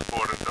she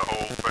supported the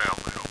whole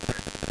family,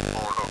 okay,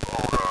 on her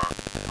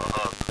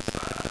husband's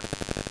side.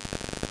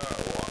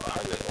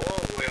 100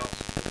 oil wells.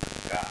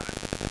 God.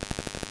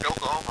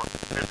 Oklahoma,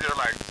 they feel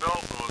like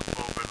Tulsa was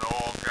supposed to be the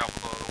oil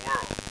capital of the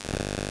world.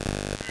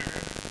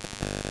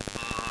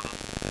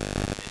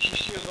 And she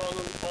still on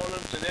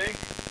them today?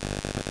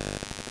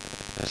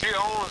 She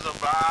owns them,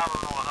 but I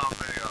don't know how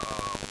many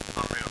are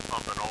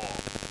pumping oil.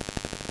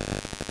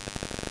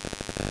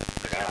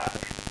 God.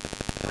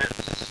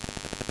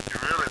 She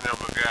really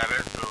never got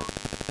into,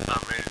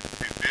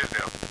 she did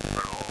have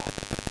pumping oil.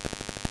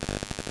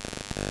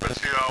 But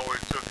she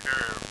always took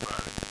care of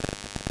everybody.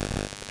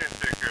 She didn't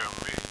take care of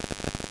me.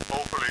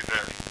 Hopefully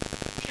that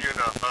she and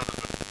her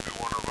husband will be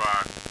one of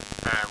our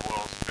time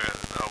well spent,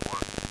 and that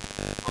one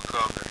will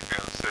come to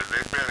Kansas City.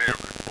 They've been here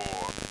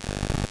before.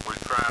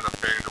 We're trying to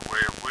pave the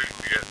way. If we can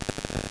get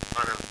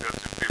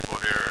 150 people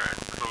here,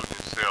 including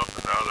yourself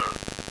and others,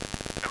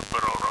 and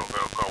put on a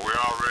vehicle.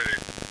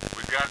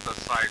 We got the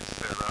site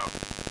set up.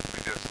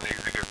 We just need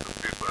to get the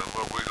people. And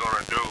what we're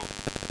going to do,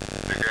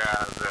 the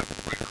guys that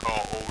we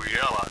call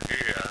OEL out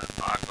here,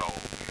 I call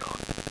OEL,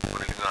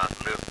 when he's not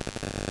listening,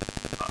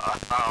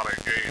 out of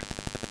gate,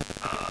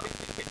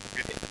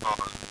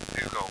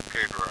 he's going to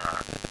cater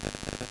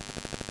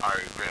our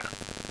event.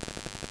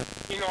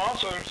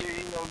 Also, MC,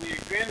 the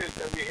event is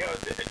that we held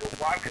at the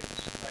Watkins,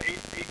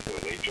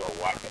 H.R.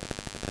 Watkins.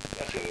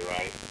 That's it,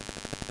 right?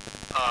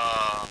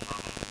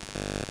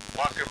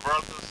 Watkins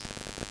Brothers?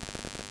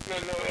 No,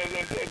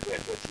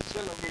 that's the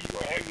center where you're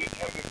going to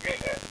have the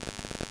event at.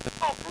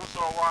 Oh, Bruce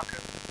R.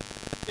 Watkins?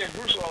 Yeah,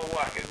 Bruce R.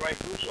 Watkins, right?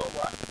 Bruce R.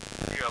 Watkins.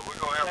 Yeah, we're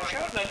going to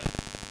have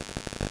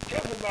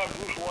Tell me about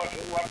Bruce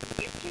Watkins,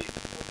 MC,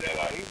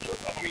 that he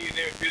was a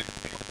millionaire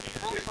businessman.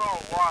 Bruce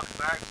R.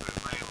 Watkins, actually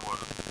his name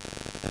was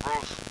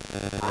Bruce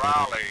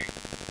Riley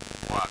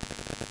Watkins.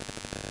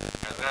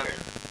 And that's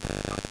his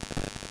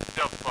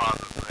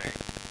stepfather's name.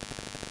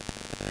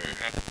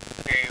 And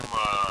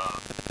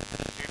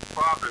he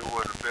probably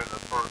would have been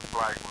the first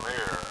black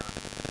mayor.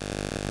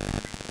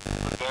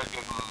 But that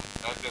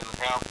didn't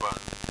happen.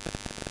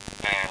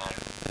 And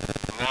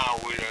now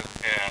we done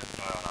had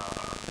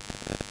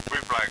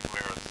 3 black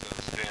mayors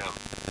since then.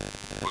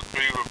 With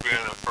Cleaver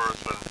being the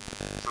first one,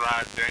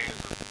 Sly James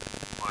was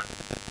one.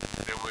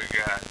 Then we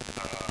got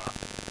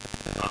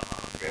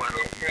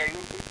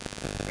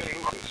Mayor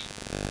Lucas.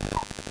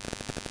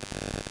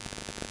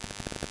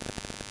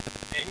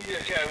 And he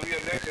just got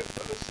re-elected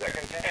for the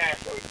second time,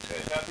 so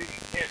I think he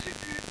can't see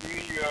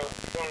you're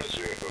going to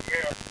serve for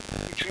mayor.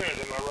 He turns,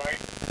 am I right?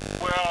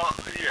 well,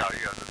 yeah,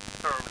 the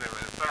term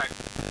limit. In fact,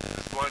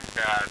 this one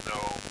guy,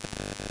 though,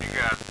 he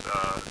got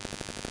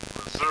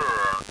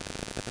Missouri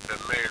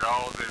that made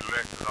all the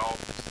elected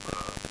office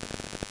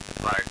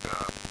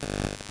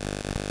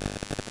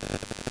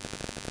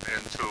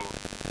into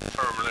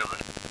term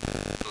limit.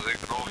 So they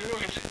could only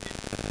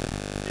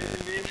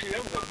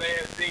That was a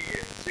bad thing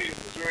in the city of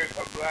Missouri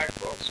for black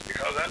folks,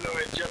 because I know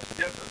in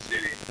Jefferson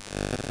City,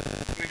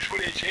 before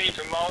they changed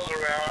the laws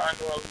around, I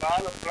know a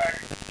lot of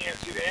blacks in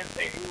Kansas City and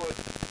St. Louis,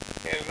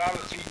 and a lot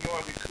of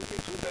seniority,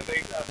 including the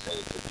late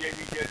Senator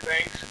J.B.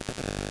 Banks,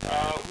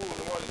 who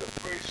was one of the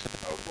first,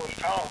 most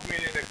powerful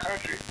men in the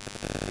country.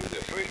 He was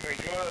the first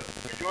majority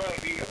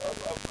leader of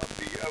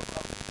the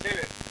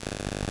Senate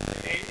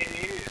in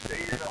any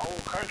state in the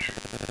whole country.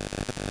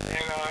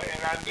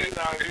 And I did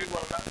not agree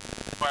with that.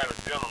 quite a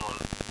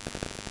gentleman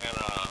and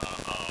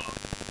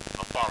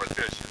a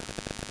politician.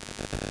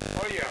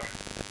 Oh yeah,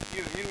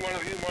 he's one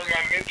of my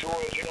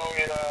mentors,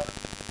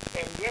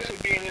 and just to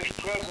be in his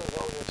presence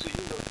on this,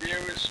 he's a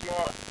very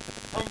smart,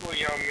 humble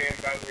young man,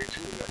 by the way,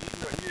 too.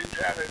 He didn't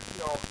try to,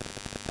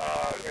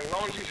 as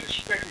long as you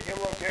suspected him,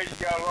 okay, you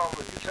got along,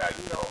 but you tried,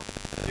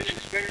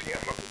 disrespect him,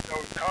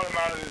 call him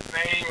out of his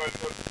name or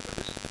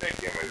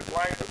disrespect him or his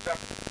wife or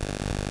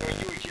something,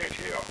 you would catch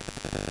hell.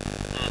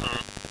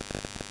 Mm-hmm.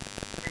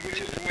 Which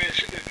is the way it's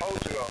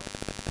supposed to go.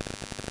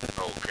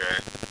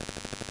 Okay.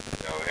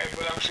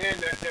 But I'm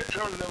saying that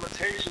term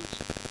limitations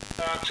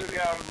took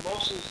out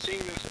most of the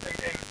seniors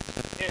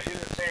in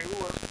St.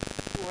 Louis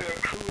who had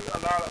accrued a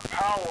lot of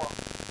power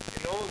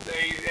in those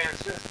days, and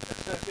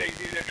since they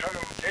did their term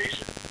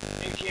limitation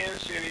in Kansas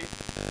City.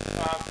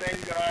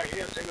 Thank God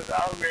here, singers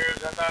out there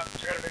are not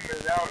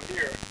tournaments out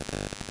here.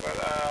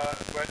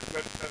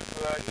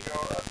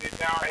 They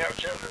now have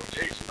term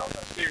limitations on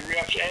the state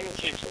reps and the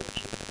state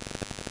senators.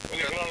 But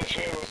they can only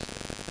serve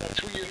a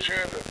 2-year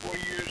term and 4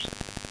 years.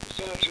 The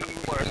senators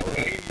will serve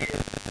 8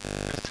 years.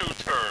 It's 2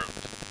 terms,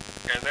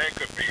 and that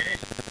could be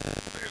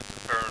it's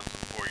terms of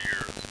 4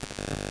 years.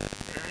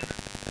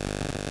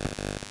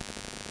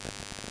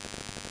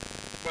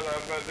 But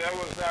that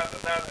was not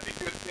a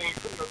good thing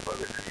for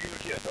the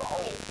community as a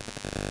whole.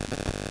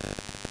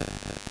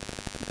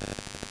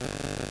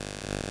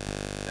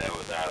 That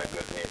was not a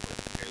good thing for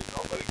the community.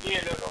 But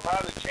again, there's a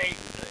lot of changes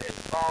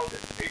involved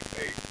in big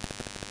faith.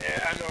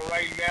 And I know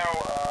right now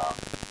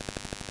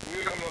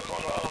we're coming up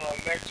on an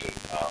election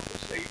for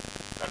state,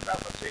 not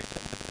for state,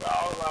 but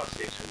all of our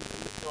states.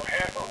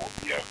 Half of them will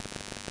be up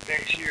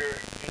next year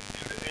in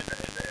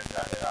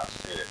our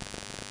Senate,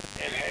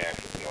 and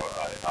half,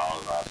 all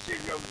of our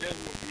state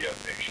representatives will be up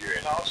next year,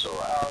 and also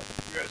our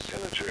U.S.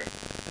 Senator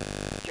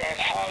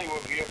Josh Hawley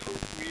will be up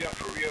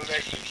for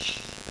re-election.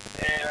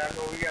 And I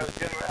know we got a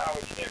gentleman out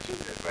of Kansas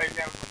City that right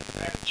now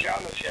trying to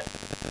challenge him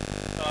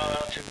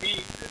to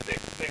be the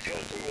next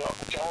senator.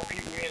 John P.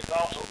 Wins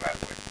also, by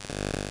the way.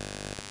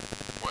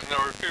 Well,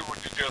 now repeat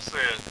what you just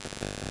said.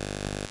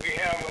 We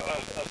have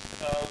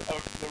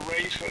the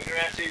race for the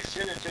United States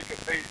Senate taking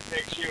place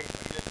next year.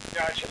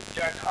 Josh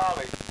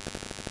Hawley,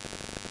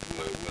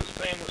 who was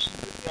famous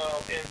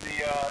in the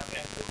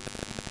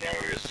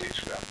January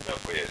 6th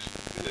for his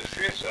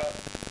fist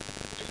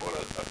to put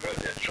a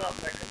President Trump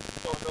back in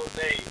those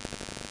days.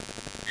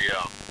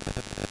 Yeah.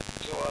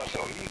 So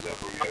he's up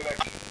for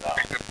re-election now.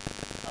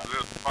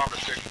 This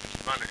politics is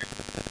funny.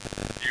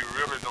 You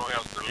really don't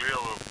have to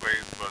live a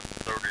place for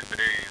 30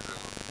 days, and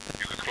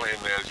you can claim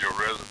that as your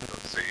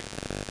residency.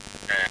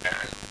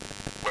 And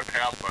what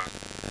happened,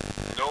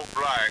 no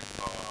black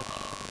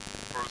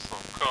person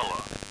of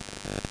color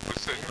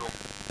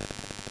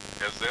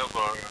has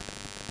ever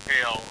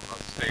held a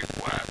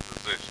statewide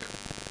position.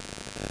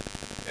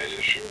 That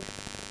is true.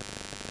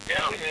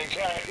 Yeah, in the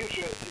entire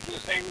history of the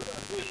state of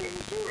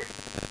Missouri.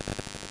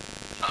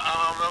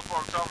 That's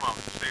what I'm talking about,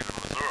 the state of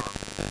Missouri.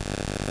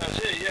 That's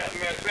it, yeah.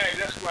 Matter of fact,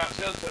 that's why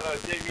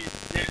Senator J.B.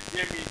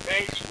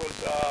 Banks was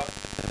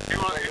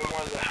one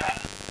of the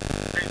high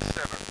state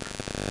senator.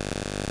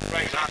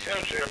 Right, state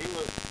senator. He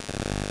was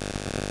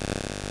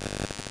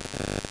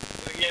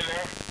again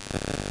now.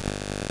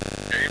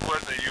 Yeah, he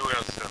wasn't a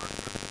U.S. senator.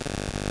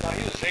 No,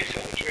 he was a state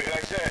senator.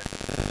 Like I said,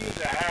 he was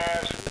the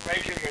highest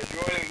ranking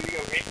majority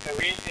leader of any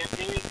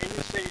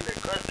state in the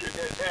country at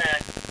that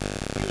time.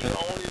 He was the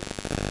only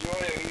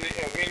majority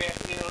leader of any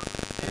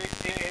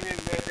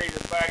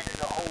designated black in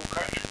the whole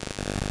country.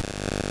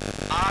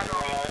 I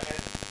don't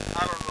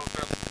know if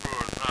that's true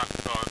or not,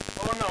 because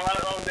oh no, I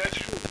don't know if that's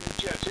true.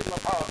 Check my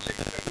politics.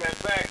 As a matter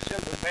of fact,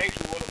 Senator Banks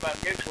was one of my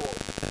mentors.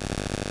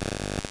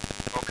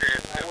 Okay,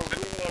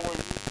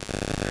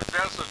 if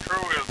that's the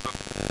truth,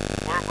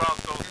 what about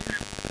those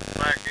people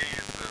back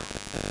east?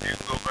 And you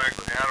can go back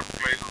to Adam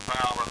Clayton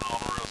Powell and all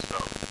the rest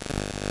of them.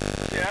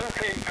 Yeah, Adam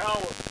Clayton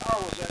Powell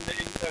was in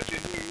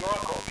New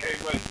York, okay,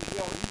 but he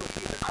was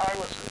in the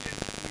congressman in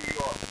New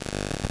York.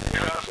 You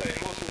know what I'm saying?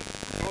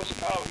 Most of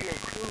Powell he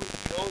accrued in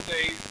those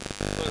days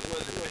was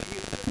when he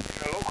was in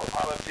the local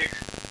politics,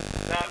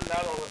 not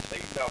on the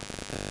state level.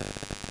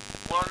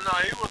 Well, no,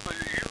 he was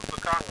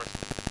a congressman.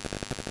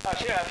 I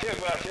said he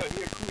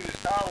accrued his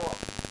power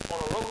on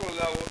a local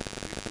level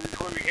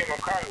before he became a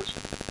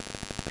congressman.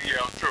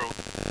 Yeah, true.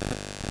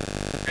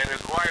 And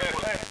his wife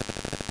was...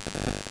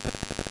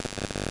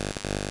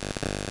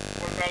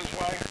 What about his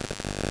wife?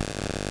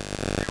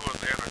 She was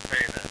an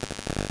entertainer,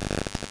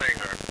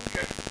 singer.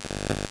 Okay.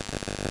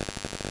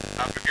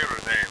 I forget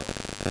her name.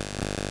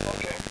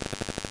 Okay.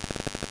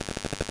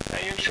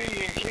 And you see,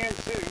 in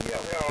Kansas City, we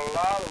have had a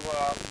lot of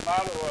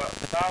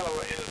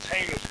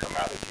entertainers come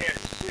out of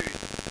Kansas City.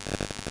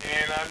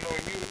 And I know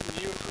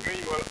you're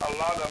familiar with a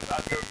lot of them. I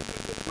know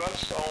the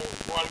Bloodstones,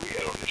 one we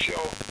had on the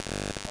show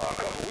a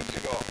couple weeks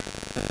ago.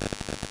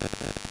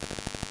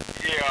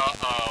 Yeah,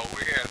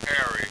 we had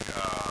Harry,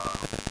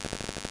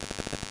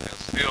 and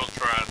still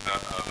trying to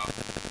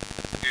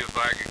see if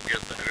I can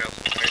get that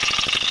information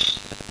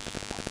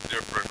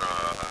different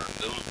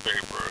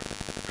newspaper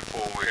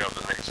before we have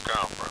the next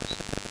conference.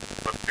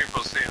 But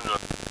people seem to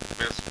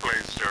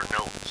misplace their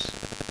notes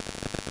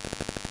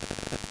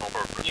on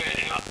purpose.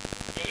 Yeah,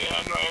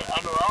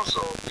 I know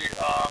also the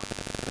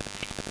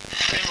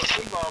famous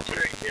football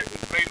player in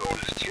Kansas, late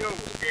Otis Till,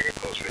 was very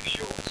close with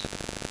yours.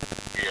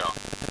 Yeah.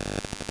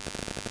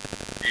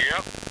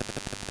 Yep.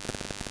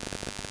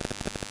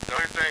 The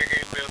only thing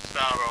he missed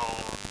out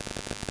on,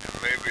 and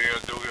maybe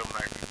he'll do him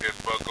like he did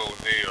Buck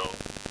O'Neal,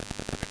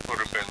 and put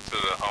him into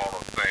the Hall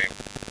of Fame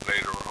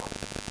later on.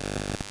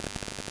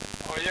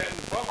 Oh yeah,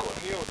 and Buck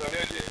O'Neal was a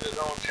legend in his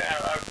own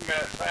time. As a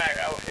matter of fact,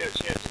 I had a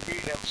chance to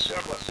meet him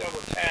several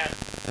times.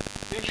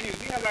 The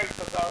thing I liked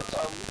about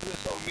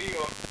Miss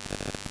O'Neal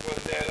was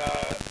that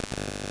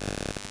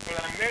when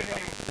I met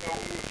him,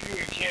 we were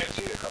in Kansas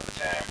City a couple of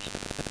times.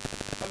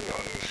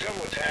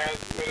 Several times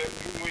when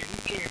he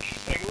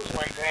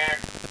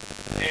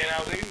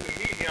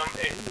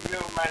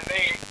my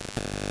name.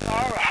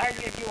 All right, how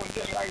you doing?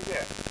 Just like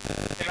that.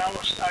 And I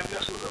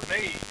just was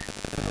amazed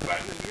about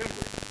his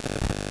memory.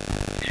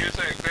 You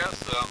think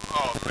that's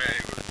oh man,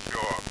 he was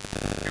sharp.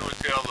 He would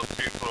tell the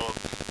people,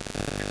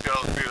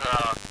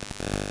 how,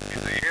 he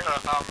said, yeah,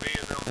 how me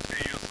and them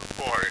see you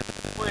supported.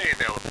 We ain't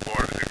never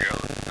supported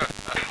together.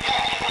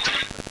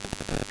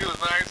 He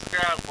was a nice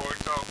guy, boy,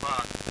 talking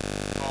about,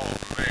 oh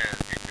man,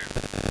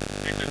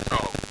 he could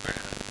talk, man.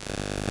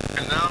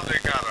 And now they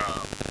got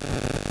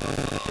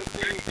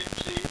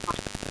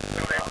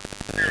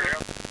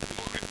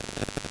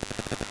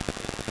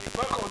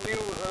Buck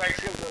O'Neill was like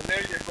he was a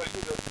legend, but he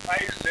was a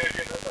nice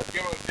legend, a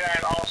General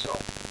Giant also.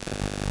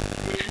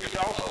 Which is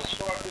also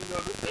starting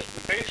the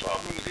baseball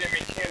museum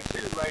in Kansas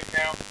City right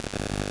now,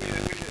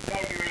 which is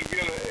now going to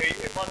get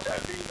a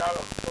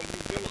multi-billion-dollar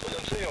museum for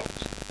themselves.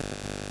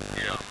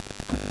 yeah.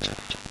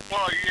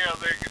 Well, yeah,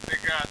 they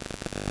got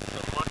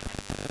the money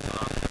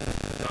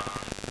to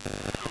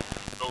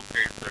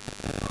locate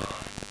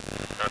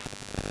that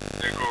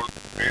they go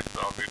based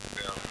off it.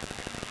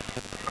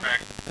 In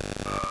fact,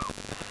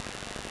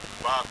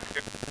 Bob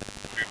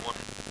be one.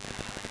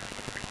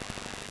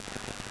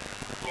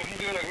 Well, he's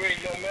doing a great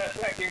job. Matter of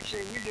fact, MC,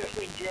 we just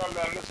enjoyed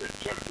Mr.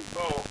 Chuck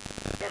DuBois.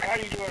 Chuck, how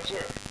you doing,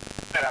 sir?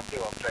 Man, I'm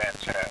doing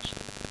fantastic.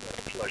 What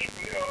a pleasure.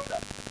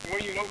 Where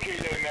you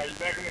located at now? You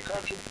back in the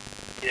country?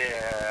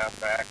 Yeah, I'm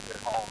back at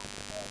home.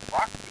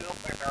 Rockville,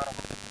 Maryland.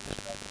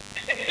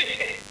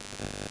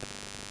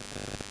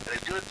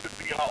 It's good to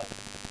be home.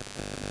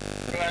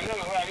 Well, I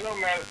know,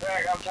 matter of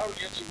fact, I'm talking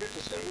to MC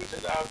Richardson, which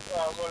is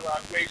one of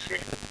our great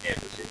friends in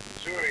Kansas City,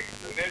 Missouri,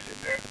 the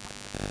legend there.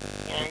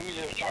 And we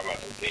just talking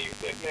about some things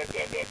that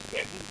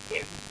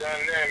he's done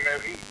there, man.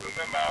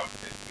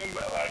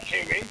 Remember our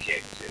chamber in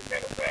Kansas City,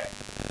 matter of fact.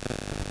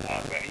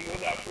 Man, he was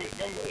our first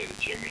member of the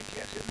chamber in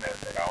Kansas City, matter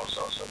of fact,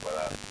 also. So,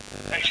 but,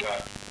 actually,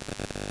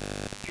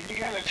 can you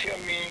kind of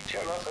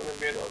tell us a little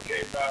bit,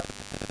 okay, about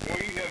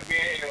where you have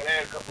been in the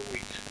last couple of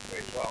weeks,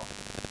 first of all?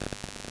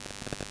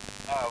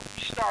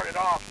 We started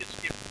off,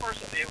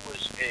 first it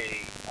was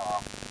a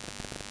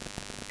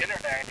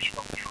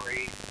International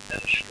Trade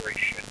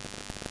Administration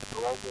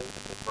Global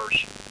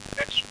Diversity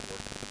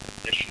Export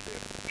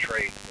Initiative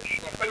Trade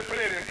Initiative. Put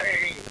it in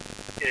plain English.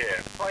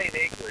 Yeah, plain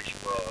English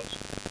was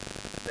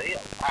they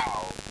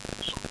allowed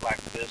some black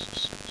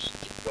businesses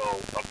to go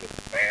under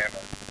the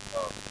banner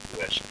of the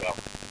U.S.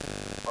 government.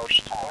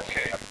 First time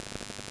ever.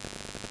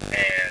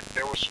 And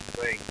there was some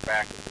things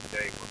back in the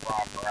day where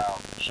Bob Brown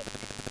and some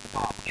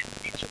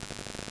people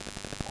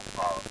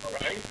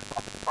right?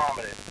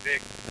 Prominent,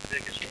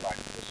 biggest black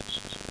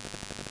businesses.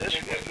 This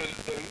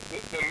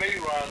the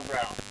late Ron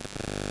Brown.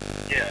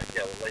 Yeah,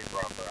 the late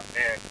Ron Brown.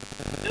 And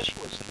this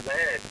was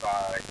led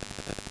by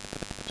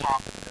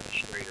top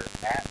administrator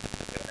at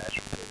the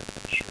International Trade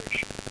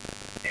Administration.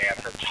 And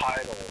her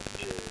title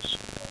is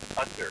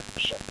Under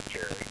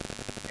Secretary,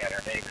 and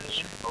her name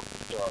is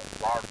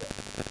Larga,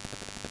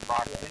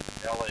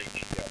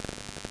 L-A-G-A.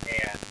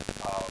 And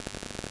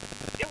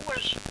it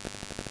was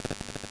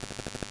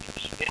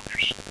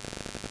interesting.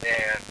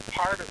 And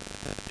part of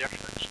the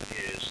difference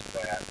is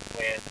that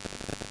when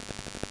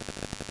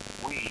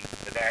we,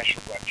 the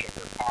National Black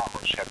Chamber of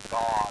Commerce, have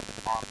gone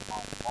on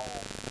our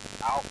own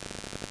out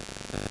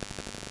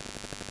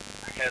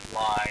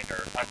headline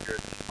or under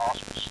the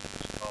auspices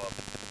of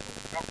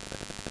the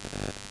government,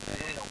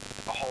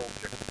 a whole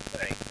different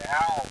thing.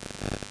 Now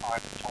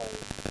I'm told,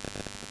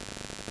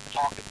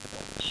 talking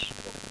points,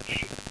 what we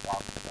should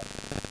talk about,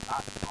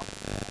 not talk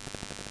about,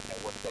 and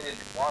what they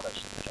want us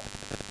to talk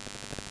about.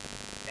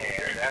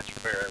 And that's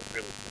where it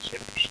really was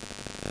interesting.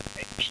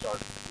 And you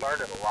start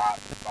learning a lot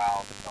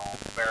about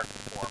American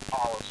foreign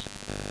policy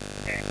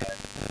and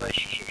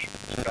relationships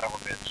with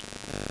governments,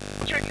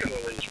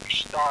 particularly as we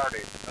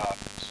started in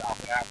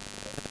South Africa,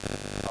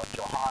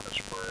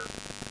 Johannesburg,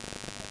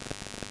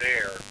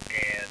 there,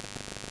 and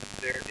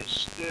there is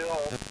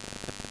still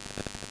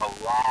a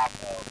lot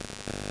of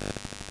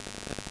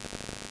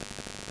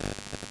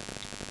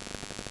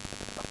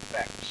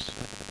effects,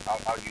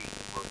 I'll use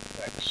the word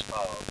effects,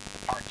 of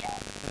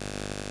apartheid.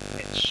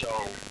 And so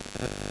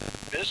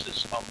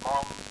business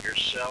among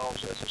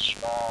yourselves as a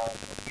small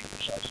or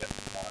medium-sized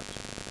enterprise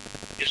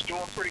is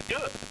doing pretty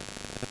good.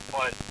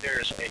 But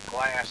there's a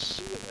glass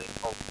ceiling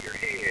over your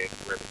head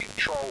where the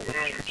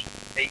controllers,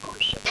 8%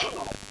 of the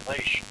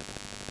population,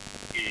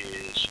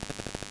 is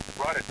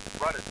running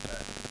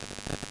that.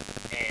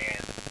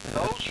 And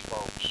those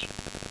folks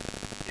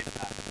did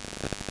not.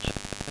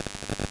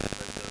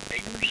 The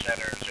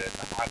 8%ers and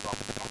the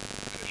high-level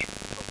position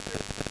put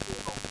their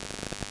little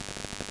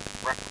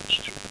reference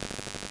to it.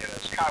 And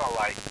it's kind of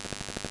like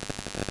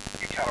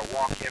you kind of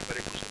walk in, but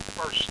it was the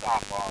first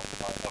stop of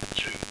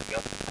two. The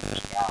other one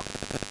was down.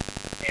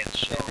 And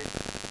so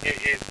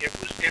it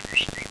was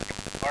interesting. We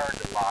learned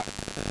a lot.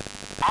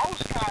 I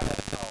was kind of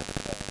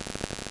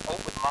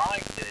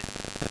open-minded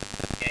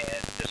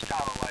and just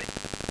kind of like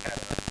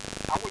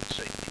I wouldn't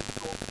say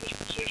neutral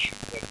disposition,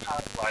 but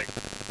kind of like,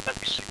 let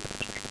me see what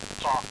these people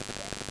are talking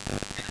about.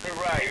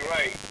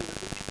 Right.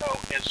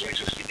 And so you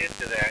just get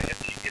into that, and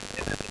you get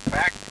into the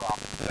backdrop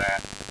of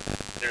that.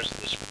 there's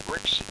this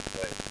BRICS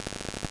thing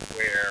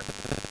where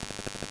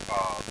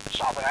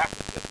South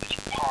Africa is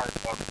part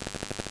of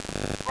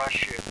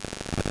Russian,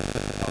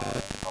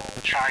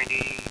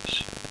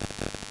 Chinese,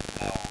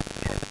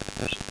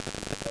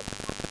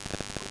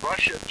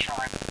 Russia,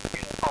 China,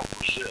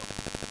 Brazil.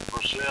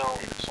 Brazil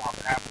and South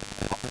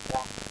Africa are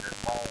forming their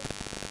own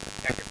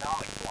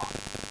economic bloc,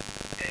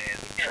 and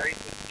they trade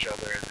with each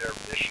other, and their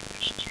mission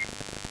is to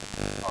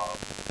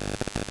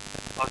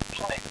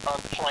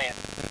unplant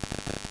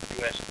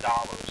U.S.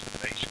 dollars as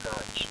base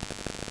currency.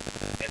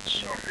 And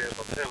so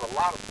there's a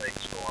lot of things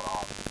going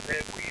on.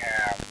 Then we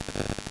have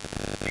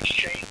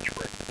exchange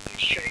rate. The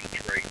exchange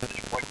rate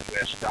is one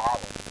U.S.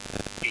 dollar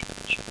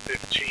equals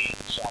 15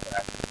 South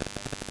African.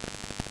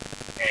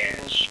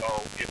 And so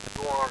if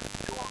you're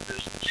doing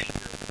business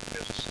here,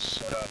 business is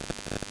set up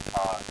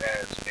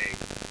as a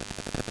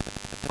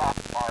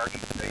profit margin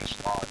based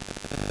on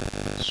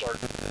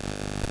certain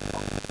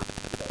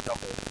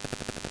number of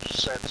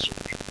cents or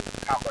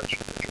how much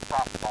your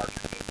profit margin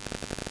is.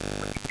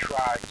 When you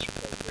try to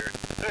go there and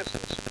do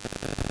business,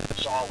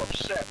 it's all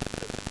upset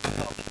because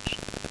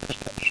it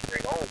comes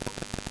straight over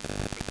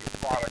with your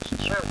products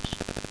and services.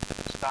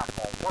 It's not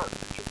going to work.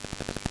 It's just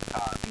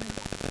time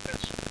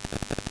expensive.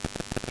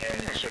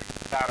 And so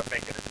you've got to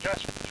make an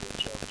adjustment to it.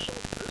 So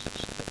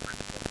businesses are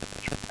pretty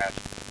much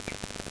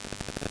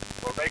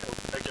well, make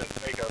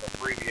an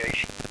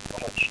abbreviation of the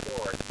whole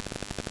story.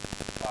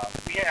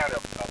 We had a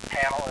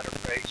panel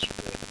interface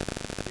with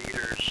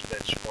leaders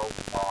that spoke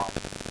on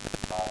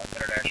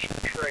international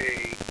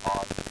trade,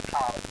 on the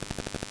economy,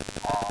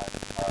 on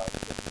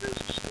the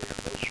business there,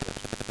 those sorts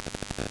of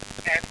things.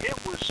 And it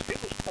was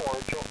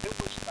cordial, it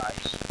was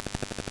nice,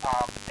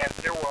 and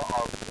there were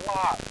a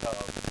lot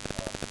of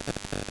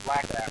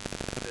Black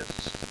African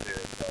businesses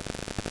there that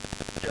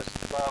just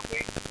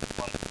loving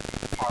wanted to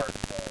be part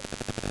of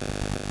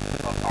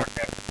our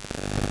network.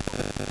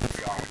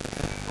 We are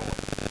doing.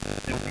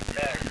 And we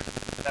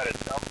met a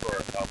number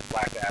of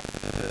Black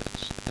African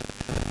businesses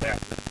that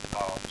were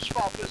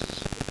small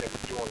businesses, but they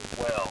were doing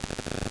well,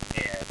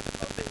 and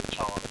they were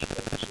telling us what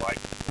it was like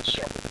with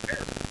several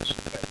Americans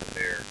that were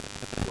there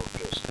doing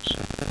business.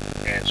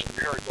 And so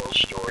we heard those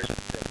stories,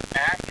 but then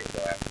after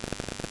that,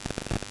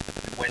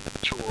 we went and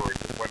toured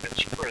the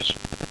women's prison.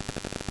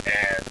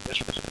 And this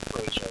was a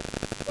prison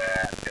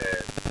that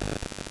had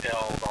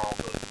held all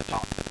the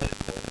top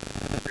political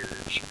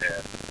leaders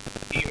and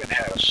even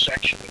had a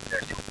section in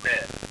there for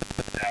men.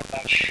 Now, I'm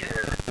not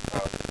sure,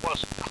 it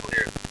wasn't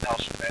clear that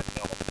Nelson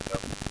Mandela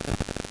was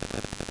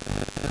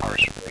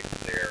incarcerated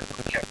there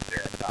or kept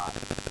there or not.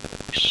 But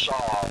we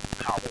saw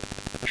how they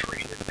were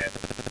treated, and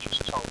it was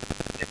just totally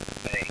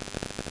inhumane.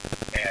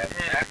 And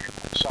after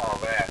we saw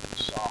that, we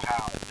saw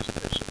how this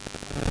prison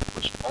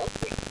was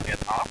open and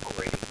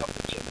operating up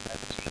until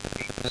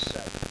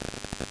 1987.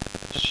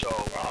 So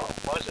it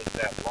wasn't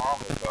that long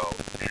ago,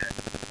 and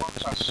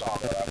once I saw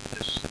that, I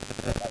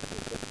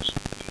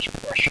just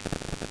crushed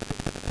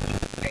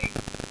pain.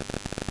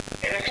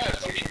 And that kind of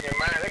sticks in your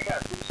mind.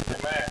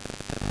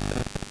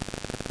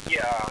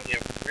 Yeah,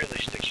 it really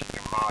sticks in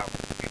your mind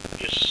when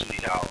you just see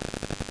how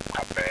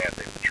bad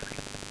they were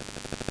treated.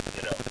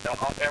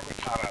 Every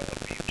kind of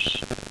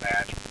abuse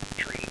imaginable,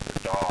 treating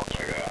their dogs.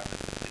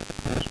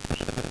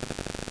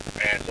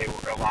 And a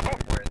lot of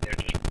them were in there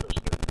just because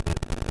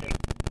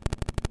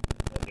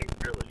they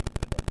really,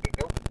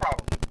 there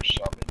probably were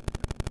some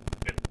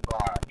in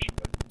crimes,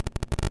 but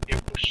it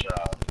was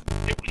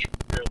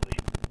really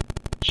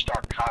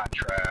stark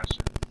contrast.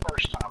 And the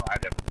first time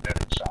I'd ever been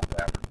in South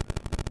Africa,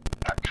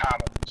 I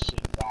kind of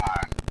see why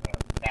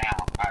now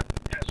I'm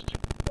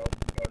hesitant to go,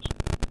 because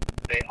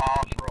they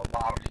offer a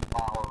lot of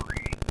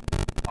flowery,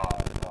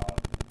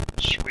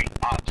 sweet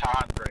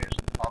entendres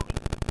and public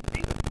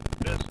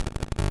business.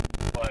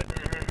 But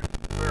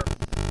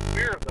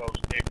we're those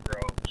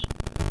Negroes.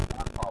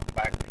 I call them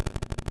black people,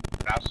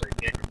 and I say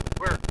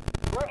Negroes.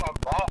 We're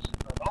unbossed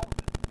and unowned,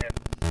 and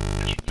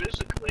it's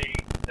physically,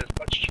 as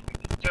much as we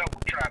can tell,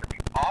 we're trying to be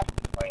off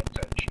the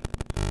plantation.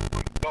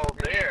 We go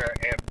there,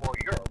 and boy,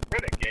 you're a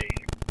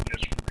renegade,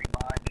 just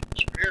free-minded and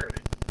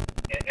spirited,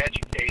 and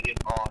educated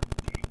on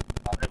the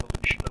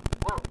evolution of the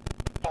world,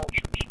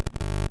 cultures.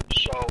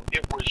 So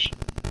it was.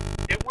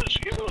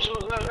 So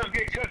let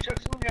me ask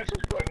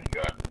this question,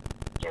 John.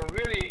 So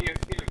really, if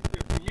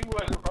you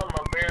wasn't from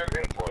America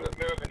and for the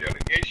American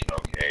delegation,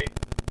 okay,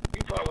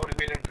 you probably would have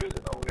been in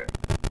prison over there.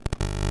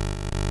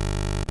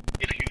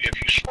 If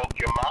you spoke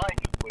your mind,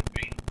 you would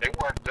be. They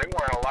weren't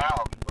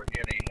allowed for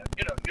any.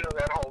 You know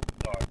that whole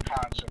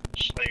concept of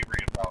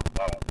slavery about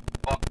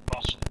buck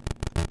muscle.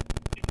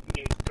 If you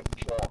didn't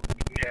conform,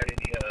 if you had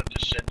any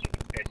dissenting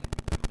opinion,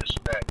 this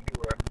and that, you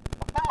were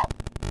a problem.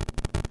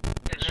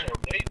 And so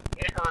they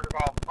heard of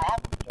all the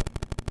problems and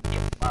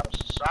took them out of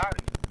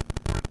society.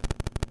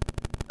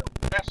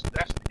 That's the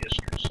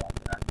history of South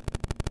Africa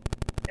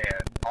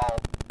and all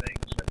the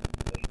things that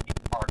they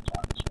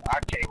apartheid. So I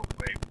came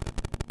away with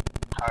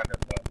kind of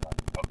a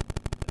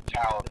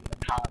mentality, a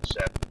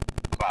concept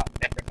about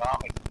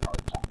economic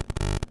apartheid,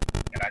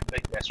 and I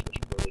think that's what's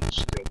really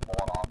still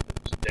going on to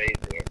this day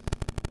there.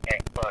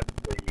 But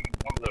the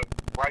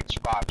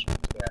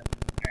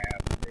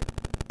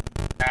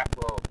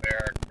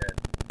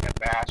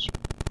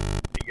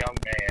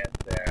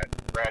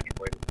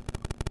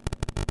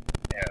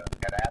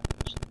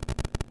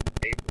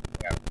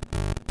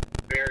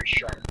very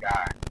sharp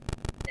guy,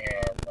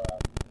 and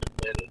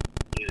committed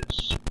his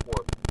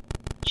support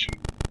to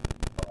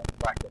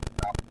black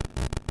economic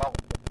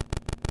development.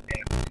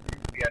 And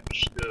we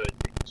understood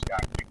that he's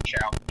got a big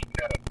challenge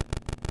ahead of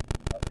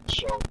him.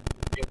 So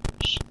it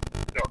was,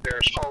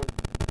 there's hope,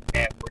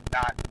 and we're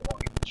not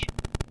going to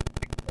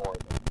ignore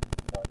them.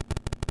 We're going to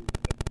include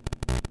them.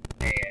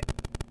 And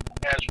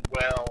as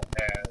well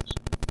as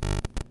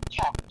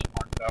talking to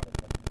our government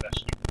the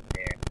best we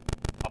can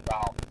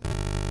about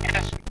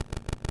asking them.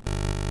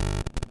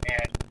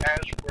 And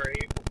as we're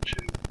able to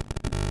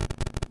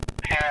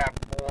have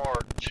more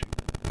to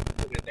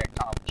put in that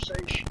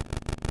conversation,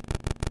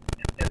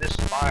 and this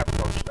is my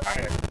approach that I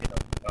had, the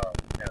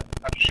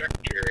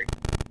undersecretary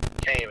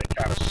came and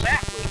kind of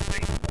sat with me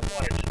and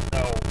wanted to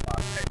know my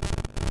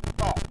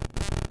thought.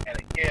 And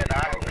again, I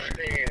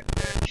understand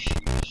that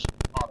she's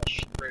on a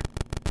strict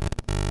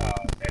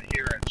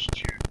adherence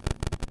to,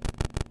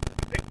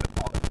 I think they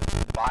call it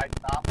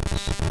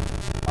Bidenomics,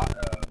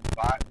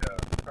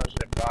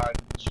 President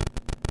Biden's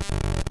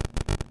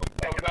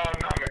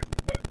economics.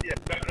 Yeah,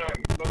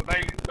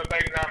 The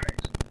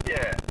Bidenomics.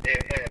 yeah,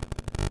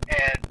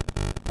 and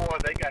boy,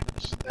 they got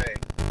this thing.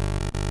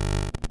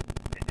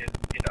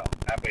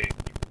 I mean,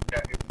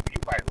 you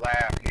might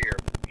laugh here,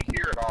 but you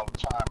hear it all the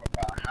time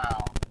about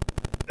how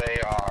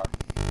they are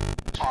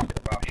talking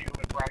about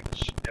human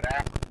rights in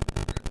Africa.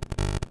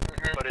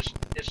 Mm-hmm. But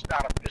it's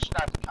not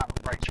the kind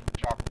of rights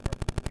we're talking about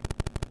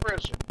in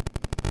prison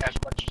as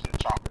much as they're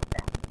talking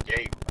about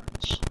gay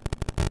rights.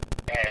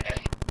 And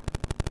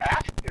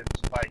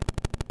Africans, like,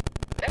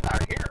 they're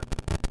not here.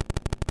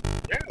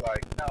 They're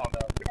like, no,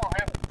 we don't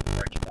have any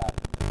rights for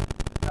Africa.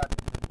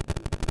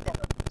 We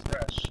don't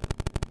address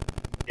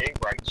gay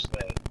rights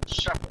thing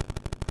separate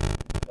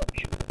from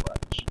human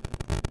rights.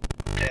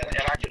 And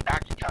I can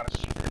kind of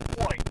see the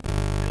point.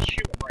 This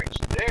human rights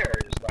there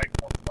is like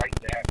a right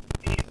to have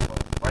a meal,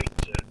 a right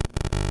to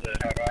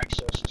have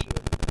access to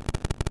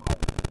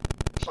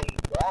clean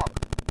water.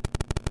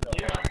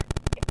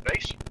 The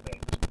basic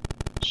things.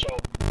 So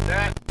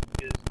that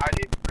is, I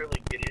didn't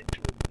really get into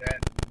it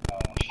that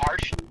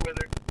harshly with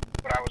it,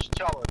 but I was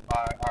telling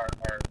our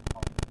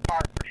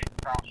partners from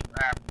Council of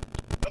Africa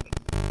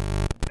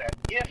that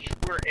if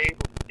we're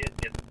able to get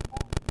in the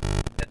room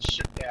and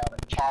sit down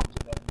and talk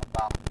to them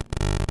about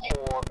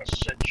core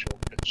essential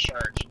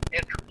concerns and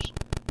interests,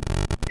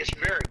 it's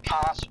very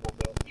possible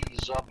they'll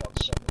ease up on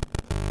some of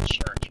the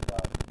concerns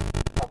about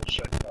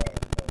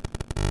homosexuality,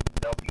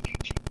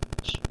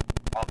 LGBTs,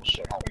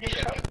 homosexuality.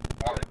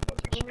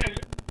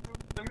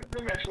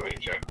 Let me ask you,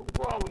 Chuck,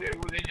 who all was in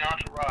your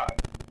entourage?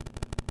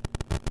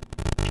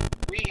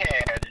 We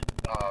had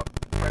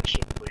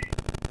principally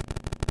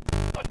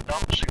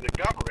see, the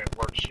government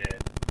works in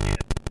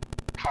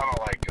kind of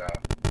like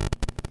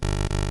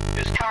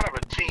it's kind of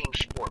a team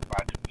sport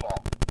by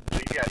default. So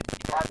you got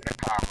Department of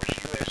Commerce,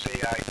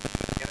 USAID,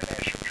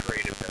 International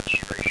Trade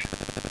Administration,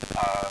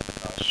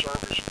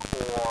 Service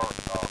Corps,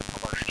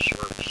 Commercial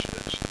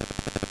Services,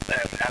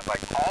 and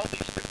like all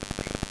these different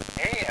people.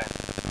 And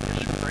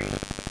it's crazy to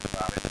think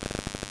about it.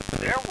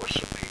 There were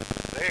some people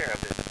there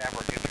that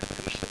never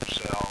introduced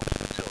themselves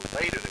until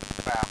later that we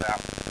found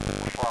out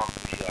from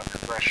the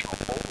Congressional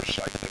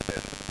Oversight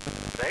Committee.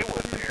 They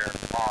were there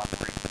on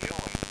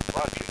reviewing the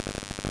budget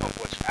of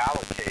what's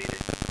allocated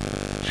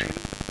to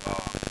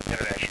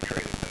International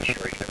Trade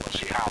Administration. They want to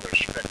see how they're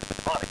spending the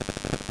money.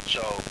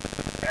 So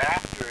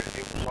after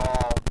it was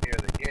all near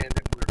the end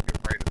and we were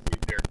getting ready to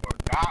leave there and go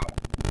to Ghana,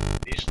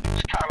 these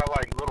kind of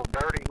like little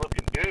dirty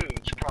looking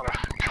dudes kind of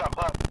come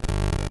up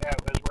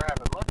as we're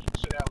having lunch and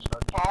sit down and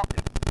start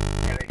talking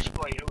and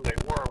explain who they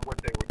were and what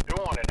they were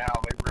doing and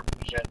how they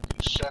represent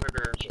these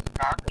senators and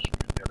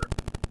congressmen that are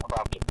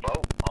about to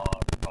vote on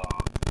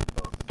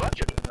the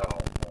budget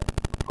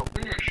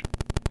appropriation.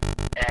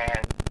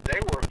 And they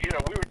were,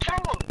 we were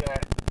telling them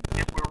that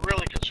if we're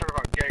really concerned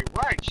about gay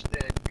rights,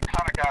 then you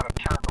kind of got to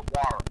turn the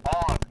water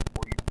on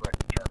before you let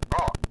it turn it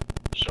off.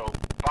 So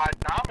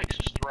Bidenomics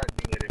is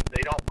threatening that if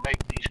they don't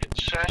make these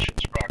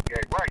concessions about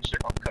gay rights,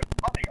 they're going to cut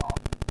money off.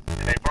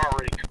 And they've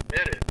already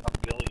committed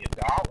 $1 billion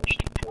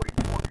to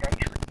 44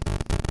 countries.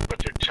 But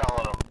they're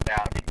telling them,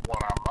 now, if you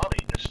want our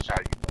money, this is how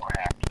you're going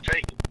to have to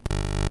take it.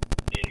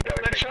 And you got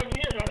to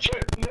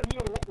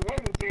One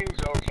of the things,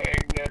 okay,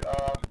 that,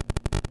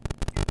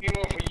 for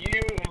years and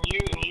years and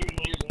years and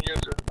years and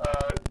years,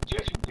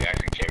 Jesse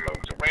Jackson came up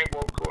with the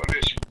Rainbow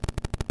Coalition.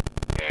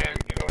 And,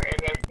 and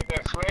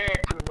that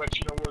flag pretty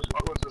much,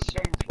 was a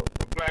symbol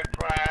for Black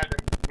pride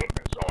and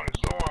so on and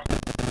so on.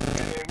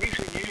 And in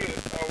recent years,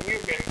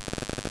 we've been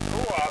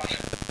co-ops.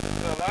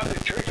 A lot of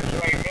the churches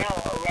right now,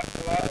 a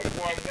lot of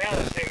ones now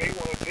are saying they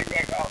want to take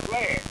back our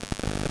flag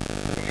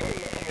from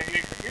the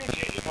gay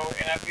community,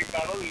 and I think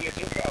not only they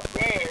took our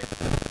flag,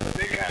 but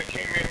they kind of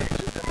came in and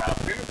took them out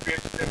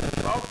benefits that we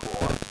fought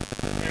for,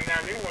 and now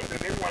they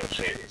want to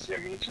say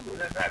me too.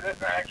 That's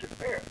not actually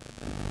fair.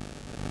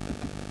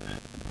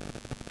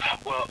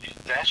 Well,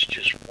 that's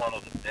just one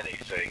of the many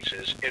things.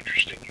 It's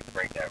interesting you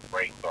bring that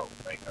rainbow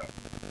thing up.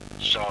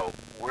 So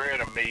we're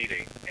in a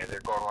meeting, and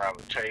they're going around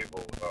the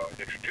table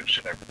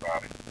introducing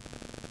everybody.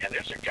 And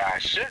there's a guy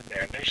sitting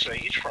there, and they say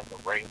he's from the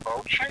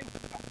Rainbow Chamber.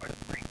 I'm like,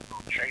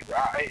 Rainbow Chamber?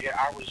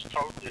 I was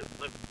totally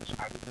oblivious.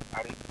 I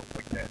didn't know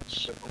what that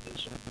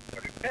symbolism,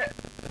 what it meant.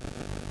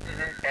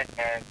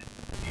 And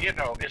you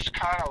know, it's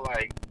kind of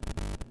like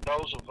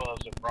those of us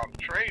that run a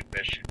trade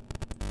mission.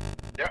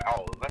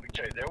 Let me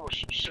tell you, there were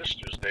some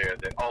sisters there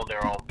that own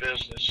their own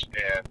business,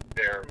 and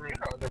they're, you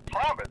know, they're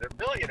prominent, they're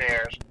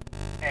millionaires,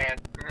 and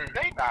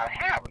they not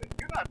having it.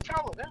 You're not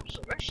telling them,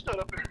 so they stood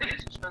up in the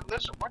and said,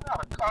 listen, we're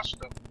not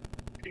accustomed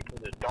to people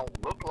that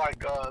don't look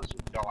like us,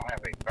 that don't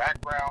have a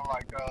background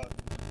like us,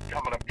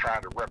 coming up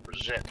trying to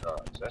represent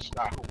us. That's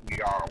not who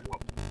we are or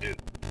what we do.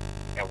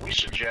 And we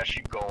suggest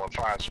you go and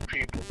find some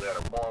people that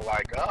are more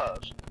like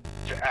us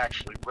to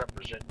actually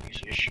represent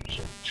these issues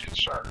and these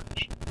concerns.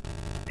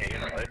 And, you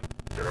know,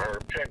 there are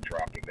a pin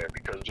drop in there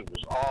because it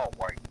was all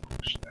white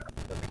groups now.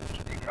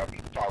 I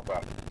mean, talk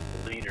about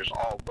the leaders,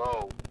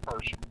 although the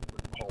person who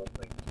put the whole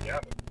thing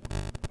together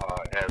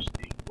as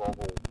the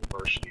Global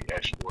Diversity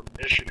Export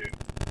Initiative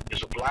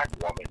is a black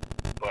woman,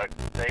 but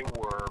they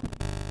were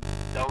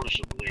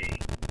noticeably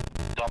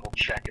double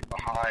checking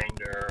behind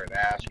her and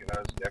asking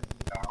us if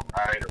everything all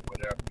right or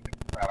whatever. And we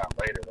found out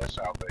later that's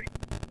how they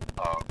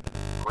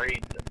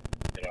grade them,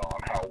 you know,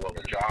 on how well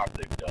the job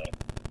they've done,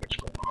 what's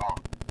going on.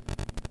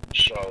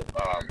 So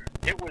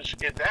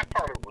that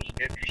part of it was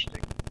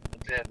interesting.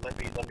 But then let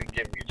me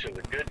give you to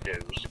the good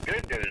news. The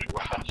good news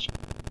was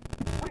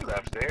we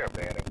left there,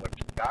 man, and went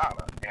to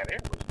Ghana, and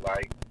it was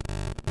like,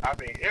 I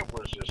mean, it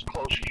was as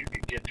close as you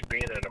could get to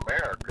being in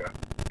America,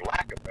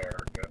 Black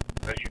America,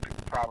 as you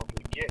could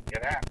probably get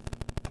in Africa.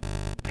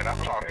 And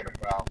I'm talking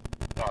about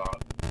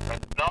a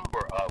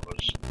number of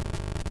us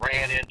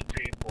ran into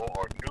people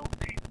or knew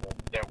people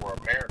that were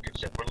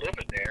Americans that were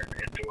living there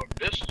and doing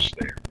business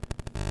there,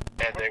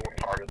 and they were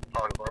part of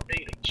our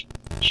meetings.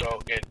 So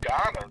in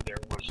Ghana, there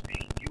was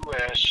the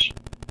U.S.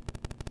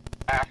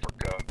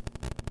 Africa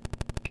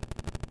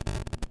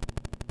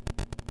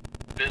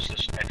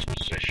Business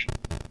Exposition,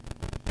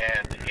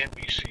 and the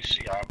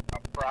NBCC, I'm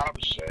proud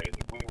to say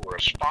that we were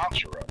a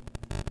sponsor of it,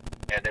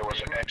 and there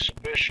was an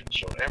exhibition,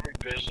 so every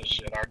business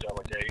in our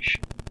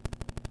delegation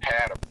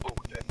had a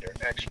booth at their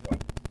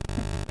expo,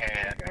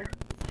 and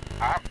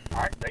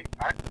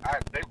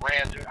they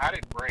ran through.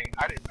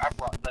 I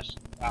brought less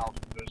than 1,000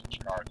 business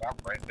cards.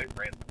 They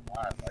ran through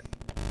mine like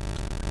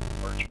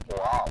 4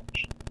 hours,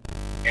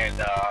 and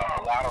a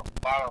lot of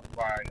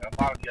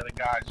the other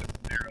guys that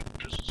were there, the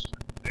businesses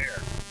that were there,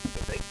 so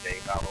they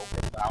gave out over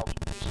 1,000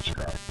 business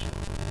cards,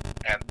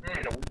 and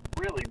you know,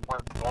 we really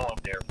weren't going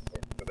there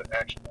for the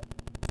expo,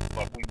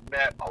 but we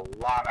met a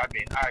lot. I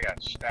mean, I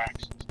got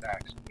stacks and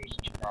stacks of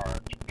business cards.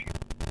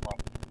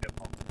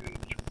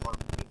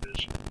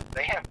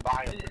 They have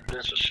viable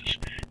businesses,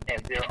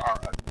 and there are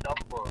a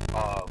number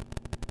of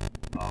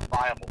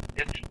viable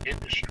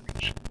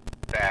industries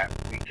that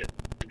we can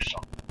do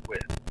something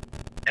with.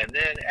 And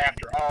then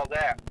after all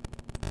that,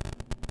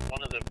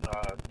 one of the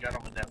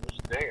gentlemen that was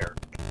there,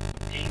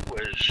 he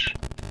was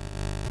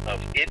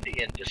of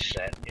Indian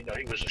descent. You know,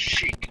 he was a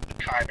sheik, the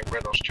kind that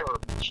wear those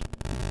turbans.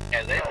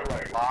 And they owned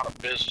a lot of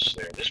business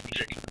there. This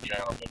particular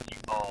gentleman, he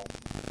owned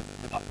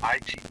an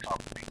IT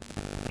company.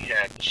 He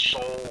had the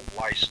sole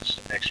license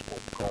to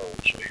export gold,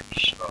 so he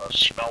was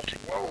smelting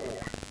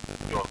gold,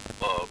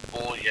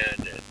 bullion,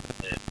 and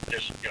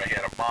just, you know, he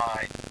had a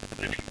mine.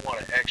 But if you want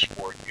to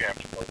export, you have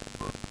to go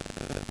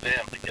through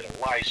them to get a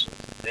license.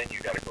 Then you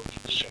got to go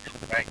to the central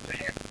bank to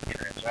handle the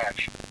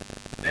transaction.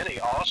 Then he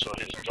also,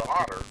 his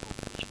daughter, who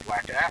was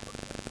Black African,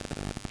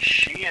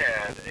 she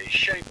had a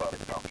shea butter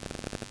company.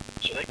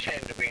 So they came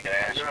to me and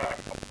asked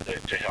me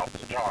to help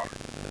the daughter.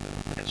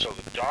 And so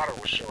the daughter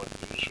was so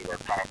enthused with our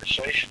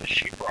conversation that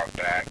she brought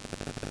back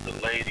the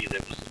lady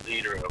that was the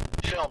leader of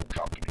the film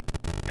company.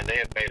 And they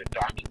had made a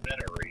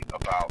documentary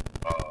about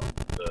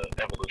the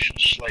evolution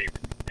of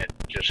slavery and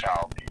just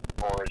how the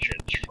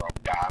origins from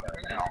Ghana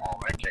and how all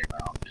that came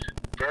out.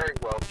 Very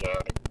well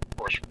done. Of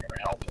course, we're going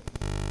to help them.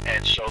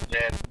 And so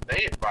then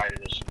they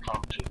invited us to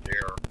come to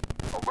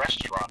a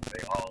restaurant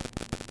they own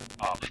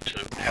to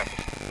have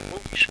a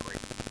movie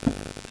screening.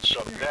 So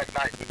that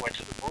night we went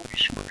to the movie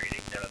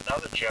screening, and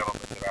another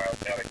gentleman that I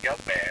met, a young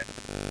man,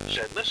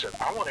 said, listen,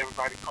 I want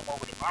everybody to come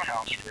over to my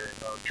house for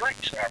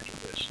drinks after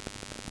this.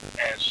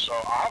 And so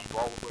I was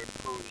rolling with the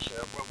crew and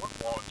said, well, we're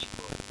going to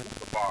a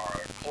hookah bar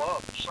or a club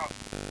or something.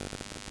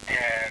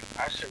 And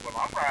I said, well,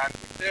 I'm riding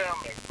with them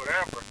and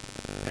whatever.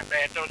 And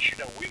man, don't you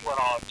know, we went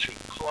on to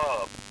the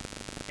club,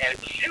 and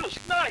it was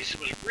nice.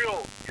 It was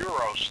real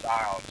Euro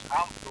style. It's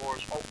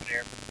outdoors, open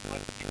air, it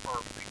was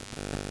perfect.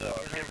 The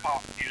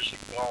hip-hop music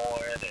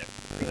going, and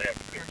really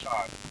having a good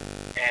time.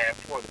 And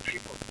for the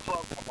people at the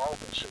club come over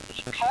and said,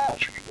 there's a call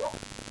for you all.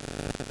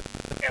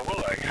 And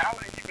we're like, how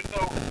do you even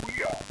know who we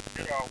are?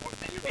 You know,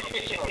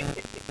 so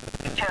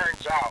it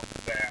turns out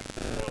that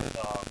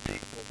the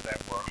people that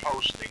were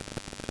hosting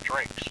the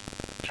drinks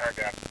turned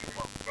out to be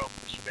one of the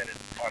wealthiest men in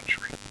the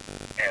country.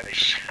 And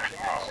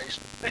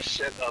they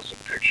sent us a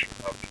picture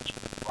of his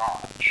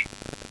garage.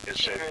 It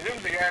said, he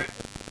was the guy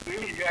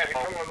that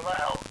come on the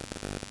house.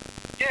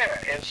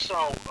 yeah, and so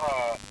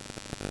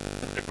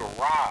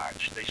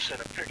garage they sent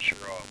a picture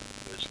of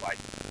was like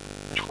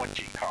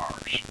 20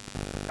 cars.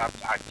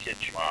 I kid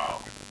you.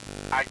 Wow.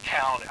 I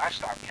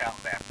stopped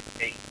counting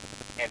after 8,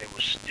 and it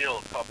was still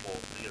a couple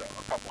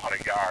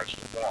hundred yards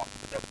to walk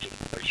up to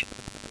the place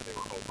where they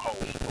were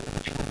holding for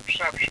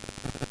reception.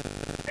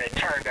 And it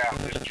turned out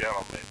this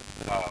gentleman,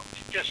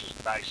 just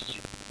as nice as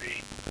he could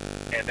be,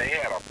 and they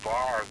had a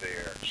bar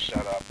there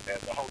set up,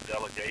 and the whole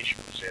delegation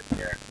was in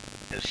there.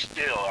 And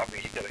still, I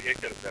mean, it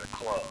could have been a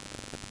club.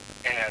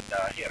 And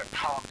he had a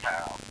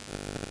compound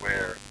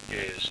where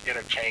his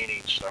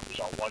entertaining stuff was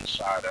on one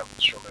side of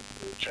it, swimming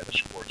pool,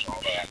 tennis courts,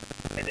 all that.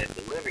 And then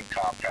the living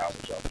compound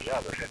was on the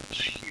other. It had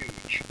this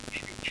huge,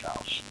 huge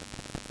house.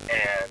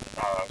 And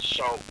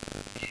so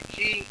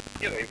he,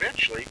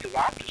 eventually, because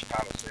I'm just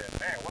kind of saying,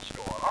 man, what's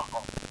going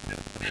on?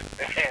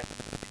 And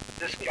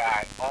this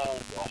guy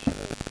owned the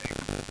whole thing.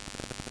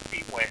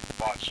 He went and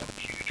bought some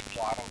huge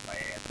plot of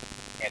land,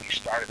 and he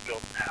started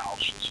building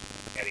houses.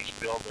 And he's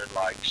building,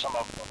 like, some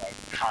of them are like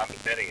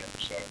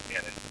condominiums in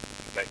it.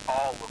 They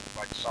all look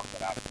like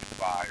something out of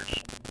Dubai or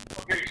something.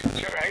 Okay,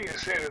 Chuck, I hate to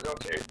say this,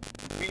 okay.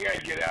 We got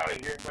to get out of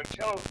here, but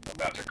tell us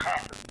about the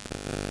conference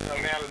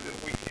this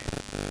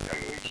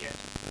weekend.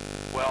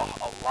 Well,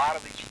 a lot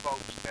of these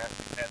folks that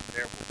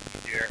there will be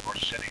there are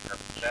sending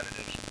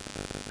representatives.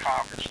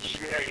 Conferences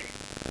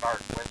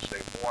start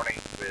Wednesday morning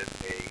with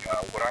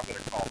what I'm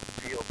going to call a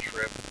field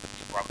trip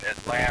from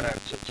Atlanta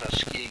to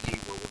Tuskegee,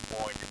 where we're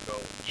going to go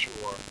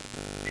tour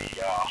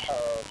the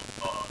home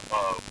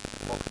of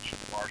Booker T.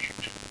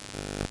 Washington,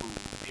 who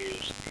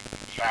is the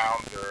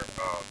founder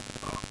of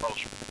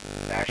most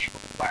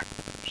national black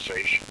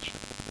organizations,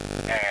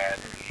 and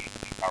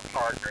our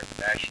partner in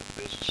the National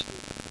Business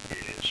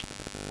League is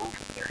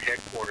moving their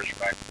headquarters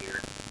back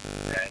there.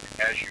 And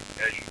as you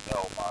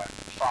know, my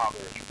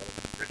father is one of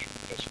the original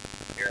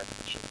Tuskegee Airmen,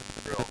 so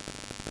we're real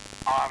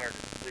honored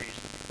and pleased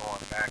to be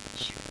going back to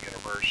see the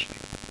university.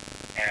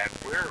 And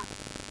we're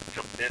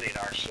committing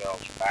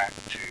ourselves back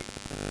to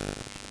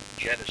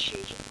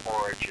genesis and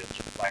origins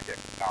of black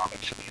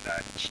economics in the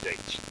United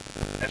States.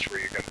 That's where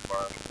you're going to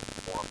learn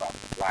more about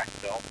the Black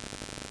Belt.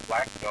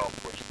 Black Belt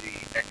was the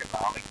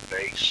economic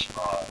base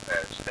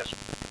as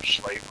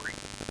slavery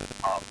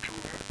through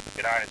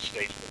the United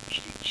States, but it was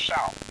through the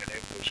South, and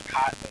it was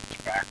continents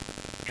back in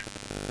the country.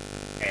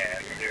 And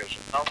there's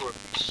a number of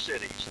these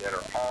cities that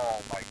are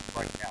all, like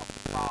right now,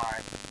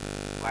 prime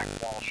Black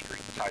Wall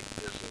Street type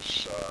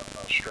business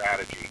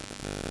strategy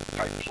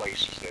type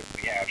places that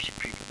we have some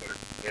people that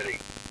are committing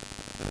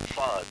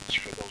funds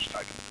for those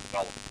type of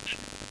developments.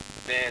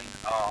 Then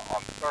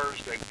on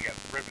Thursday we have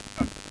ribbon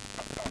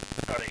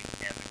cutting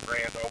and the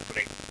grand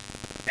opening,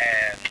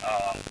 and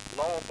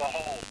lo and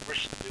behold, we're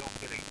still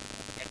getting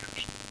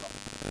interest from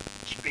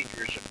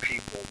speakers and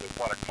people that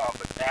want to come,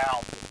 but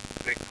now the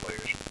big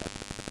players.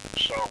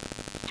 So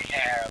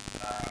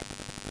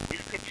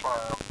we've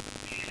confirmed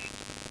the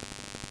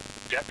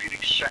Deputy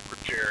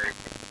Secretary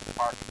for the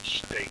Department of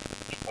State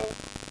over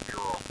the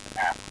Bureau of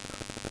Africa,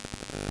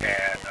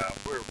 and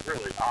we're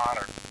really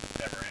honored we've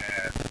never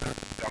had a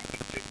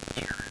government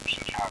dignitary of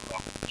such high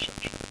level,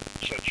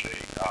 such a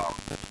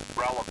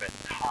relevant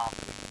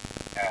topic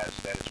as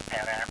that is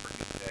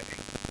Pan-African Day,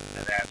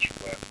 and that's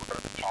what we're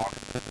going to be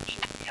talking about. So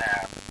we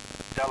have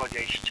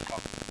delegations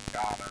coming from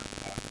Ghana,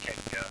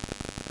 Kenya,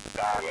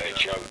 Uganda. Well,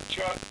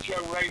 Chuck,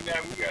 right now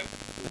we got to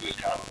do this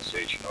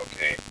conversation,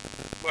 okay?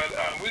 But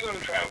we're going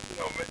to try,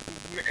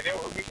 make an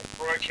effort. We can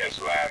broadcast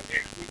live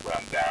next week when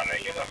I'm down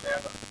there, man.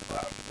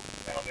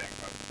 Down there.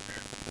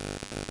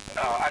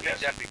 I think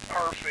that'd be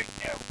perfect,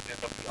 and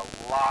there'll be a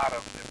lot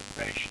of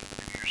information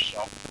for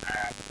yourself to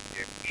have to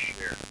be able to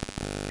share.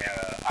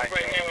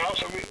 And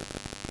also,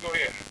 go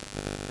ahead.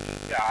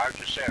 Yeah, I was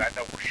just saying, I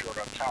know we're short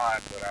on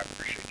time, but I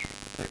appreciate you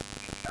giving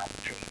me the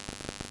opportunity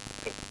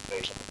to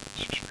convey some of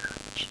these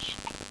experiences.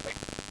 Thank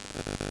you.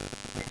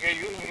 Okay,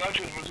 this is Lunch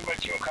with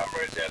Missouri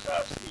Conference. That's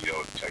our CEO,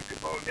 Chuck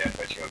DeBoe. That's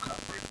our CEO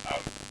Conference.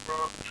 Our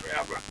world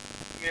traveler,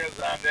 Neil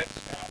Zahn. That's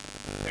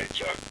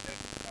Chuck.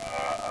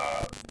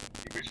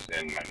 MC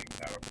Richardson. My name is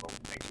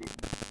Thank you.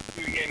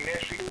 See you again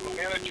next week from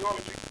Atlanta,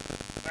 Georgia.